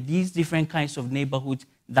based on these different kinds of neighborhoods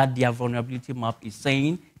that their vulnerability map is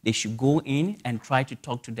saying they should go in and try to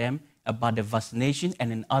talk to them about the vaccination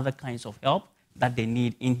and then other kinds of help that they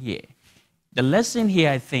need in here. The lesson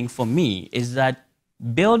here, I think, for me, is that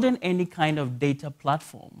building any kind of data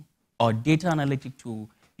platform or data analytic tool,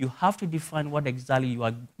 you have to define what exactly you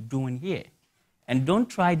are doing here. And don't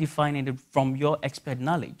try defining it from your expert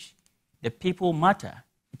knowledge. The people matter.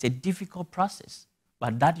 It's a difficult process,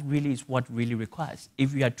 but that really is what really requires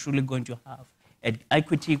if we are truly going to have an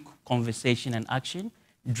equity conversation and action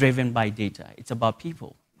driven by data. It's about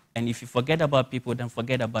people. And if you forget about people, then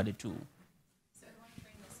forget about the tool. So I want to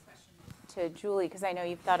bring this question to Julie, because I know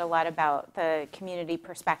you've thought a lot about the community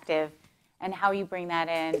perspective and how you bring that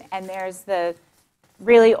in. And there's the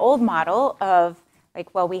really old model of,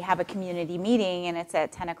 like, well, we have a community meeting and it's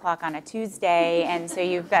at 10 o'clock on a Tuesday. And so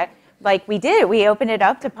you've got, like we opened it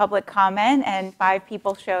up to public comment and 5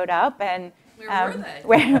 people showed up. And where were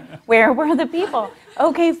they? Where were the people?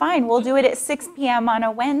 Okay, fine, we'll do it at 6 p.m. on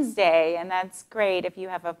a Wednesday. And that's great if you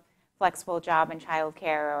have a flexible job in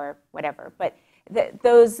childcare or whatever. But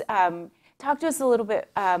talk to us a little bit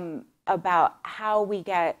about how we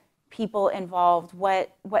get people involved, what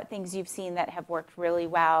things you've seen that have worked really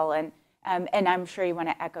well, and I'm sure you want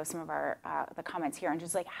to echo some of our the comments here, and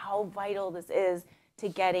just like how vital this is to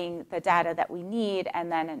getting the data that we need,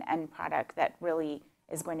 and then an end product that really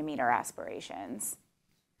is going to meet our aspirations.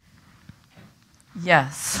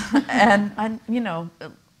 Yes, and you know,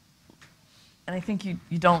 and I think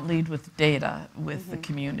you don't lead with data with the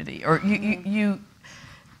community, or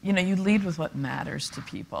you know, you lead with what matters to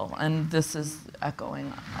people. And this is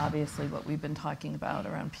echoing, obviously, what we've been talking about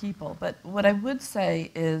around people. But what I would say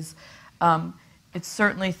is it's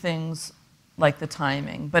certainly things like the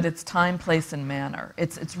timing, but it's time, place, and manner.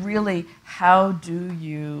 It's really who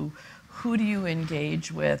do you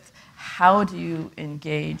engage with, how do you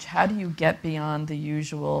engage, how do you get beyond the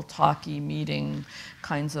usual talky meeting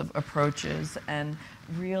kinds of approaches and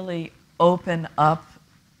really open up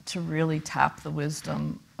to really tap the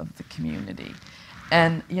wisdom of the community.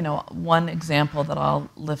 And you know, one example that I'll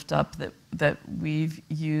lift up that we've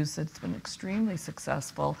used that's been extremely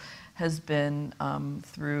successful has been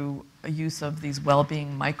through a use of these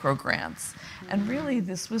Wellbeing microgrants. And really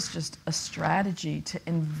this was just a strategy to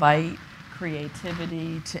invite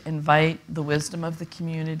creativity, to invite the wisdom of the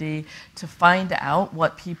community, to find out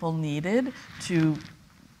what people needed to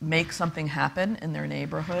make something happen in their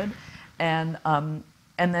neighborhood.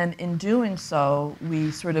 And then in doing so,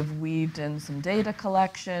 we sort of weaved in some data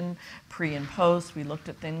collection, pre and post. We looked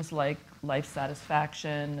at things like life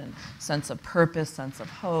satisfaction and sense of purpose, sense of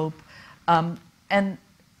hope. And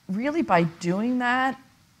really by doing that,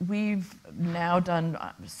 we've now done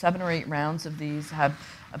 7 or 8 rounds of these, have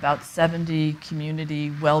about 70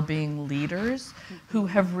 community well-being leaders who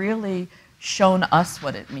have really shown us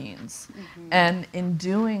what it means. And in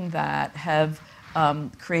doing that, have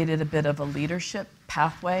created a bit of a leadership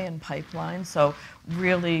pathway and pipeline. So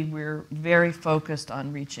really we're very focused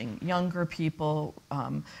on reaching younger people,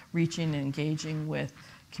 reaching and engaging with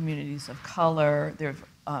communities of color.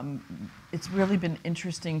 It's really been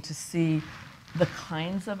interesting to see the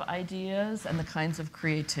kinds of ideas and the kinds of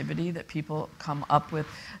creativity that people come up with.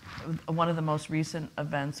 One of the most recent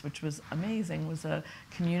events, which was amazing, was a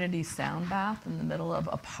community sound bath in the middle of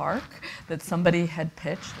a park that somebody had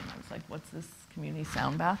pitched. And I was like, what's this community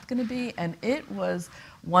sound bath going to be? And it was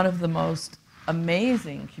one of the most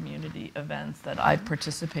amazing community events that I've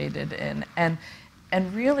participated in, and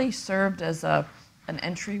really served as an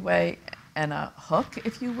entryway and a hook,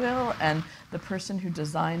 if you will, and the person who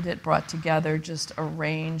designed it brought together just a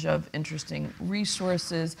range of interesting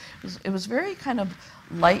resources. It was very kind of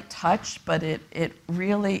light touch, but it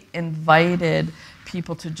really invited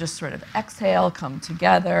people to just sort of exhale, come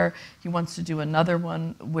together. He wants to do another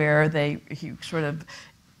one where he sort of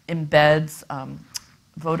embeds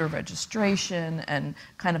voter registration and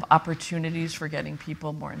kind of opportunities for getting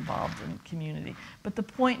people more involved in community. But the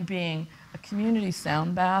point being, a community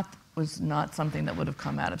sound bath was not something that would have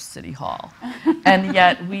come out of City Hall. And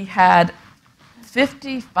yet we had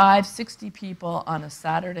 55, 60 people on a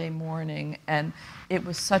Saturday morning, and it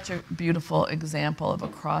was such a beautiful example of a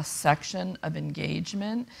cross-section of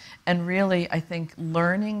engagement, and really, I think,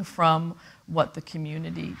 learning from what the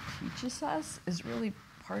community teaches us is really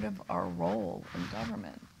part of our role in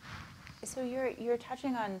government. So you're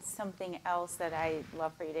touching on something else that I'd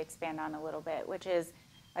love for you to expand on a little bit, which is,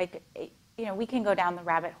 like, we can go down the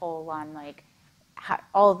rabbit hole on like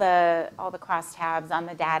all the crosstabs on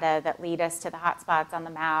the data that lead us to the hotspots on the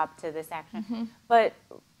map, to this action. Mm-hmm. But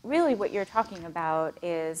really what you're talking about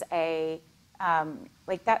is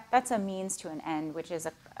that's a means to an end, which is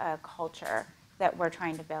a culture that we're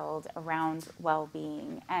trying to build around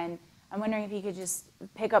well-being. And I'm wondering if you could just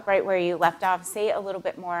pick up right where you left off, say a little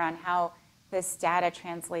bit more on how this data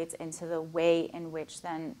translates into the way in which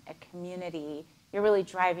then a community, you're really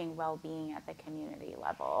driving well-being at the community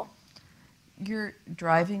level. You're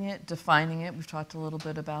driving it, defining it. We've talked a little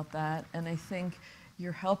bit about that. And I think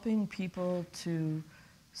you're helping people to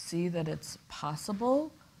see that it's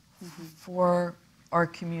possible for our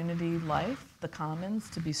community life, the commons,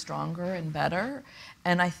 to be stronger and better.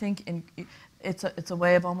 And I think it's a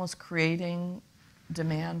way of almost creating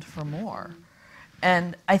demand for more.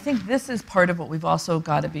 And I think this is part of what we've also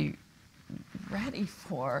got to be ready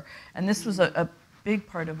for. And this was a big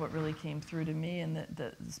part of what really came through to me in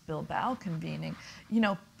this Bilbao convening.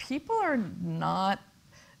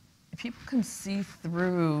 People can see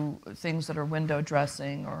through things that are window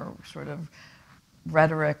dressing or sort of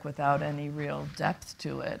rhetoric without any real depth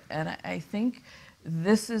to it. And I think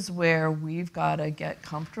this is where we've got to get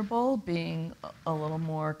comfortable being a little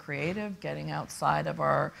more creative, getting outside of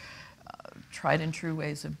our tried and true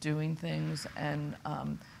ways of doing things, and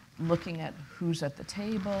looking at who's at the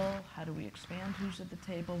table, how do we expand who's at the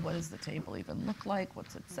table, what does the table even look like,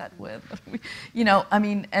 what's it set with,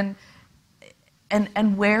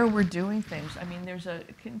 and where we're doing things. I mean, there's a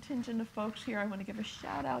contingent of folks here. I want to give a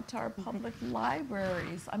shout out to our public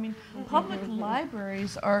libraries. I mean, public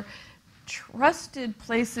libraries are trusted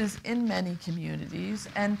places in many communities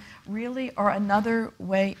and really are another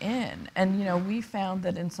way in. And we found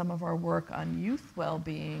that in some of our work on youth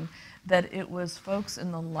well-being, that it was folks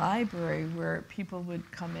in the library where people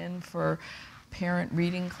would come in for parent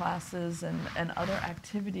reading classes and other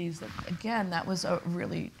activities. That, again, that was a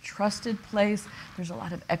really trusted place. There's a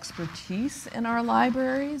lot of expertise in our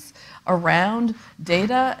libraries around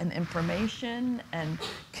data and information and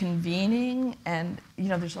convening, and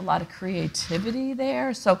there's a lot of creativity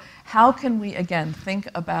there. So how can we, again, think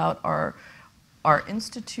about our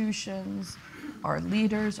institutions, our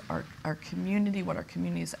leaders, our community, what our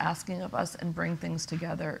community is asking of us, and bring things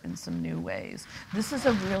together in some new ways. This is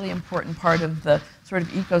a really important part of the sort of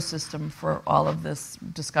ecosystem for all of this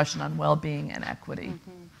discussion on well-being and equity.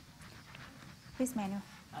 Mm-hmm. Please, Manu.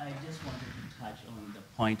 I just wanted to touch on the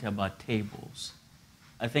point about tables.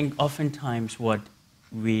 I think oftentimes what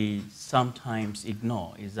we sometimes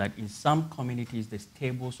ignore is that in some communities, these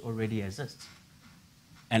tables already exist.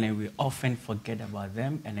 And then we often forget about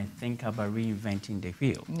them and then think about reinventing the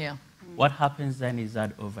wheel. Yeah. What happens then is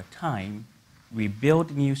that over time, we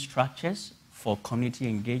build new structures for community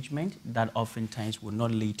engagement that oftentimes will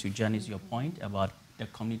not lead to Janice, your point about the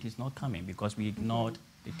communities not coming because we ignored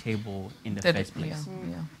the table in the first place.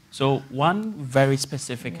 Yeah. So one very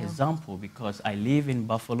specific example, because I live in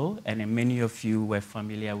Buffalo, and many of you were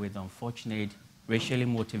familiar with the unfortunate racially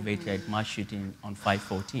motivated mass shooting on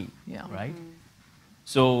 5/14, right?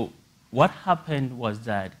 So what happened was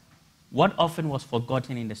that what often was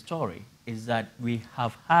forgotten in the story is that we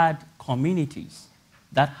have had communities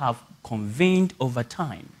that have convened over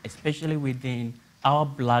time, especially within our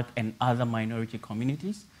Black and other minority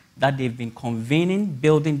communities, that they've been convening,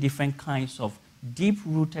 building different kinds of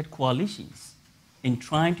deep-rooted coalitions in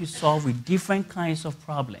trying to solve with different kinds of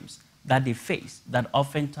problems that they face, that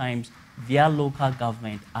oftentimes their local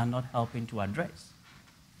government are not helping to address.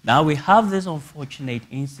 Now we have this unfortunate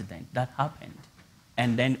incident that happened,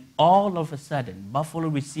 and then all of a sudden, Buffalo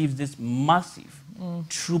receives this massive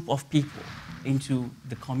troop of people into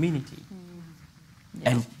the community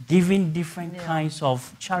and giving different kinds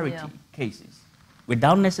of charity cases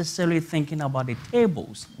without necessarily thinking about the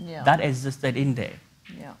tables that existed in there.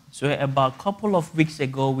 So about a couple of weeks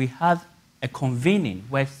ago, we had a convening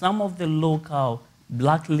where some of the local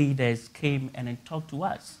Black leaders came and then talked to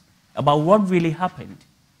us about what really happened.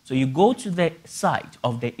 So you go to the site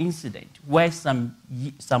of the incident where some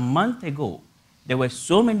month ago, there were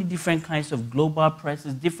so many different kinds of global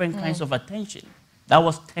presses, different kinds of attention that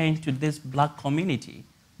was turned to this Black community.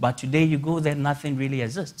 But today you go there, nothing really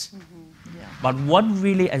exists. But what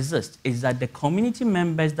really exists is that the community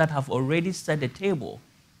members that have already set the table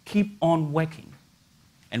keep on working.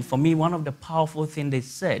 And for me, one of the powerful things they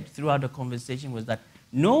said throughout the conversation was that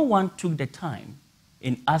no one took the time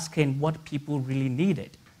in asking what people really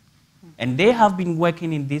needed. And they have been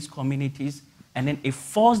working in these communities, and then it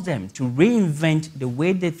forced them to reinvent the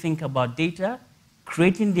way they think about data,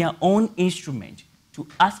 creating their own instrument to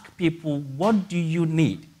ask people, what do you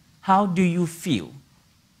need? How do you feel?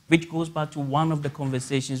 Which goes back to one of the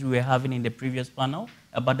conversations we were having in the previous panel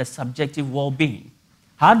about the subjective well-being.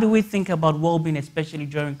 How do we think about well-being, especially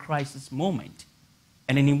during crisis moment?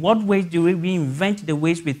 And then in what ways do we reinvent the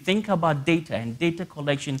ways we think about data and data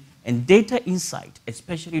collection and data insight,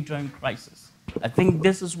 especially during crisis? I think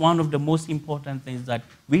this is one of the most important things that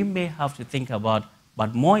we may have to think about,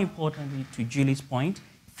 but more importantly, to Julie's point,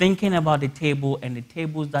 thinking about the table and the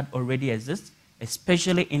tables that already exist,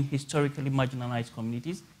 especially in historically marginalized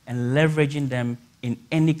communities, and leveraging them in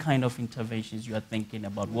any kind of interventions you are thinking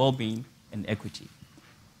about well-being and equity.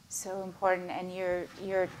 So important, and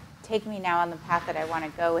you're taking me now on the path that I want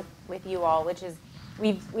to go with you all, which is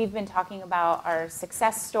we've been talking about our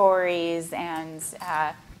success stories and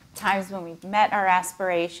times when we've met our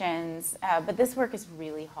aspirations, but this work is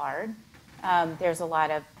really hard. There's a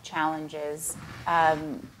lot of challenges.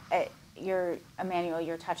 Emmanuel,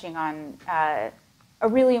 you're touching on a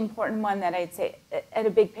really important one that I'd say at a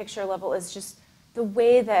big picture level is just the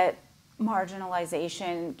way that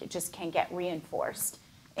marginalization just can get reinforced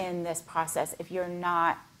in this process if you're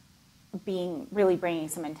not really bringing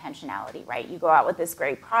some intentionality, right? You go out with this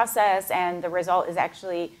great process and the result is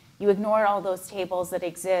actually you ignore all those tables that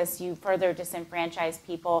exist, you further disenfranchise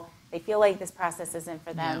people, they feel like this process isn't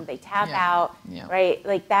for them, they tap out, right?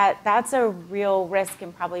 Like that's a real risk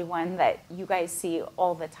and probably one that you guys see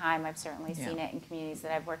all the time. I've certainly seen it in communities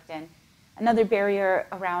that I've worked in. Another barrier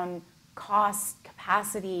around cost,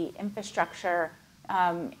 capacity, infrastructure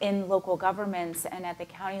in local governments and at the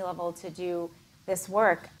county level to do this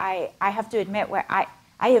work. I have to admit where I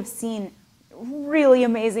have seen really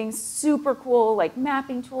amazing, super cool like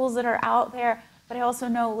mapping tools that are out there, but I also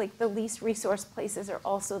know like the least resource places are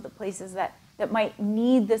also the places that might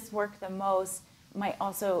need this work the most, might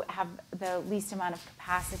also have the least amount of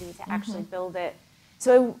capacity to actually build it.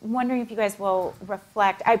 So I'm wondering if you guys will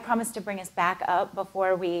reflect. I promise to bring us back up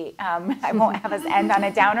before we, I won't have us end on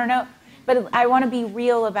a downer note, but I want to be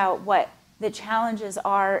real about what the challenges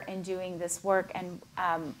are in doing this work and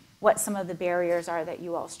what some of the barriers are that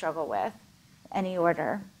you all struggle with. Any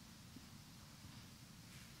order?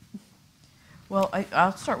 Well,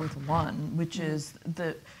 I'll start with one, which is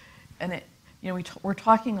we're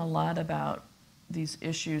talking a lot about these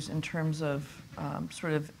issues in terms of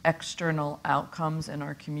sort of external outcomes in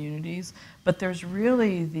our communities, but there's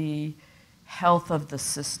really the health of the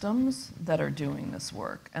systems that are doing this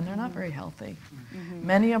work, and they're not very healthy.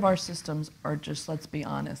 Many of our systems are just, let's be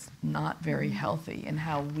honest, not very healthy in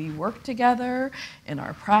how we work together, in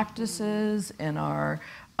our practices, in our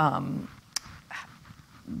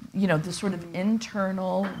the sort of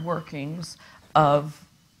internal workings of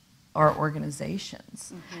our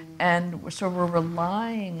organizations. And so we're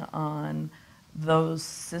relying on those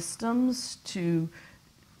systems to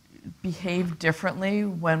behave differently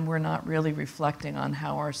when we're not really reflecting on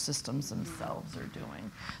how our systems themselves are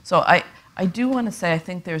doing. So I do want to say I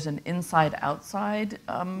think there's an inside-outside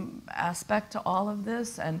aspect to all of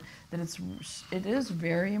this, and that it is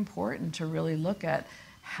very important to really look at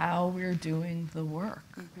how we're doing the work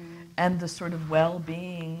and the sort of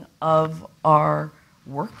well-being of our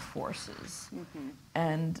workforces.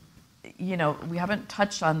 And we haven't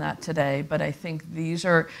touched on that today, but I think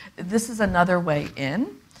this is another way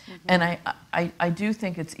in. And I do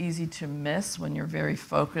think it's easy to miss when you're very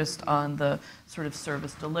focused on the sort of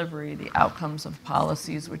service delivery, the outcomes of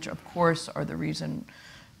policies, which of course are the reason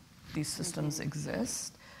these systems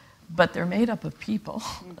exist. But they're made up of people,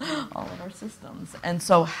 all of our systems. And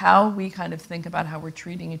so how we kind of think about how we're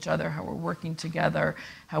treating each other, how we're working together,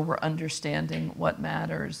 how we're understanding what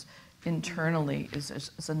matters internally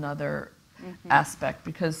is another aspect.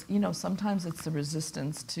 Because, you know, sometimes it's the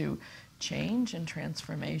resistance to change and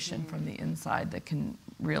transformation from the inside that can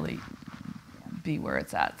really be where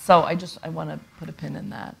it's at. So I want to put a pin in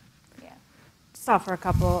that. Yeah. Just offer a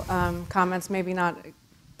couple comments, maybe not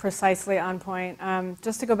precisely on point.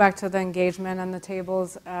 Just to go back to the engagement and the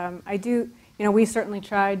tables, we certainly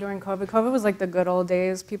tried during COVID. COVID was like the good old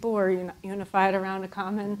days. People were unified around a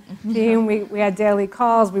common theme. We had daily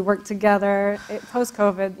calls. We worked together.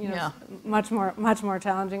 Post-COVID, much more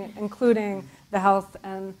challenging, including the health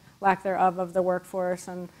and lack thereof of the workforce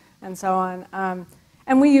and so on.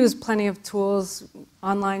 And we use plenty of tools,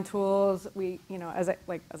 online tools. We, as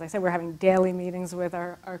I said, we're having daily meetings with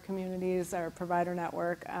our communities, our provider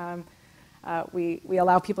network. We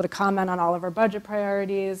allow people to comment on all of our budget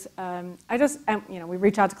priorities. We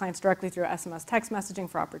reach out to clients directly through SMS text messaging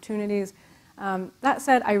for opportunities. That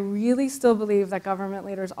said, I really still believe that government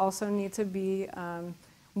leaders also need to be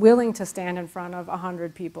willing to stand in front of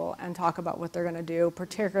 100 people and talk about what they're going to do,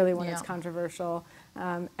 particularly when it's controversial.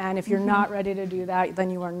 And if you're not ready to do that, then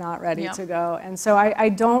you are not ready to go. And so I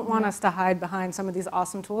don't want us to hide behind some of these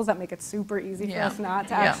awesome tools that make it super easy for us not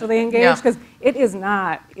to actually engage, because it is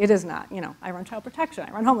not, I run child protection,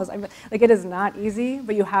 I run homeless, it is not easy,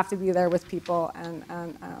 but you have to be there with people and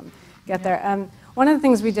get there. One of the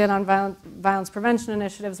things we did on violence prevention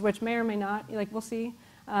initiatives, which may or may not, we'll see,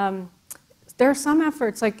 there are some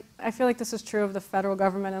efforts, I feel like this is true of the federal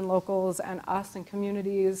government and locals and us and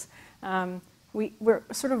communities. We're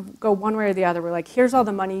sort of go one way or the other. We're like, here's all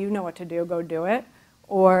the money, you know what to do, go do it.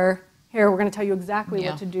 Or here, we're going to tell you exactly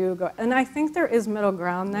what to do, go. And I think there is middle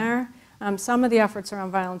ground there. Some of the efforts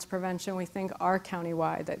around violence prevention we think are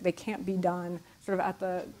countywide, that they can't be done sort of at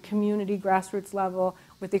the community grassroots level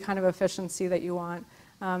with the kind of efficiency that you want.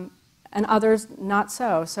 And others not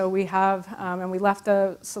so. So we have, and we left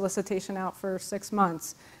the solicitation out for 6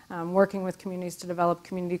 months, working with communities to develop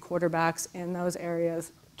community quarterbacks in those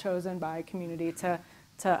areas chosen by community to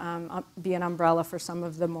be an umbrella for some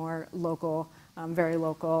of the more local, very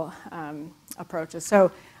local approaches.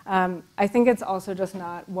 So I think it's also just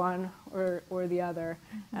not one or the other.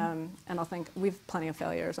 And I'll think we've plenty of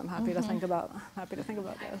failures. I'm happy to think about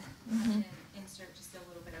this. Insert just a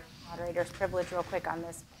little bit of moderator's privilege real quick on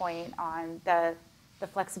this point on the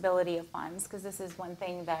flexibility of funds, because this is one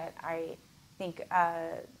thing that I think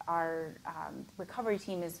our recovery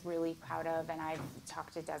team is really proud of, and I've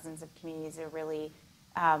talked to dozens of communities that really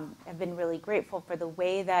have been really grateful for the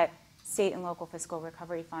way that state and local fiscal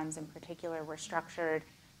recovery funds in particular were structured,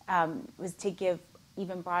 was to give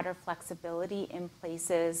even broader flexibility in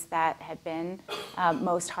places that had been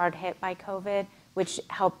most hard hit by COVID, which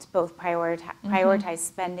helped both prioritize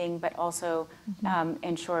spending, but also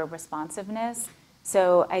ensure responsiveness.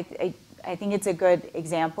 So I think it's a good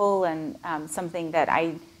example, and something that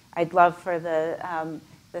I'd love for the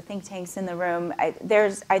think tanks in the room.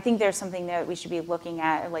 I think there's something that we should be looking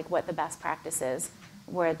at, like what the best practices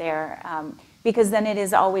were there, because then it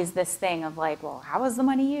is always this thing of like, well, how was the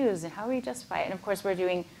money used, and how do we justify it? And of course, we're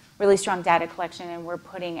doing really strong data collection, and we're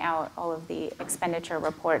putting out all of the expenditure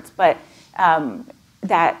reports, but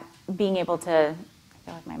that being able to, I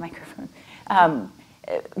feel like my microphone,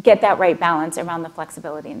 get that right balance around the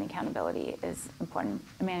flexibility and the accountability is important.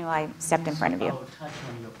 Emmanuel, I stepped in front of you. I'll touch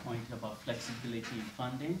on your point about flexibility in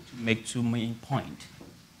funding to make two main points.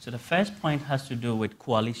 So the first point has to do with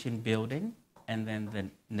coalition building, and then the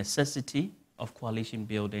necessity of coalition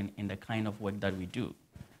building in the kind of work that we do.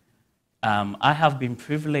 I have been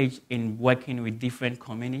privileged in working with different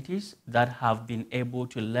communities that have been able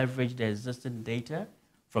to leverage the existing data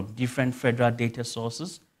from different federal data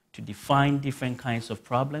sources to define different kinds of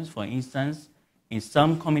problems. For instance, in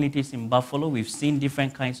some communities in Buffalo, we've seen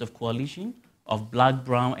different kinds of coalition of Black,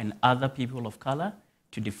 brown, and other people of color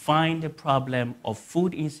to define the problem of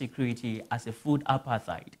food insecurity as a food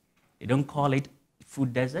apartheid. They don't call it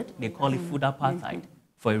food desert, they call it food apartheid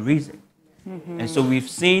for a reason. And so we've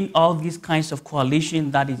seen all these kinds of coalition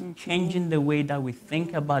that is changing the way that we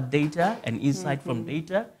think about data and insight from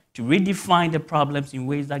data to redefine the problems in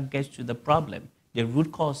ways that gets to the problem, the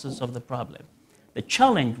root causes of the problem. The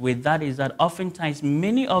challenge with that is that oftentimes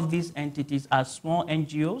many of these entities are small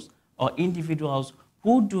NGOs or individuals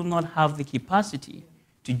who do not have the capacity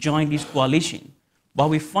to join this coalition. But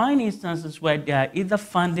we find instances where there are either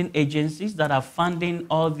funding agencies that are funding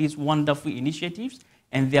all these wonderful initiatives,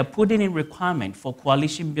 and they're putting in requirement for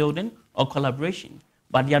coalition building or collaboration,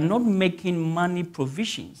 but they are not making money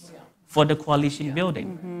provisions for the coalition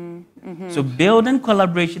building. So building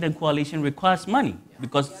collaboration and coalition requires money,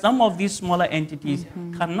 because some of these smaller entities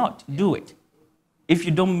cannot do it if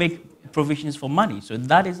you don't make provisions for money. So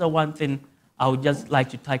that is the one thing I would just like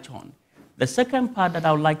to touch on. The second part that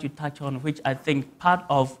I would like to touch on, which I think part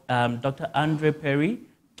of Dr. Andre Perry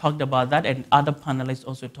talked about that, and other panelists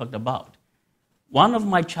also talked about. One of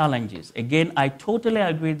my challenges, again, I totally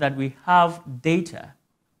agree that we have data,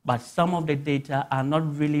 but some of the data are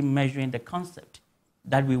not really measuring the concept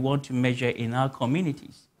that we want to measure in our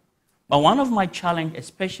communities. But one of my challenges,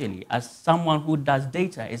 especially as someone who does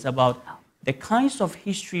data, is about the kinds of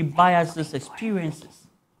history, biases, experiences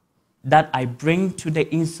that I bring to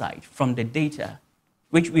the insight from the data,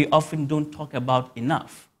 which we often don't talk about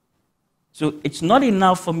enough. So it's not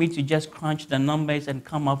enough for me to just crunch the numbers and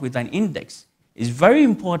come up with an index. It's very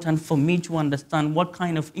important for me to understand what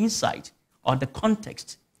kind of insight or the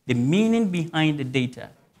context, the meaning behind the data,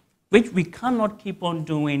 which we cannot keep on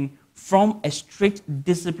doing from a strict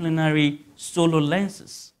disciplinary solo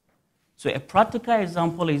lenses. So a practical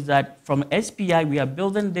example is that from SPI, we are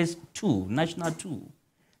building this tool, national tool,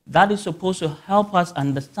 that is supposed to help us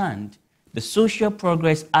understand the social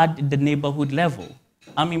progress at the neighborhood level.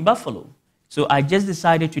 I'm in Buffalo, so I just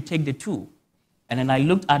decided to take the tool, and then I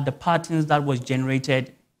looked at the patterns that was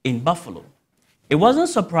generated in Buffalo. It wasn't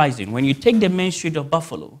surprising. When you take the main street of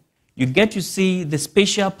Buffalo, you get to see the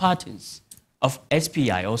spatial patterns of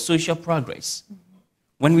SPI, or social progress.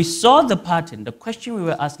 When we saw the pattern, the question we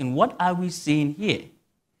were asking, what are we seeing here?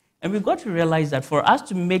 And we got to realize that for us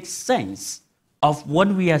to make sense of what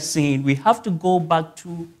we are seeing, we have to go back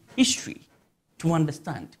to history to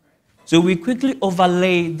understand. So we quickly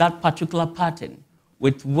overlay that particular pattern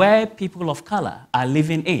with where people of color are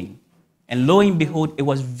living in. And lo and behold, it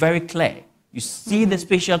was very clear. You see the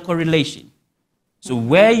spatial correlation. So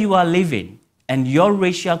where you are living and your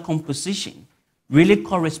racial composition really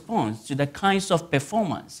corresponds to the kinds of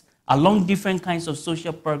performance along different kinds of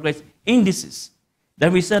social progress indices.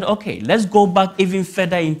 Then we said, okay, let's go back even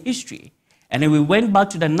further in history. And then we went back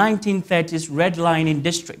to the 1930s redlining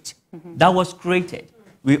district that was created.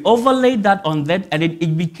 We overlaid that on that, and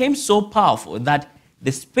it became so powerful that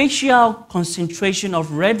the spatial concentration of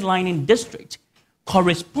redlining district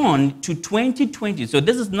correspond to 2020. So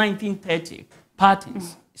this is 1930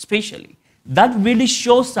 patterns, spatially. That really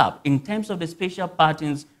shows up in terms of the spatial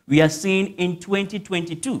patterns we are seeing in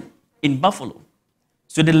 2022 in Buffalo.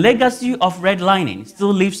 So the legacy of redlining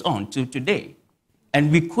still lives on to today. And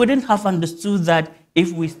we couldn't have understood that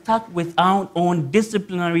if we stuck with our own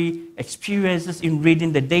disciplinary experiences in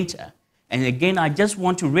reading the data. And again, I just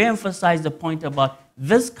want to reemphasize the point about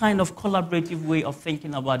this kind of collaborative way of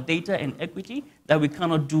thinking about data and equity that we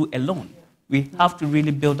cannot do alone. We have to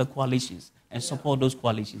really build the coalitions and support those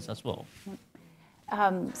coalitions as well.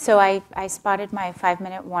 So I spotted my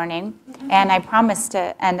 5-minute warning, and I promised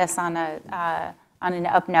to end us on an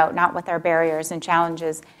up note, not with our barriers and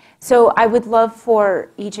challenges. So I would love for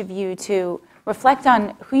each of you to reflect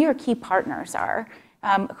on who your key partners are,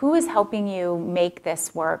 who is helping you make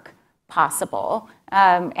this work possible,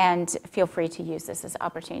 and feel free to use this as an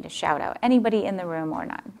opportunity to shout out anybody in the room or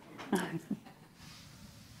not.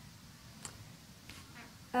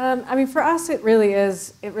 I mean, for us, it really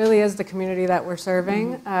is the community that we're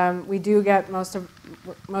serving. We do get most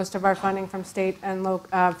of our funding from state and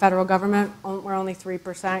federal government. We're only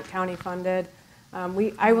 3% county funded.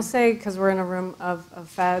 I will say, because we're in a room of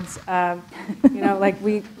feds, you know, like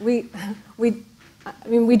we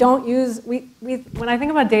don't use, when I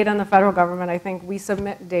think about data in the federal government, I think we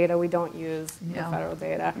submit data, we don't use the federal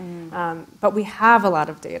data. But we have a lot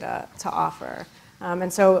of data to offer.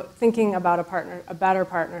 And so thinking about a better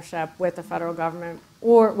partnership with the federal government,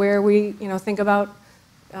 or where we, you know, think about,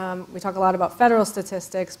 we talk a lot about federal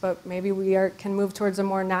statistics, but maybe we can move towards a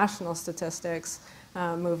more national statistics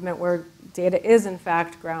movement where data is in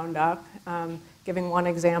fact ground up. Giving one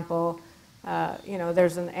example, you know,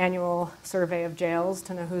 there's an annual survey of jails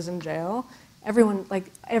to know who's in jail. Everyone, like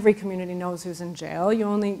every community knows who's in jail. You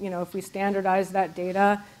only, you know, if we standardize that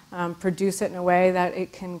data, produce it in a way that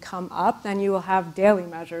it can come up, then you will have daily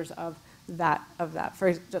measures of that,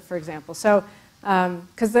 for example. So,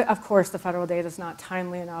 because of course the federal data is not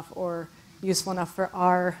timely enough or useful enough for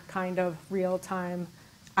our kind of real-time,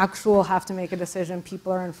 actual have to make a decision,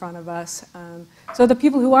 people are in front of us. So the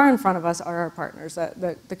people who are in front of us are our partners,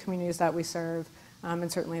 the communities that we serve,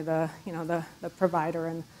 and certainly the, you know, the provider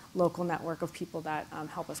and local network of people that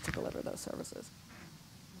help us to deliver those services.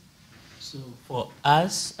 So for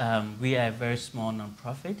us, we are a very small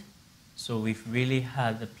nonprofit. So we've really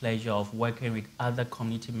had the pleasure of working with other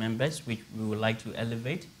community members, which we would like to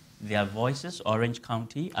elevate their voices. Orange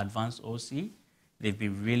County, Advanced OC, they've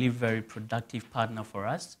been really very productive partner for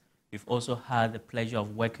us. We've also had the pleasure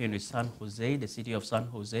of working with San Jose, the city of San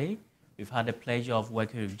Jose. We've had the pleasure of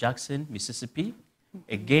working with Jackson, Mississippi.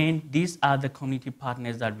 Again, these are the community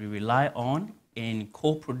partners that we rely on in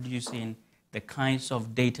co-producing the kinds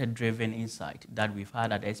of data-driven insight that we've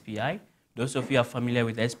had at SPI. Those of you who are familiar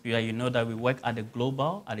with SPI, you know that we work at the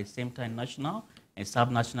global, at the same time national and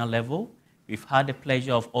sub-national level. We've had the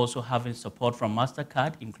pleasure of also having support from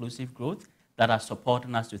MasterCard, Inclusive Growth, that are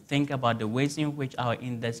supporting us to think about the ways in which our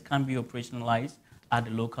index can be operationalized at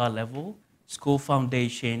the local level. School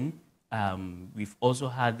Foundation, we've also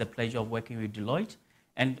had the pleasure of working with Deloitte,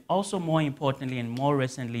 and also more importantly and more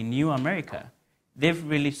recently, New America. They've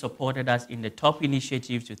really supported us in the top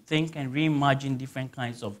initiatives to think and reimagine different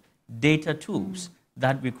kinds of data tools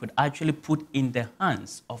that we could actually put in the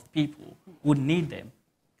hands of people who need them.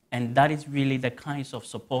 And that is really the kinds of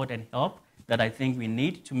support and help that I think we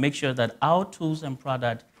need to make sure that our tools and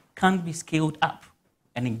product can be scaled up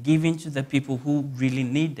and given to the people who really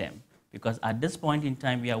need them. Because at this point in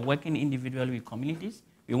time, we are working individually with communities.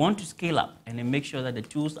 We want to scale up and then make sure that the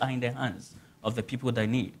tools are in the hands of the people that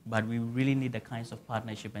need. But we really need the kinds of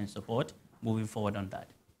partnership and support moving forward on that.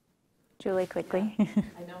 Julie, quickly. I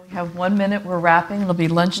know we have 1 minute, we're wrapping, it'll be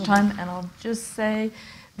lunchtime, and I'll just say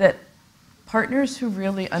that partners who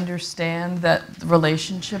really understand that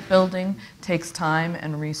relationship building takes time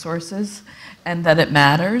and resources, and that it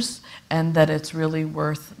matters, and that it's really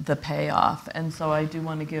worth the payoff. And so I do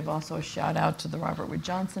want to give also a shout out to the Robert Wood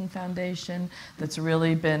Johnson Foundation that's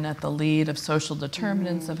really been at the lead of social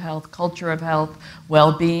determinants of health, culture of health,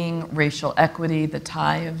 well-being, racial equity, the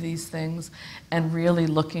tie of these things, and really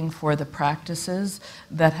looking for the practices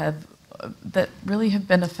that really have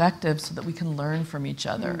been effective so that we can learn from each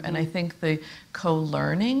other. And I think the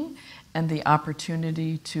co-learning and the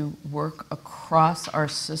opportunity to work across our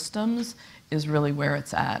systems is really where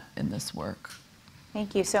it's at in this work.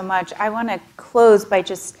 Thank you so much. I want to close by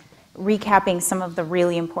just recapping some of the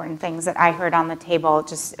really important things that I heard on the table,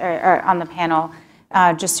 or on the panel,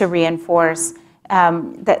 just to reinforce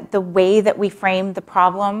that the way that we frame the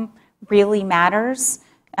problem really matters.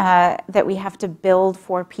 That we have to build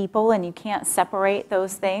for people, and you can't separate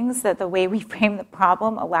those things, that the way we frame the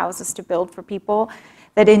problem allows us to build for people,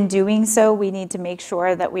 that in doing so, we need to make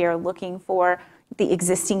sure that we are looking for the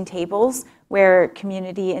existing tables where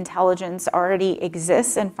community intelligence already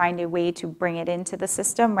exists and find a way to bring it into the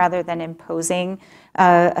system rather than imposing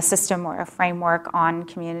a system or a framework on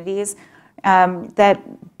communities.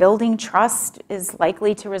 That building trust is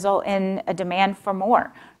likely to result in a demand for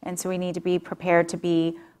more. And so we need to be prepared to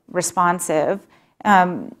be responsive.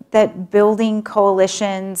 That building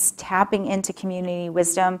coalitions, tapping into community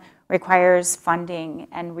wisdom requires funding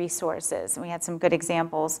and resources. And we had some good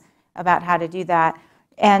examples about how to do that.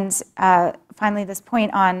 And finally, this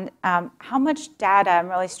point on how much data, I'm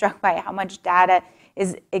really struck by how much data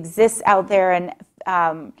exists out there,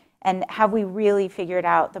 and have we really figured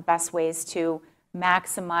out the best ways to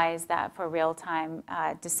maximize that for real-time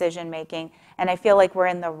decision making? And I feel like we're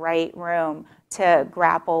in the right room to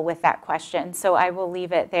grapple with that question. So I will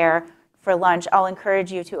leave it there for lunch. I'll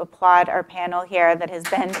encourage you to applaud our panel here that has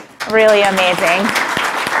been really amazing.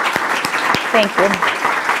 Thank you.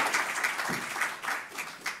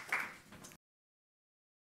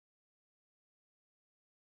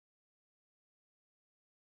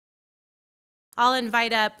 I'll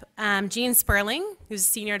invite up Jean Sperling, who's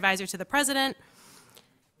Senior Advisor to the President,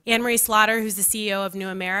 Anne-Marie Slaughter, who's the CEO of New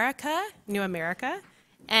America,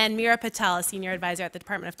 and Meera Patel, a Senior Advisor at the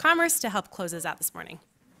Department of Commerce, to help close us out this morning.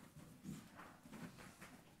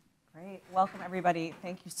 Great. Welcome, everybody.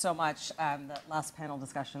 Thank you so much. The last panel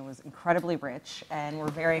discussion was incredibly rich, and we're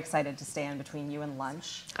very excited to stand between you and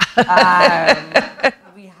lunch.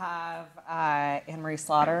 We have Anne-Marie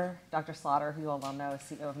Slaughter, Dr. Slaughter, who you all know,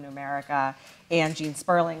 CEO of New America, and Jean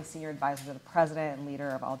Sperling, Senior Advisor to the President and leader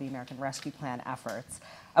of all the American Rescue Plan efforts.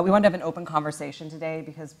 We wanted to have an open conversation today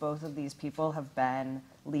because both of these people have been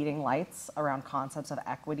leading lights around concepts of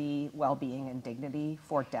equity, well-being, and dignity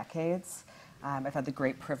for decades. I've had the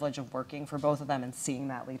great privilege of working for both of them and seeing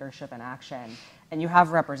that leadership in action. And you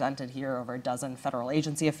have represented here over a dozen federal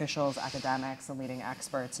agency officials, academics, and leading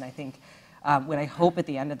experts. And I think what I hope at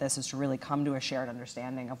the end of this is to really come to a shared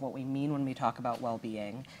understanding of what we mean when we talk about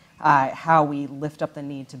well-being, how we lift up the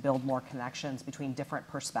need to build more connections between different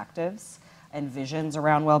perspectives and visions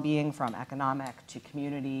around well-being, from economic to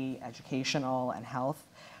community, educational, and health,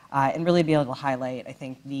 and really be able to highlight, I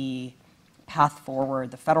think, the path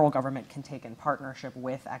forward the federal government can take in partnership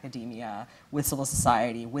with academia, with civil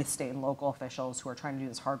society, with state and local officials who are trying to do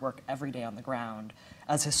this hard work every day on the ground,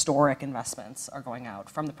 as historic investments are going out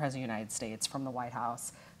from the President of the United States, from the White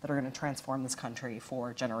House, that are going to transform this country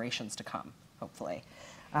for generations to come, hopefully.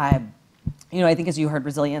 You know, I think as you heard,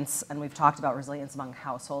 resilience, and we've talked about resilience among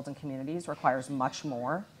households and communities, requires much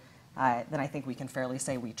more than I think we can fairly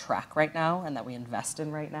say we track right now and that we invest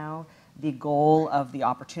in right now. The goal of the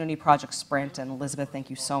Opportunity Project Sprint, and Elizabeth, thank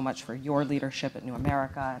you so much for your leadership at New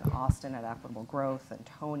America, and Austin at Equitable Growth, and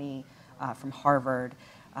Tony from Harvard,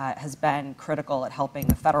 has been critical at helping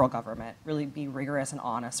the federal government really be rigorous and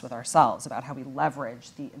honest with ourselves about how we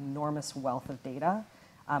leverage the enormous wealth of data.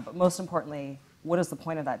 But most importantly, what is the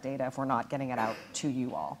point of that data if we're not getting it out to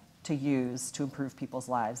you all, to use, to improve people's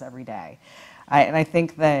lives every day? And I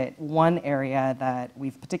think that one area that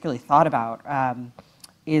we've particularly thought about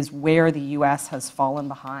is where the US has fallen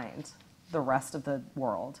behind the rest of the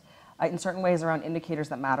world in certain ways around indicators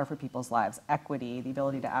that matter for people's lives: equity, the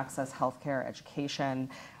ability to access healthcare, education,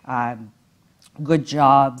 good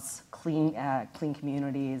jobs, clean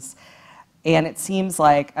communities. And it seems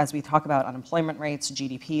like as we talk about unemployment rates,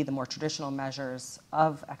 GDP, the more traditional measures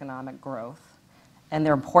of economic growth, and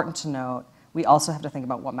they're important to note, we also have to think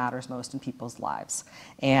about what matters most in people's lives.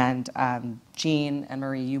 And Jean and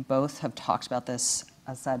Marie, you both have talked about this,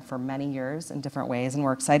 as said, for many years in different ways, and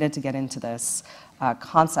we're excited to get into this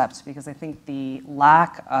concept because I think the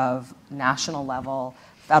lack of national level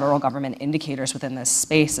federal government indicators within this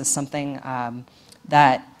space is something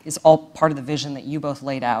that is all part of the vision that you both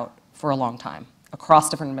laid out for a long time, across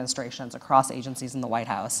different administrations, across agencies in the White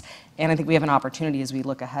House. And I think we have an opportunity as we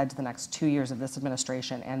look ahead to the next 2 years of this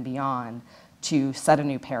administration and beyond to set a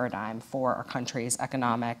new paradigm for our country's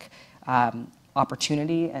economic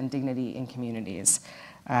opportunity and dignity in communities.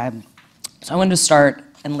 So I wanted to start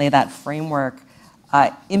and lay that framework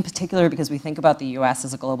in particular because we think about the US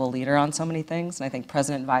as a global leader on so many things, and I think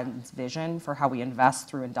President Biden's vision for how we invest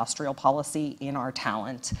through industrial policy in our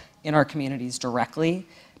talent, in our communities directly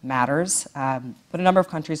matters. But a number of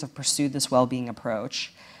countries have pursued this well-being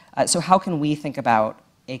approach. So how can we think about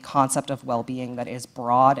a concept of well-being that is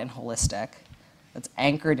broad and holistic, that's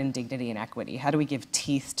anchored in dignity and equity? How do we give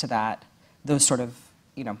teeth to that, those sort of,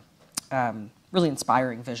 really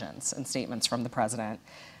inspiring visions and statements from the president?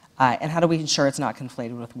 And how do we ensure it's not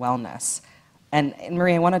conflated with wellness? And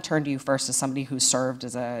Marie, I want to turn to you first as somebody who served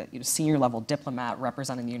as a senior level diplomat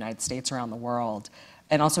representing the United States around the world,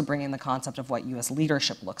 and also bringing the concept of what U.S.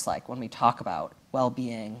 leadership looks like when we talk about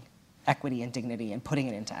well-being, equity, and dignity, and putting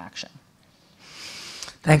it into action.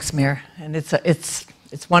 Thanks, Mayor. And it's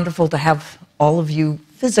wonderful to have all of you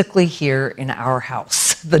physically here in our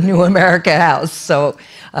house, the New America House. So,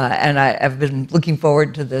 and I've been looking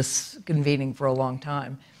forward to this convening for a long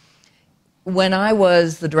time. When I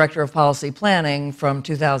was the Director of Policy Planning from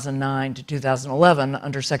 2009 to 2011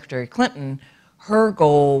 under Secretary Clinton, her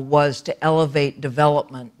goal was to elevate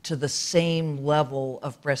development to the same level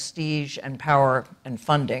of prestige and power and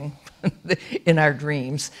funding in our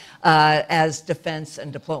dreams as defense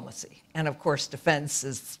and diplomacy. And of course, defense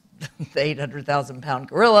is the 800,000-pound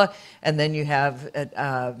gorilla, and then you have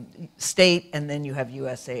state, and then you have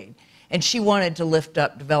US aid. And she wanted to lift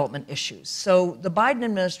up development issues. So the Biden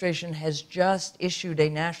administration has just issued a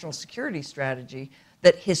national security strategy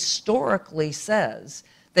that historically says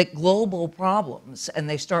that global problems, and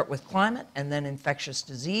they start with climate, and then infectious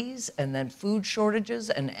disease, and then food shortages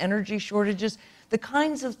and energy shortages, the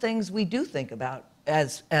kinds of things we do think about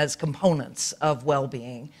as components of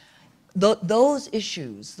well-being, those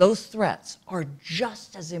issues, those threats are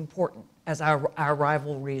just as important as our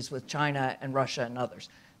rivalries with China and Russia and others.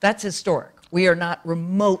 That's historic. We are not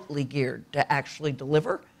remotely geared to actually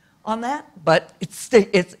deliver on that, but it's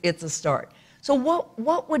a start. So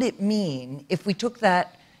what would it mean if we took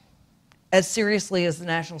that as seriously as the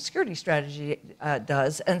National Security Strategy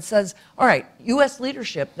does and says, all right, US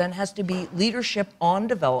leadership then has to be leadership on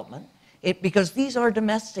development, because these are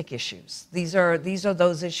domestic issues. These are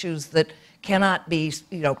those issues that cannot be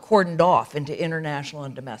cordoned off into international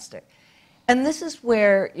and domestic. And this is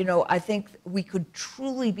where I think we could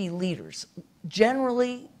truly be leaders.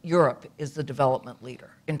 Generally, Europe is the development leader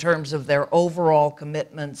in terms of their overall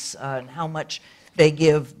commitments and how much they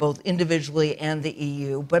give both individually and the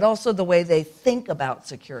EU, but also the way they think about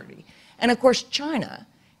security. And of course, China,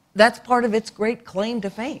 that's part of its great claim to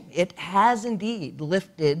fame. It has indeed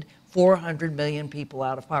lifted 400 million people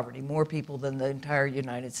out of poverty, more people than the entire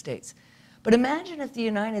United States. But imagine if the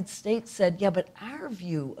United States said, yeah, but our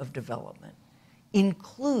view of development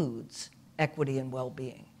includes equity and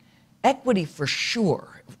well-being. equity for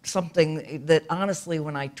sure, something that honestly,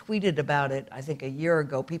 when I tweeted about it, I think a year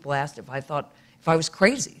ago, people asked if I was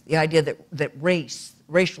crazy. The idea that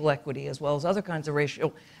racial equity, as well as other kinds of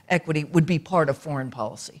racial equity, would be part of foreign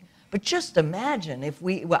policy. But just imagine if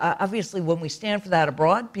obviously when we stand for that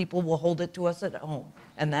abroad, people will hold it to us at home.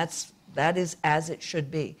 And that is as it should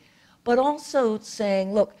be. But also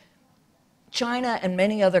saying, look, China and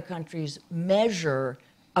many other countries measure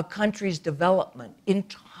a country's development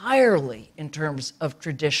entirely in terms of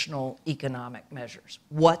traditional economic measures.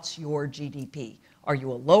 What's your GDP? Are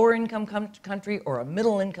you a lower income country or a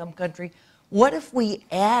middle income country? What if we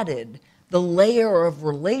added the layer of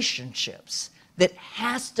relationships that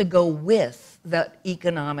has to go with that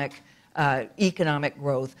economic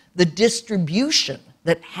growth, the distribution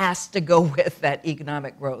that has to go with that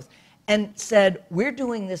economic growth, and said, we're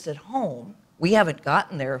doing this at home. We haven't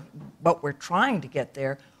gotten there, but we're trying to get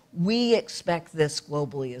there. We expect this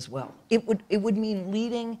globally as well. It would mean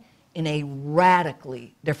leading in a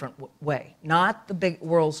radically different way. Not the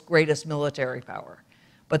world's greatest military power,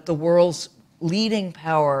 but the world's leading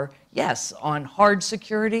power, yes, on hard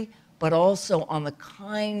security, but also on the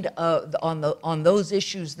on those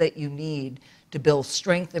issues that you need to build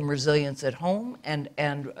strength and resilience at home and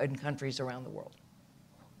in countries around the world.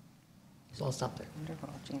 So I'll stop there. Wonderful,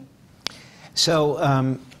 Jean. So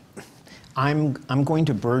I'm going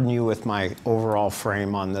to burden you with my overall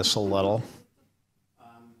frame on this a little.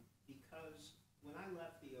 Because when I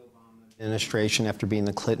left the Obama administration, after being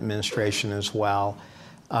the Clinton administration as well,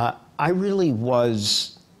 I really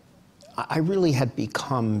had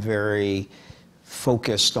become very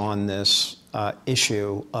focused on this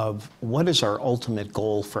issue of what is our ultimate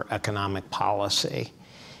goal for economic policy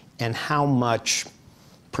and how much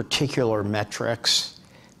particular metrics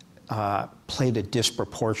played a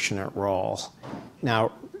disproportionate role.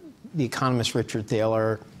 Now, the economist Richard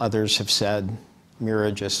Thaler, others have said,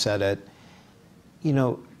 Mira just said it, you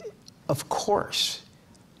know, of course,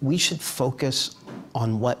 we should focus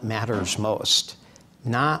on what matters most,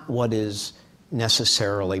 not what is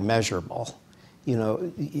necessarily measurable. You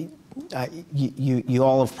know, you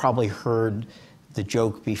all have probably heard the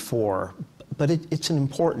joke before, but it's an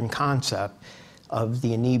important concept of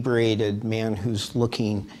the inebriated man who's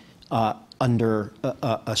looking under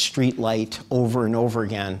a street light over and over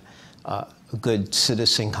again. A good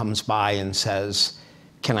citizen comes by and says,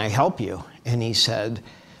 "Can I help you?" And he said,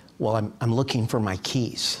 "Well, I'm looking for my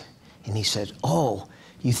keys." And he said, "Oh,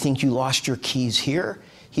 you think you lost your keys here?"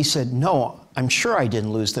 He said, "No, I'm sure I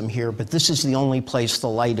didn't lose them here, but this is the only place the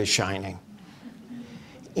light is shining."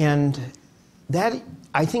 And that,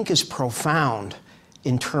 I think, is profound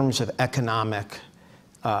in terms of economics.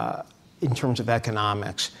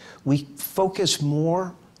 We focus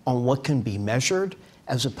more on what can be measured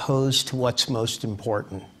as opposed to what's most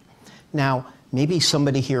important. Now, maybe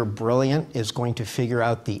somebody here brilliant is going to figure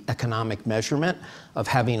out the economic measurement of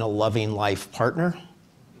having a loving life partner,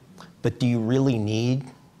 but do you really need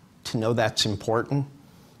to know that's important?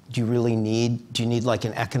 Do you need like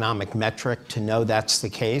an economic metric to know that's the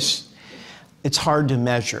case? It's hard to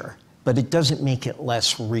measure, but it doesn't make it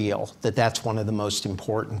less real that that's one of the most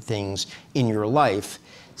important things in your life.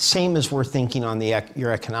 Same as we're thinking on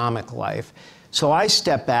your economic life. So I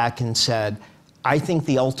stepped back and said, I think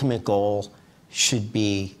the ultimate goal should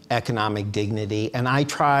be economic dignity. And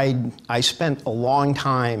I spent a long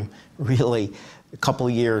time, really, a couple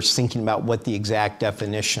of years thinking about what the exact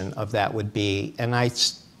definition of that would be. And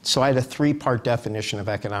so I had a three-part definition of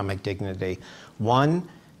economic dignity. One,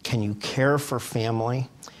 can you care for family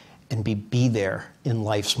and be there in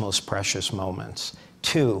life's most precious moments?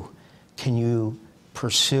 Two, can you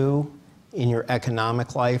pursue in your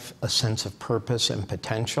economic life a sense of purpose and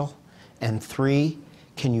potential? And three,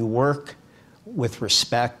 can you work with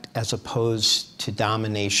respect as opposed to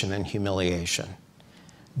domination and humiliation?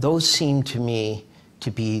 Those seem to me to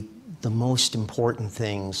be the most important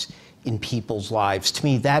things in people's lives. To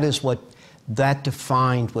me, that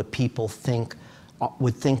defined what people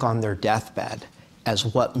would think on their deathbed as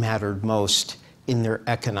what mattered most in their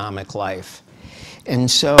economic life. And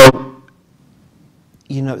so,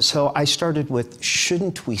 so I started with,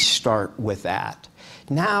 shouldn't we start with that?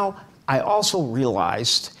 Now, I also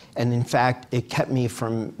realized, and in fact, it kept me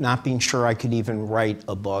from not being sure I could even write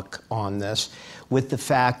a book on this, with the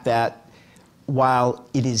fact that while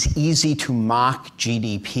it is easy to mock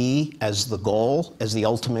GDP as the goal, as the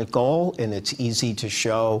ultimate goal, and it's easy to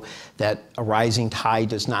show that a rising tide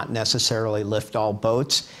does not necessarily lift all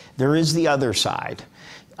boats, there is the other side.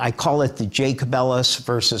 I call it the Jacob Ellis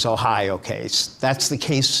versus Ohio case. That's the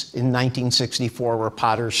case in 1964 where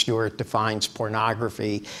Potter Stewart defines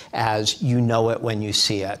pornography as you know it when you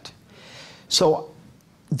see it. So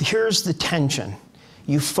here's the tension.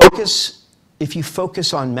 If you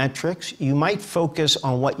focus on metrics, you might focus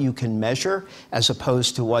on what you can measure as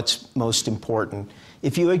opposed to what's most important.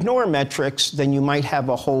 If you ignore metrics, then you might have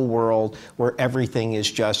a whole world where everything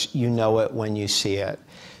is just, you know it when you see it.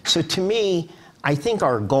 So to me, I think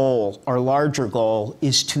our goal, our larger goal,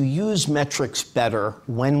 is to use metrics better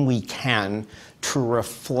when we can to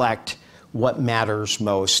reflect what matters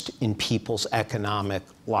most in people's economic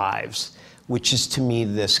lives, which is to me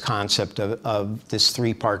this concept of this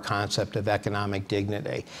three-part concept of economic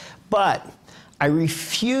dignity. But I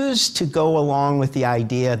refuse to go along with the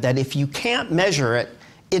idea that if you can't measure it,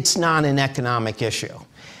 it's not an economic issue.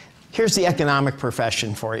 Here's the economic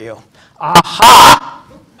profession for you. Aha!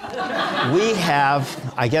 We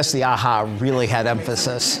have, I guess the aha really had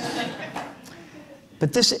emphasis.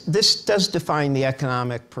 But this does define the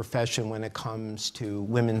economic profession when it comes to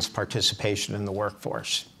women's participation in the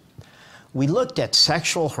workforce. We looked at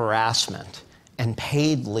sexual harassment and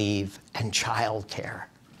paid leave and childcare.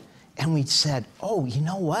 And we said, oh, you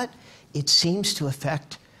know what? It seems to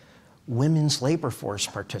affect women's labor force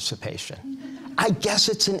participation. I guess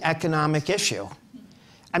it's an economic issue.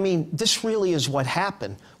 I mean, this really is what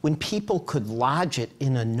happened. When people could lodge it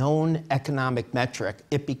in a known economic metric,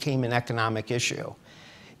 it became an economic issue.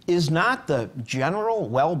 Is not the general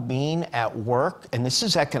well-being at work, and this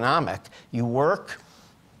is economic, you work,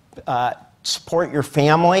 support your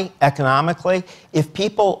family economically. If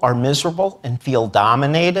people are miserable and feel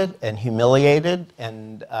dominated and humiliated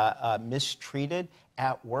and mistreated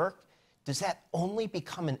at work, does that only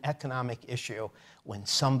become an economic issue when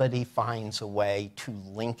somebody finds a way to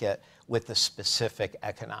link it with a specific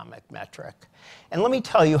economic metric? And let me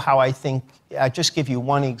tell you how I think, I'll just give you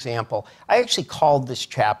one example. I actually called this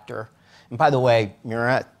chapter, and by the way,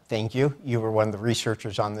 Mira, thank you. You were one of the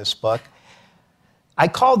researchers on this book. I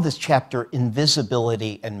called this chapter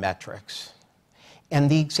Invisibility and Metrics. And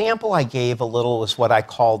the example I gave a little was what I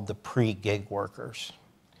called the pre-gig workers.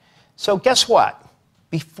 So guess what?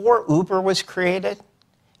 Before Uber was created,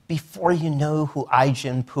 before you know who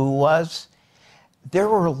Ai-jen Poo was, there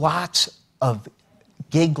were lots of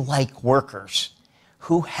gig-like workers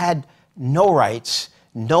who had no rights,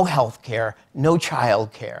 no health care, no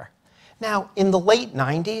child care. Now, in the late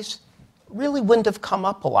 90s, really wouldn't have come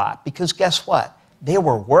up a lot because guess what? They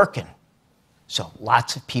were working. So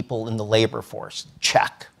lots of people in the labor force,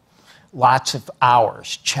 check. Lots of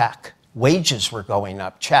hours, check. Wages were going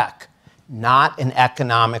up, check. Not an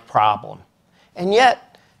economic problem. And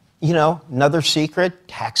yet, you know, another secret,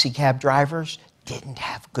 taxi cab drivers didn't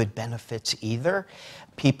have good benefits either.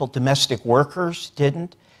 People, domestic workers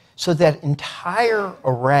didn't. So that entire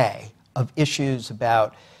array of issues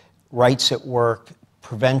about rights at work,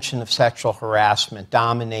 prevention of sexual harassment,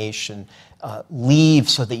 domination, leave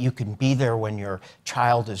so that you can be there when your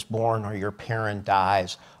child is born or your parent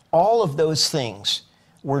dies, all of those things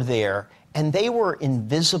were there. And they were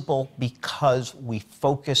invisible because we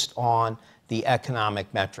focused on the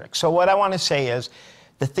economic metrics. So what I want to say is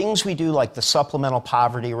the things we do like the supplemental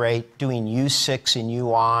poverty rate, doing U6 and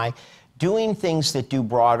UI, doing things that do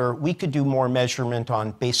broader, we could do more measurement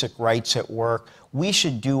on basic rights at work. We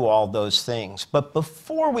should do all those things. But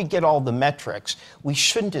before we get all the metrics, we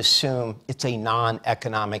shouldn't assume it's a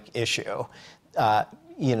non-economic issue.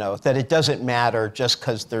 You know, that it doesn't matter just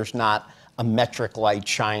because there's not a metric light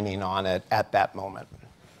shining on it at that moment.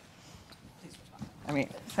 I mean,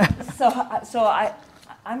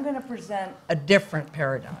 I'm going to present a different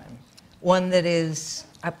paradigm, one that is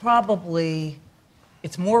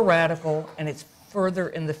it's more radical and it's further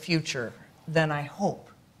in the future than I hope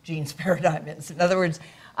Jean's paradigm is. In other words,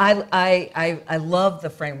 I love the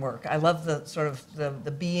framework. I love the sort of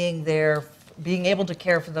the being there, being able to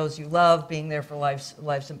care for those you love, being there for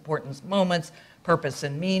life's important moments, purpose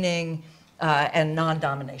and meaning, and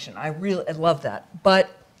non-domination. I love that. But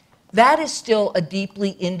that is still a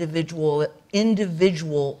deeply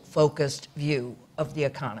individual-focused view of the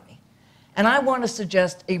economy. And I want to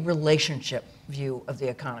suggest a relationship view of the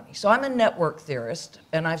economy. So I'm a network theorist,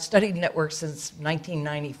 and I've studied networks since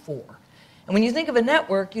 1994. And when you think of a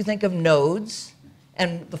network, you think of nodes,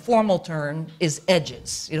 and the formal term is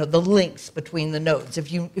edges, you know, the links between the nodes.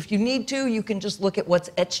 If you need to, you can just look at what's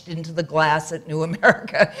etched into the glass at New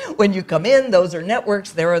America. When you come in, those are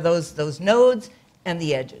networks, there are those nodes and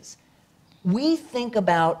the edges. We think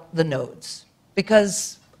about the nodes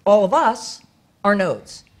because all of us are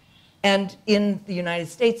nodes. And in the United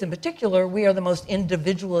States in particular, we are the most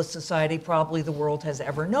individualist society probably the world has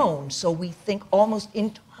ever known. So we think almost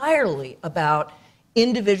entirely about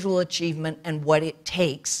individual achievement and what it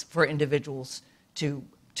takes for individuals to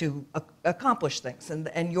to accomplish things.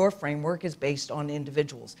 And your framework is based on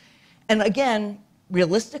individuals. And again,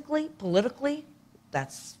 realistically, politically,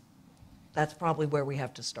 that's probably where we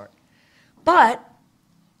have to start. But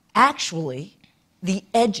actually, the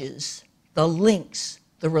edges, the links,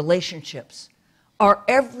 the relationships are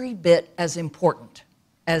every bit as important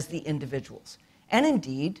as the individuals. And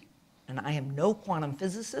indeed, and I am no quantum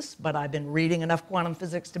physicist, but I've been reading enough quantum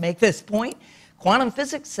physics to make this point, quantum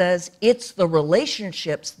physics says it's the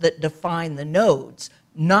relationships that define the nodes,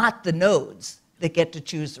 not the nodes that get to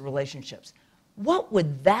choose the relationships. What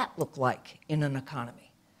would that look like in an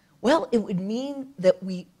economy? Well, it would mean that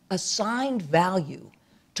we assigned value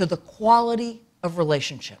to the quality of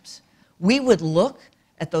relationships. We would look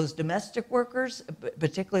at those domestic workers,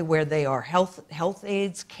 particularly where they are health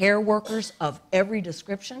aides, care workers of every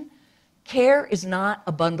description. Care is not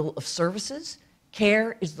a bundle of services.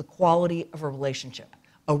 Care is the quality of a relationship.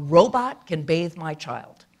 A robot can bathe my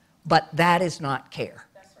child, but that is not care.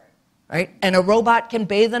 That's right. And a robot can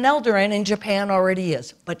bathe an elder, and in Japan already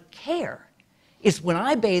is. But care is when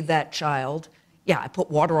I bathe that child, yeah, I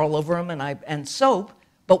put water all over them and soap,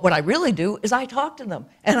 but what I really do is I talk to them,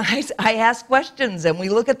 and I ask questions, and we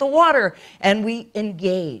look at the water, and we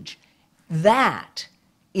engage. That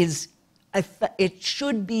is, it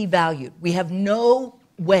should be valued. We have no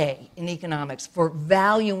way in economics for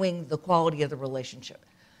valuing the quality of the relationship.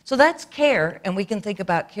 So that's care, and we can think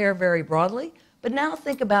about care very broadly, but now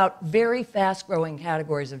think about very fast-growing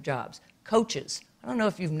categories of jobs. Coaches. I don't know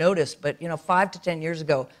if you've noticed, but 5 to 10 years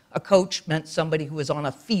ago, a coach meant somebody who was on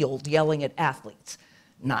a field yelling at athletes.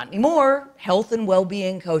 Not anymore. Health and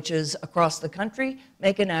well-being coaches across the country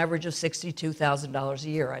make an average of $62,000 a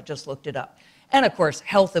year. I just looked it up. And of course,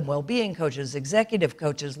 health and well-being coaches, executive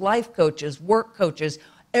coaches, life coaches, work coaches,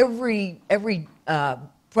 every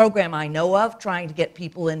program I know of trying to get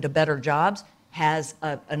people into better jobs has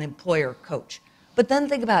an employer coach. But then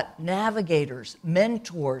think about navigators,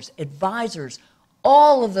 mentors, advisors.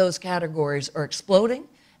 All of those categories are exploding.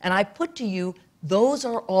 And I put to you, those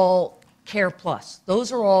are all Care Plus.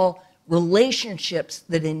 Those are all relationships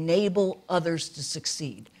that enable others to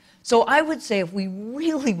succeed. So I would say if we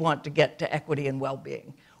really want to get to equity and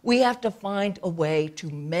well-being, we have to find a way to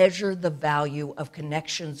measure the value of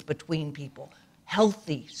connections between people,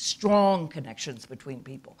 healthy, strong connections between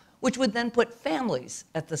people, which would then put families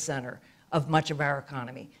at the center of much of our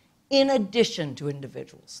economy, in addition to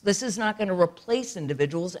individuals. This is not going to replace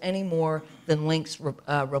individuals any more than links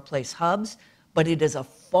replace hubs, but it is a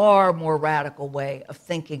far more radical way of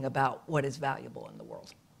thinking about what is valuable in the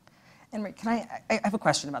world. And can I have a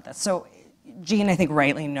question about this. So Jean, I think,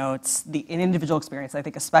 rightly notes an individual experience. I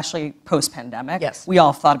think especially post-pandemic, yes, we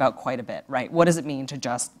all thought about quite a bit, right? What does it mean to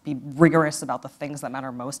just be rigorous about the things that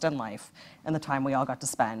matter most in life and the time we all got to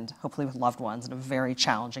spend, hopefully with loved ones, in a very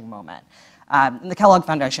challenging moment? And the Kellogg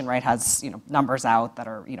Foundation, right, has numbers out that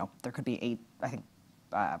are, there could be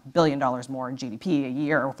 $8 billion more in GDP a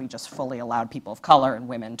year if we just fully allowed people of color and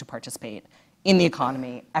women to participate in the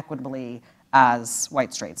economy equitably as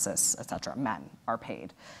white, straight, cis, et cetera, men are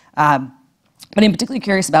paid. But I'm particularly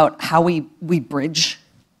curious about how we bridge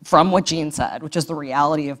from what Jean said, which is the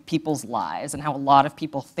reality of people's lives and how a lot of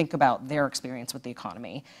people think about their experience with the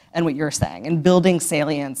economy, and what you're saying, and building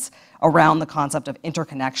salience around the concept of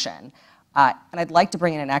interconnection. And I'd like to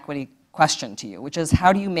bring in an equity question to you, which is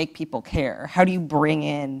how do you make people care? How do you bring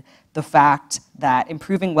in the fact that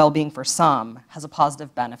improving well-being for some has a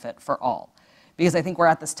positive benefit for all? Because I think we're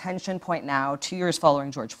at this tension point now, 2 years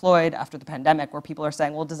following George Floyd, after the pandemic, where people are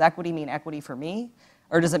saying, well, does equity mean equity for me?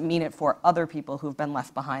 Or does it mean it for other people who've been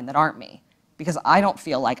left behind that aren't me? Because I don't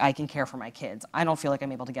feel like I can care for my kids. I don't feel like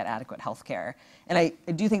I'm able to get adequate health care. And I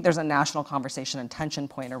do think there's a national conversation and tension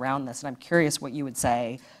point around this, and I'm curious what you would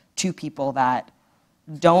say to people that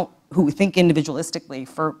who think individualistically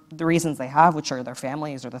for the reasons they have, which are their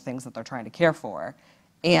families or the things that they're trying to care for,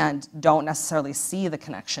 and don't necessarily see the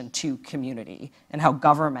connection to community and how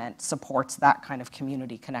government supports that kind of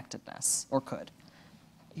community connectedness, or could.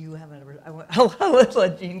 You haven't ever, I'll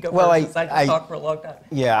let Jean go first, since I talk for a long time.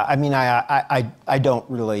 Yeah, I mean, I don't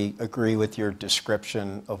really agree with your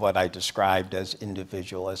description of what I described as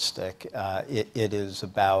individualistic. It is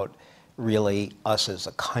about really us as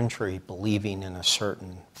a country believing in a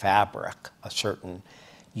certain fabric, a certain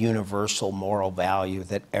universal moral value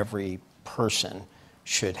that every person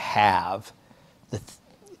should have,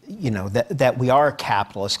 that we are a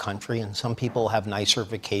capitalist country, and some people have nicer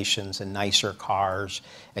vacations and nicer cars,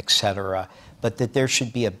 et cetera, but that there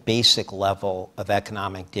should be a basic level of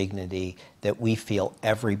economic dignity that we feel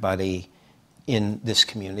everybody in this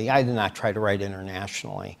community. I did not try to write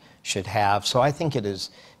internationally, should have. So I think it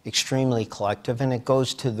is extremely collective, and it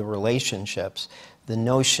goes to the relationships. The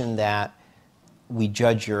notion that we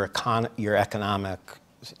judge your economic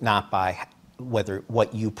not by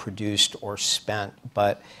what you produced or spent,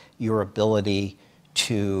 but your ability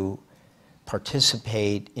to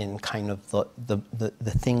participate in kind of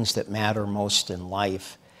the things that matter most in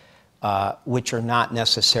life, which are not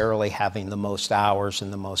necessarily having the most hours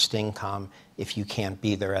and the most income if you can't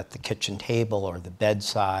be there at the kitchen table or the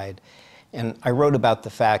bedside. And I wrote about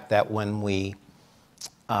the fact that when we,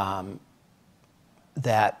 that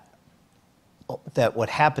what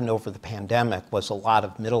happened over the pandemic was a lot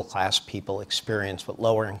of middle-class people experience what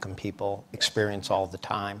lower-income people experience all the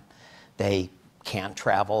time. They can't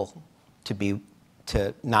travel to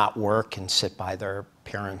not work and sit by their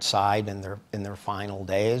parents' side in their final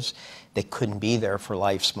days. They couldn't be there for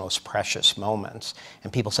life's most precious moments.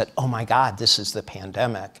 And people said, oh my God, this is the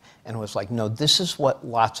pandemic. And it was like, no, this is what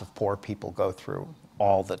lots of poor people go through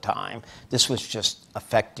all the time. This was just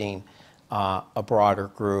affecting a broader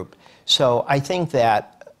group. So I think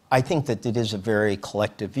that it is a very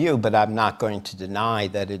collective view, but I'm not going to deny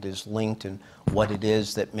that it is linked in what it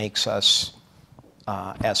is that makes us,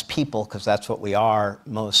 as people, because that's what we are,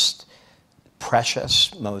 most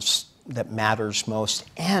precious, that matters most,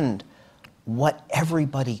 and what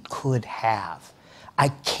everybody could have. I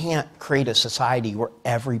can't create a society where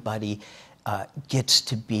everybody gets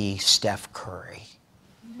to be Steph Curry.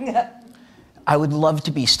 I would love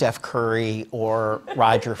to be Steph Curry or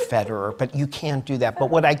Roger Federer, but you can't do that.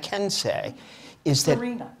 But what I can say is that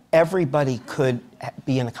everybody could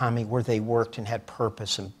be in an economy where they worked and had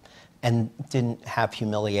purpose and didn't have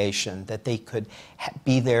humiliation, that they could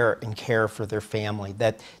be there and care for their family,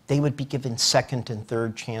 that they would be given second and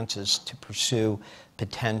third chances to pursue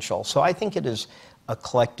potential. So I think it is a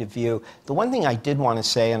collective view. The one thing I did want to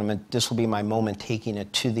say, and this will be my moment taking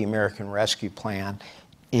it to the American Rescue Plan,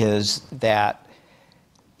 is that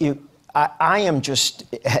I am just,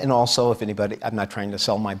 and also if anybody, I'm not trying to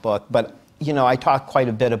sell my book, but I talk quite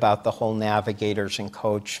a bit about the whole navigators and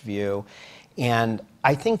coach view, and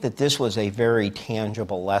I think that this was a very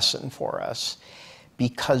tangible lesson for us,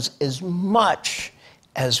 because as much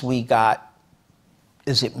as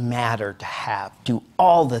it mattered to do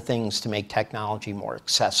all the things to make technology more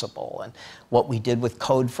accessible, and what we did with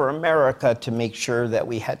Code for America to make sure that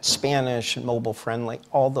we had Spanish and mobile friendly,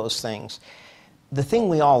 all those things. The thing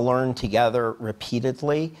we all learned together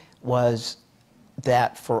repeatedly was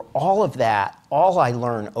that for all of that, all I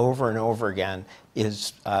learned over and over again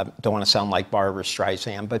is, don't want to sound like Barbara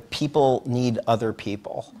Streisand, but people need other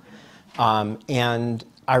people. And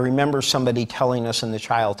I remember somebody telling us in the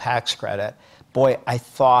child tax credit, boy, I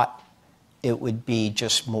thought it would be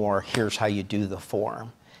just more, here's how you do the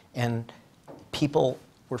form. And people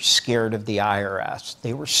were scared of the IRS.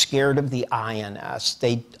 They were scared of the INS.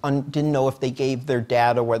 They didn't know if they gave their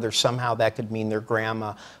data, whether somehow that could mean their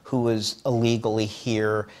grandma, who was illegally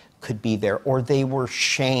here, could be there. Or they were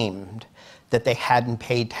shamed that they hadn't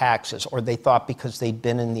paid taxes, or they thought because they'd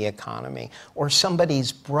been in the economy, or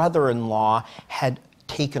somebody's brother-in-law had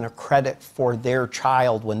taken a credit for their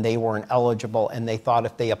child when they weren't eligible, and they thought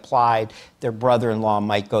if they applied, their brother-in-law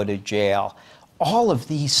might go to jail. All of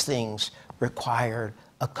these things required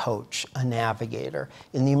a coach, a navigator.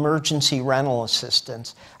 In the emergency rental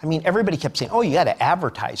assistance, I mean, everybody kept saying, oh, you got to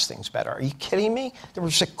advertise things better. Are you kidding me? There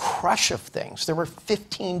was a crush of things. There were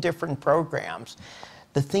 15 different programs.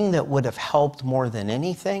 The thing that would have helped more than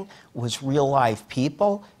anything was real life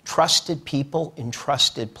people, trusted people in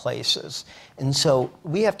trusted places. And so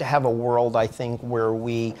we have to have a world, I think, where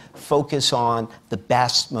we focus on the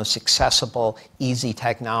best, most accessible, easy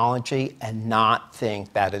technology and not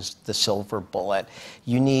think that is the silver bullet.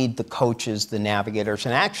 You need the coaches, the navigators.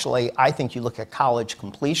 And actually, I think you look at college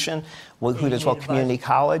completion, who does well, community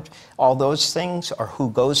college, all those things, or who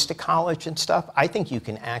goes to college and stuff. I think you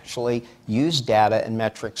can actually use data and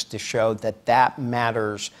metrics to show that that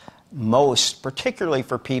matters most, particularly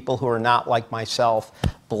for people who are not like myself,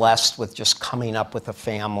 blessed with just coming up with a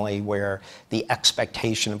family where the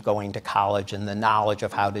expectation of going to college and the knowledge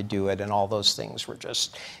of how to do it and all those things were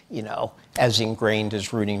just, as ingrained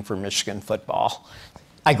as rooting for Michigan football.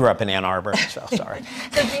 I grew up in Ann Arbor, so sorry.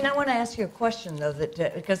 So, Dean, I want to ask you a question, though,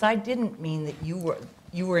 because I didn't mean that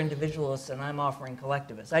you were individualists and I'm offering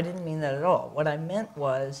collectivists. I didn't mean that at all. What I meant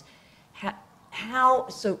was,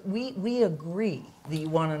 so we agree that you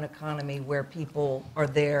want an economy where people are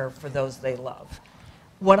there for those they love.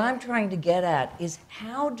 What I'm trying to get at is,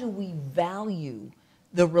 how do we value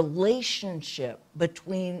the relationship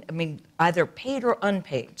between, I mean, either paid or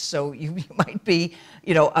unpaid. So you might be,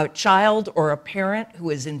 you know, a child or a parent who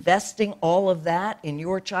is investing all of that in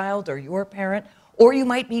your child or your parent, or you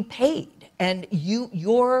might be paid. And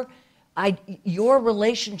your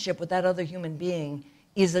relationship with that other human being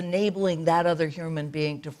is enabling that other human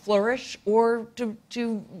being to flourish or to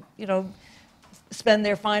you know, spend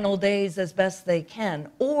their final days as best they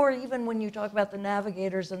can. Or even when you talk about the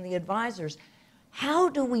navigators and the advisors, how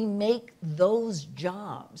do we make those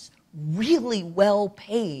jobs really well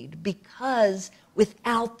paid? Because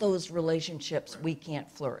without those relationships, we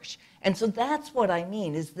can't flourish. And so that's what I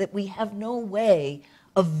mean, is that we have no way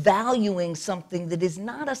of valuing something that is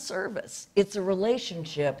not a service. It's a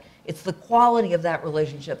relationship. It's the quality of that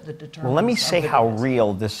relationship that determines. Well, let me say how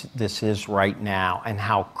real this is right now and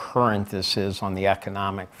how current this is on the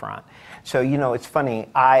economic front. So, you know, it's funny,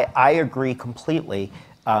 I agree completely.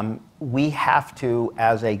 We have to,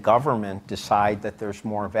 as a government, decide that there's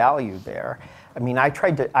more value there. I mean, I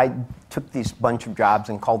took these bunch of jobs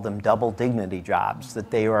and called them double dignity jobs, that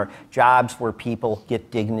they are jobs where people get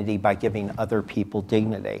dignity by giving other people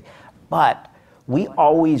dignity. But we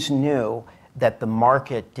always knew that the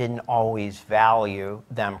market didn't always value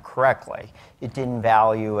them correctly. It didn't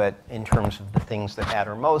value it in terms of the things that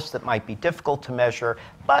matter most that might be difficult to measure,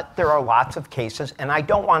 but there are lots of cases, and I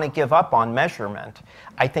don't want to give up on measurement.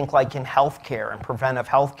 I think like in healthcare and preventive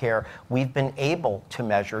healthcare, we've been able to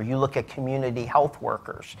measure. You look at community health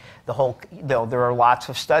workers, there are lots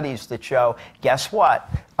of studies that show, guess what?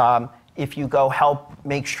 If you go help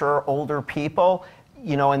make sure older people,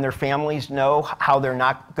 you know, and their families know how they're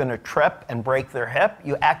not going to trip and break their hip,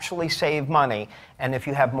 you actually save money. And if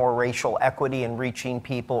you have more racial equity in reaching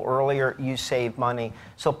people earlier, you save money.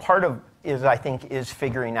 So part of I think, is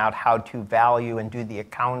figuring out how to value and do the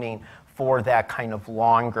accounting for that kind of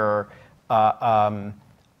longer term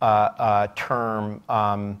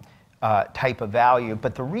type of value.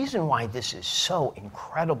 But the reason why this is so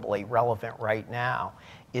incredibly relevant right now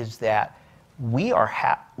is that we are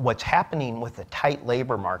what's happening with the tight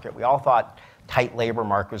labor market. We all thought tight labor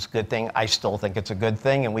market was a good thing. I still think it's a good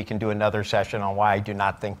thing, and we can do another session on why I do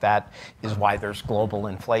not think that is why there's global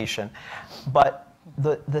inflation. But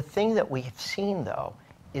the thing that we have seen, though,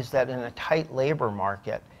 is that in a tight labor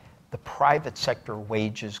market, the private sector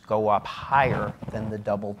wages go up higher than the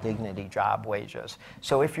double dignity job wages.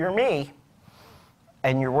 So if you're me,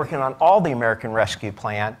 and you're working on all the American Rescue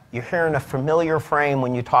Plan, you're hearing a familiar frame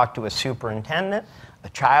when you talk to a superintendent, a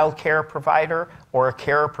child care provider, or a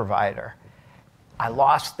care provider. I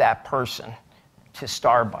lost that person to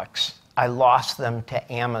Starbucks. I lost them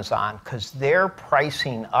to Amazon because they're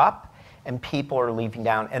pricing up and people are leaving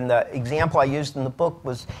down. And the example I used in the book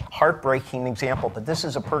was heartbreaking example, but this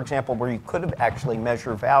is a per example where you could have actually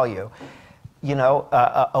measured value. You know,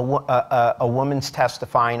 a woman's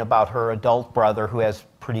testifying about her adult brother who has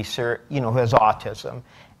who has autism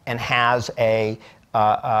and has I'm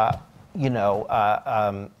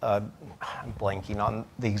blanking on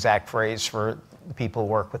the exact phrase for the people who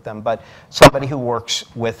work with them, but somebody who works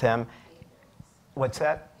with him. What's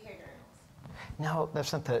that? No,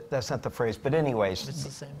 that's not the phrase. But anyways, it's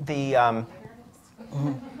the same.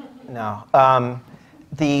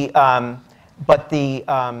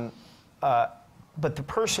 But the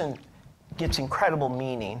person gets incredible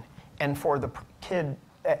meaning, and for the kid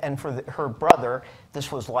and for her brother,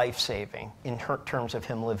 this was life-saving in terms of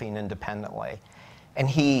him living independently. And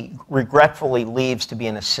he regretfully leaves to be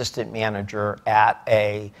an assistant manager at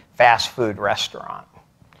a fast food restaurant.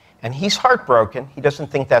 And he's heartbroken. He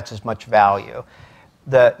doesn't think that's as much value.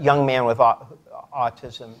 The young man with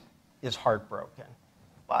autism is heartbroken.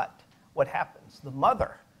 But what happens? The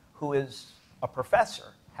mother, who is a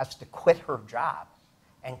professor, has to quit her job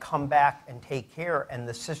and come back and take care, and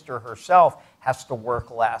the sister herself has to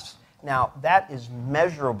work less. Now, that is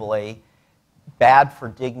measurably bad for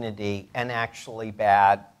dignity and actually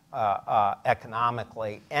bad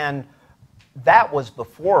economically. And that was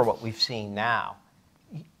before what we've seen now.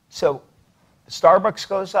 So Starbucks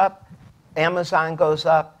goes up, Amazon goes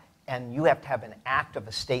up, and you have to have an act of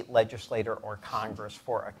a state legislator or Congress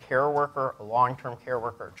for a care worker, a long-term care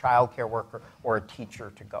worker, a child care worker, or a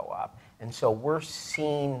teacher to go up. And so we're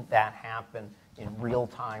seeing that happen in real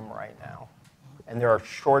time right now. And there are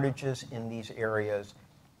shortages in these areas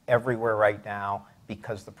everywhere right now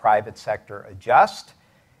because the private sector adjusts,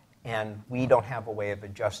 and we don't have a way of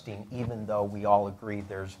adjusting, even though we all agree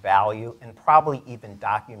there's value and probably even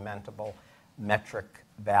documentable metric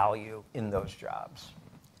value in those jobs.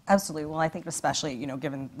 Absolutely. Well, I think especially,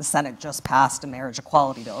 given the Senate just passed a marriage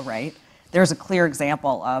equality bill, right? there's a clear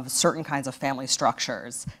example of certain kinds of family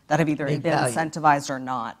structures that have either been incentivized or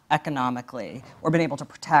not economically, or been able to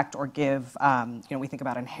protect or give, we think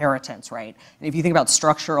about inheritance, right? And if you think about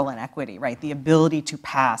structural inequity, right, the ability to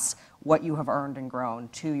pass what you have earned and grown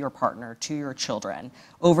to your partner, to your children,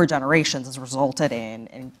 over generations has resulted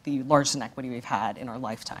in the largest inequity we've had in our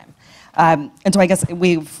lifetime. And so I guess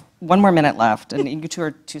we've one more minute left, and you two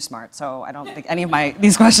are too smart, so I don't think any of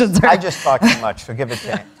these questions are... I just talk too much, so give it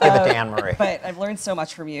to Anne-Marie. But I've learned so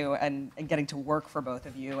much from you and getting to work for both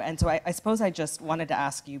of you. And so I suppose I just wanted to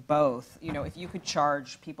ask you both, if you could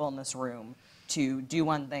charge people in this room to do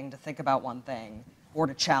one thing, to think about one thing, or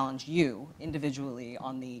to challenge you individually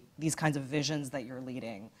on these kinds of visions that you're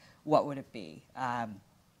leading, what would it be?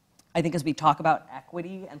 I think as we talk about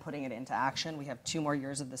equity and putting it into action, we have 2 more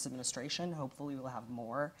years of this administration. Hopefully we'll have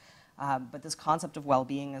more. But this concept of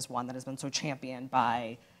well-being is one that has been so championed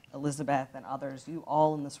by Elizabeth and others, you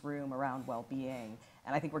all in this room around well-being.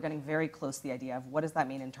 And I think we're getting very close to the idea of what does that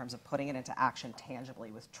mean in terms of putting it into action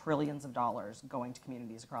tangibly with trillions of dollars going to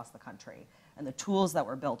communities across the country. And the tools that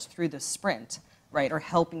were built through this sprint, right, are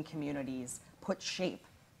helping communities put shape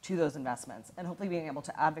to those investments and hopefully being able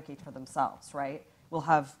to advocate for themselves, right? We'll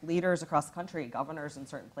have leaders across the country, governors in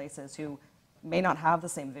certain places who may not have the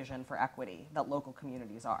same vision for equity that local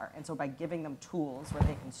communities are. And so by giving them tools where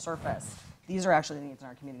they can surface, these are actually the needs in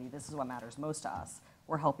our community, this is what matters most to us,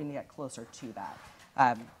 we're helping to get closer to that.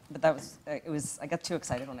 But I got too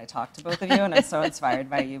excited when I talked to both of you, and I'm so inspired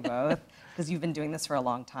by you both, because you've been doing this for a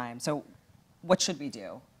long time. So what should we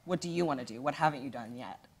do? What do you want to do? What haven't you done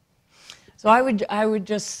yet? So I would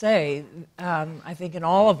just say, I think in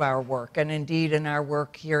all of our work, and indeed in our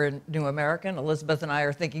work here in New America, and Elizabeth and I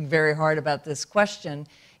are thinking very hard about this question,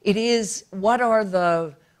 it is what are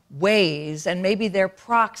the ways, and maybe they're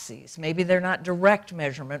proxies, maybe they're not direct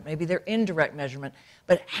measurement, maybe they're indirect measurement,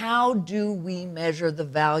 but how do we measure the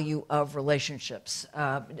value of relationships?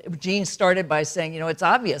 Jean started by saying, it's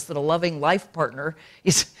obvious that a loving life partner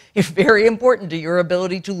is very important to your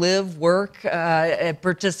ability to live, work, and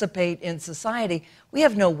participate in society. We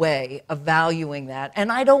have no way of valuing that,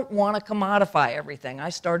 and I don't want to commodify everything. I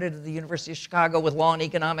started at the University of Chicago with law and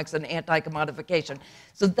economics and anti-commodification.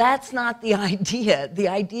 So that's not the idea. The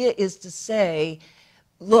idea is to say,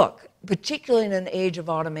 look, particularly in an age of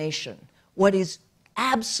automation, what is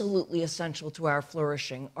absolutely essential to our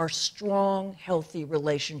flourishing are strong, healthy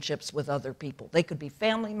relationships with other people. They could be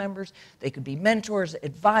family members, they could be mentors,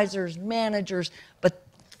 advisors, managers, but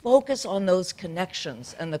focus on those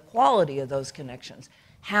connections and the quality of those connections.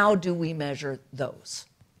 How do we measure those?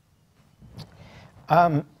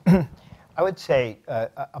 I would say,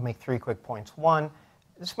 I'll make 3 quick points. One,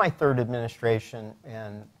 this is my 3rd administration,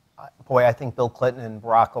 and boy, I think Bill Clinton and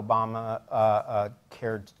Barack Obama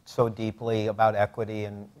cared so deeply about equity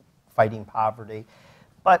and fighting poverty.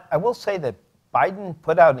 But I will say that Biden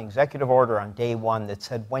put out an executive order on day 1 that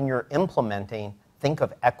said, when you're implementing, think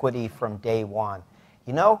of equity from day 1.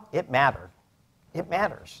 It mattered. It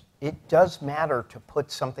matters. It does matter to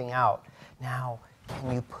put something out. Now,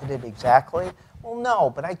 can you put it exactly? Well, no,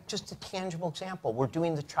 but just a tangible example. We're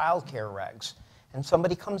doing the child care regs. And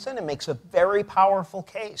somebody comes in and makes a very powerful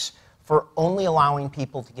case for only allowing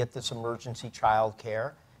people to get this emergency child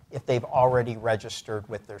care if they've already registered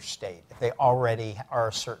with their state, if they already are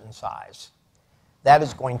a certain size. That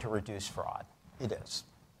is going to reduce fraud. It is.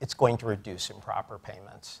 It's going to reduce improper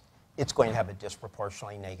payments. It's going to have a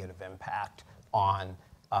disproportionately negative impact on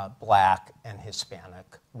Black and Hispanic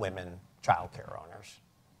women child care owners.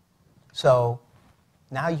 So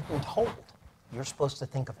now you've been told you're supposed to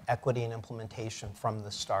think of equity and implementation from the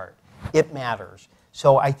start. It matters.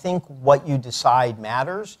 So I think what you decide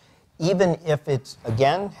matters, even if it's,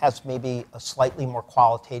 again, has maybe a slightly more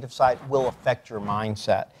qualitative side, will affect your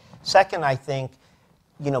mindset. Second, I think,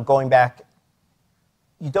 going back,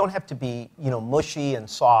 you don't have to be, mushy and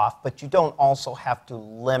soft, but you don't also have to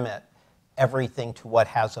limit everything to what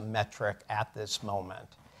has a metric at this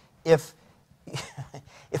moment. If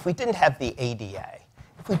we didn't have the ADA,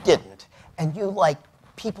 if we didn't, and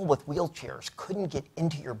people with wheelchairs couldn't get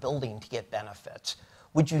into your building to get benefits,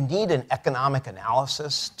 would you need an economic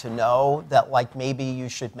analysis to know that maybe you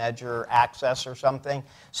should measure access or something?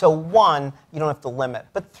 So 1, you don't have to limit.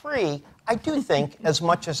 But 3, I do think, as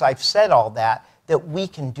much as I've said all that we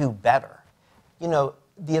can do better. The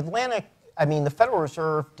Federal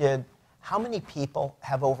Reserve did, how many people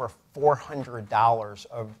have over $400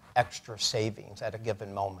 of extra savings at a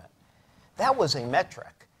given moment? That was a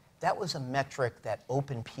metric. That was a metric that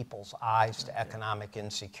opened people's eyes to economic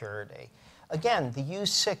insecurity. Again, the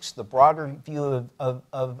U6, the broader view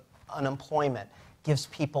of unemployment, gives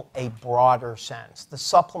people a broader sense. The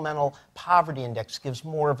supplemental poverty index gives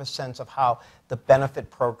more of a sense of how the benefit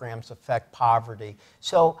programs affect poverty.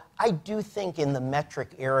 So I do think in the metric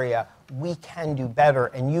area, we can do better,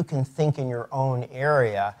 and you can think in your own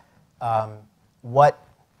area what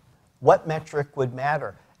metric would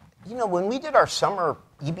matter. You know, when we did our summer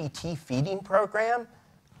EBT feeding program,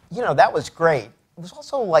 you know, that was great. It was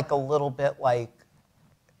also like a little bit like,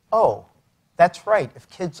 oh, that's right. If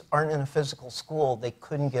kids aren't in a physical school, they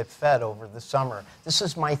couldn't get fed over the summer. This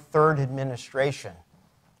is my third administration.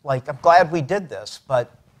 Like, I'm glad we did this,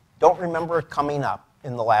 but don't remember it coming up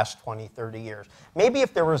in the last 20, 30 years. Maybe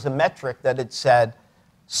if there was a metric that had said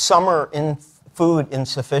summer food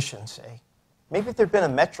insufficiency, maybe if there'd been a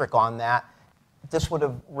metric on that, this would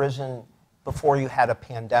have risen before you had a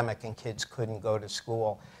pandemic and kids couldn't go to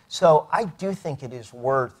school. So I do think it is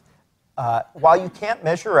worth, while you can't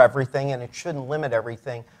measure everything and it shouldn't limit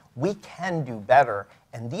everything, we can do better.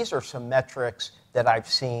 And these are some metrics that I've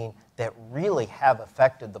seen that really have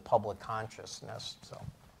affected the public consciousness. So.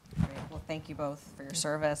 Great. Well, thank you both for your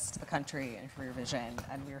service to the country and for your vision.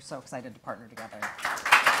 And we are so excited to partner together.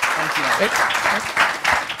 Thank you.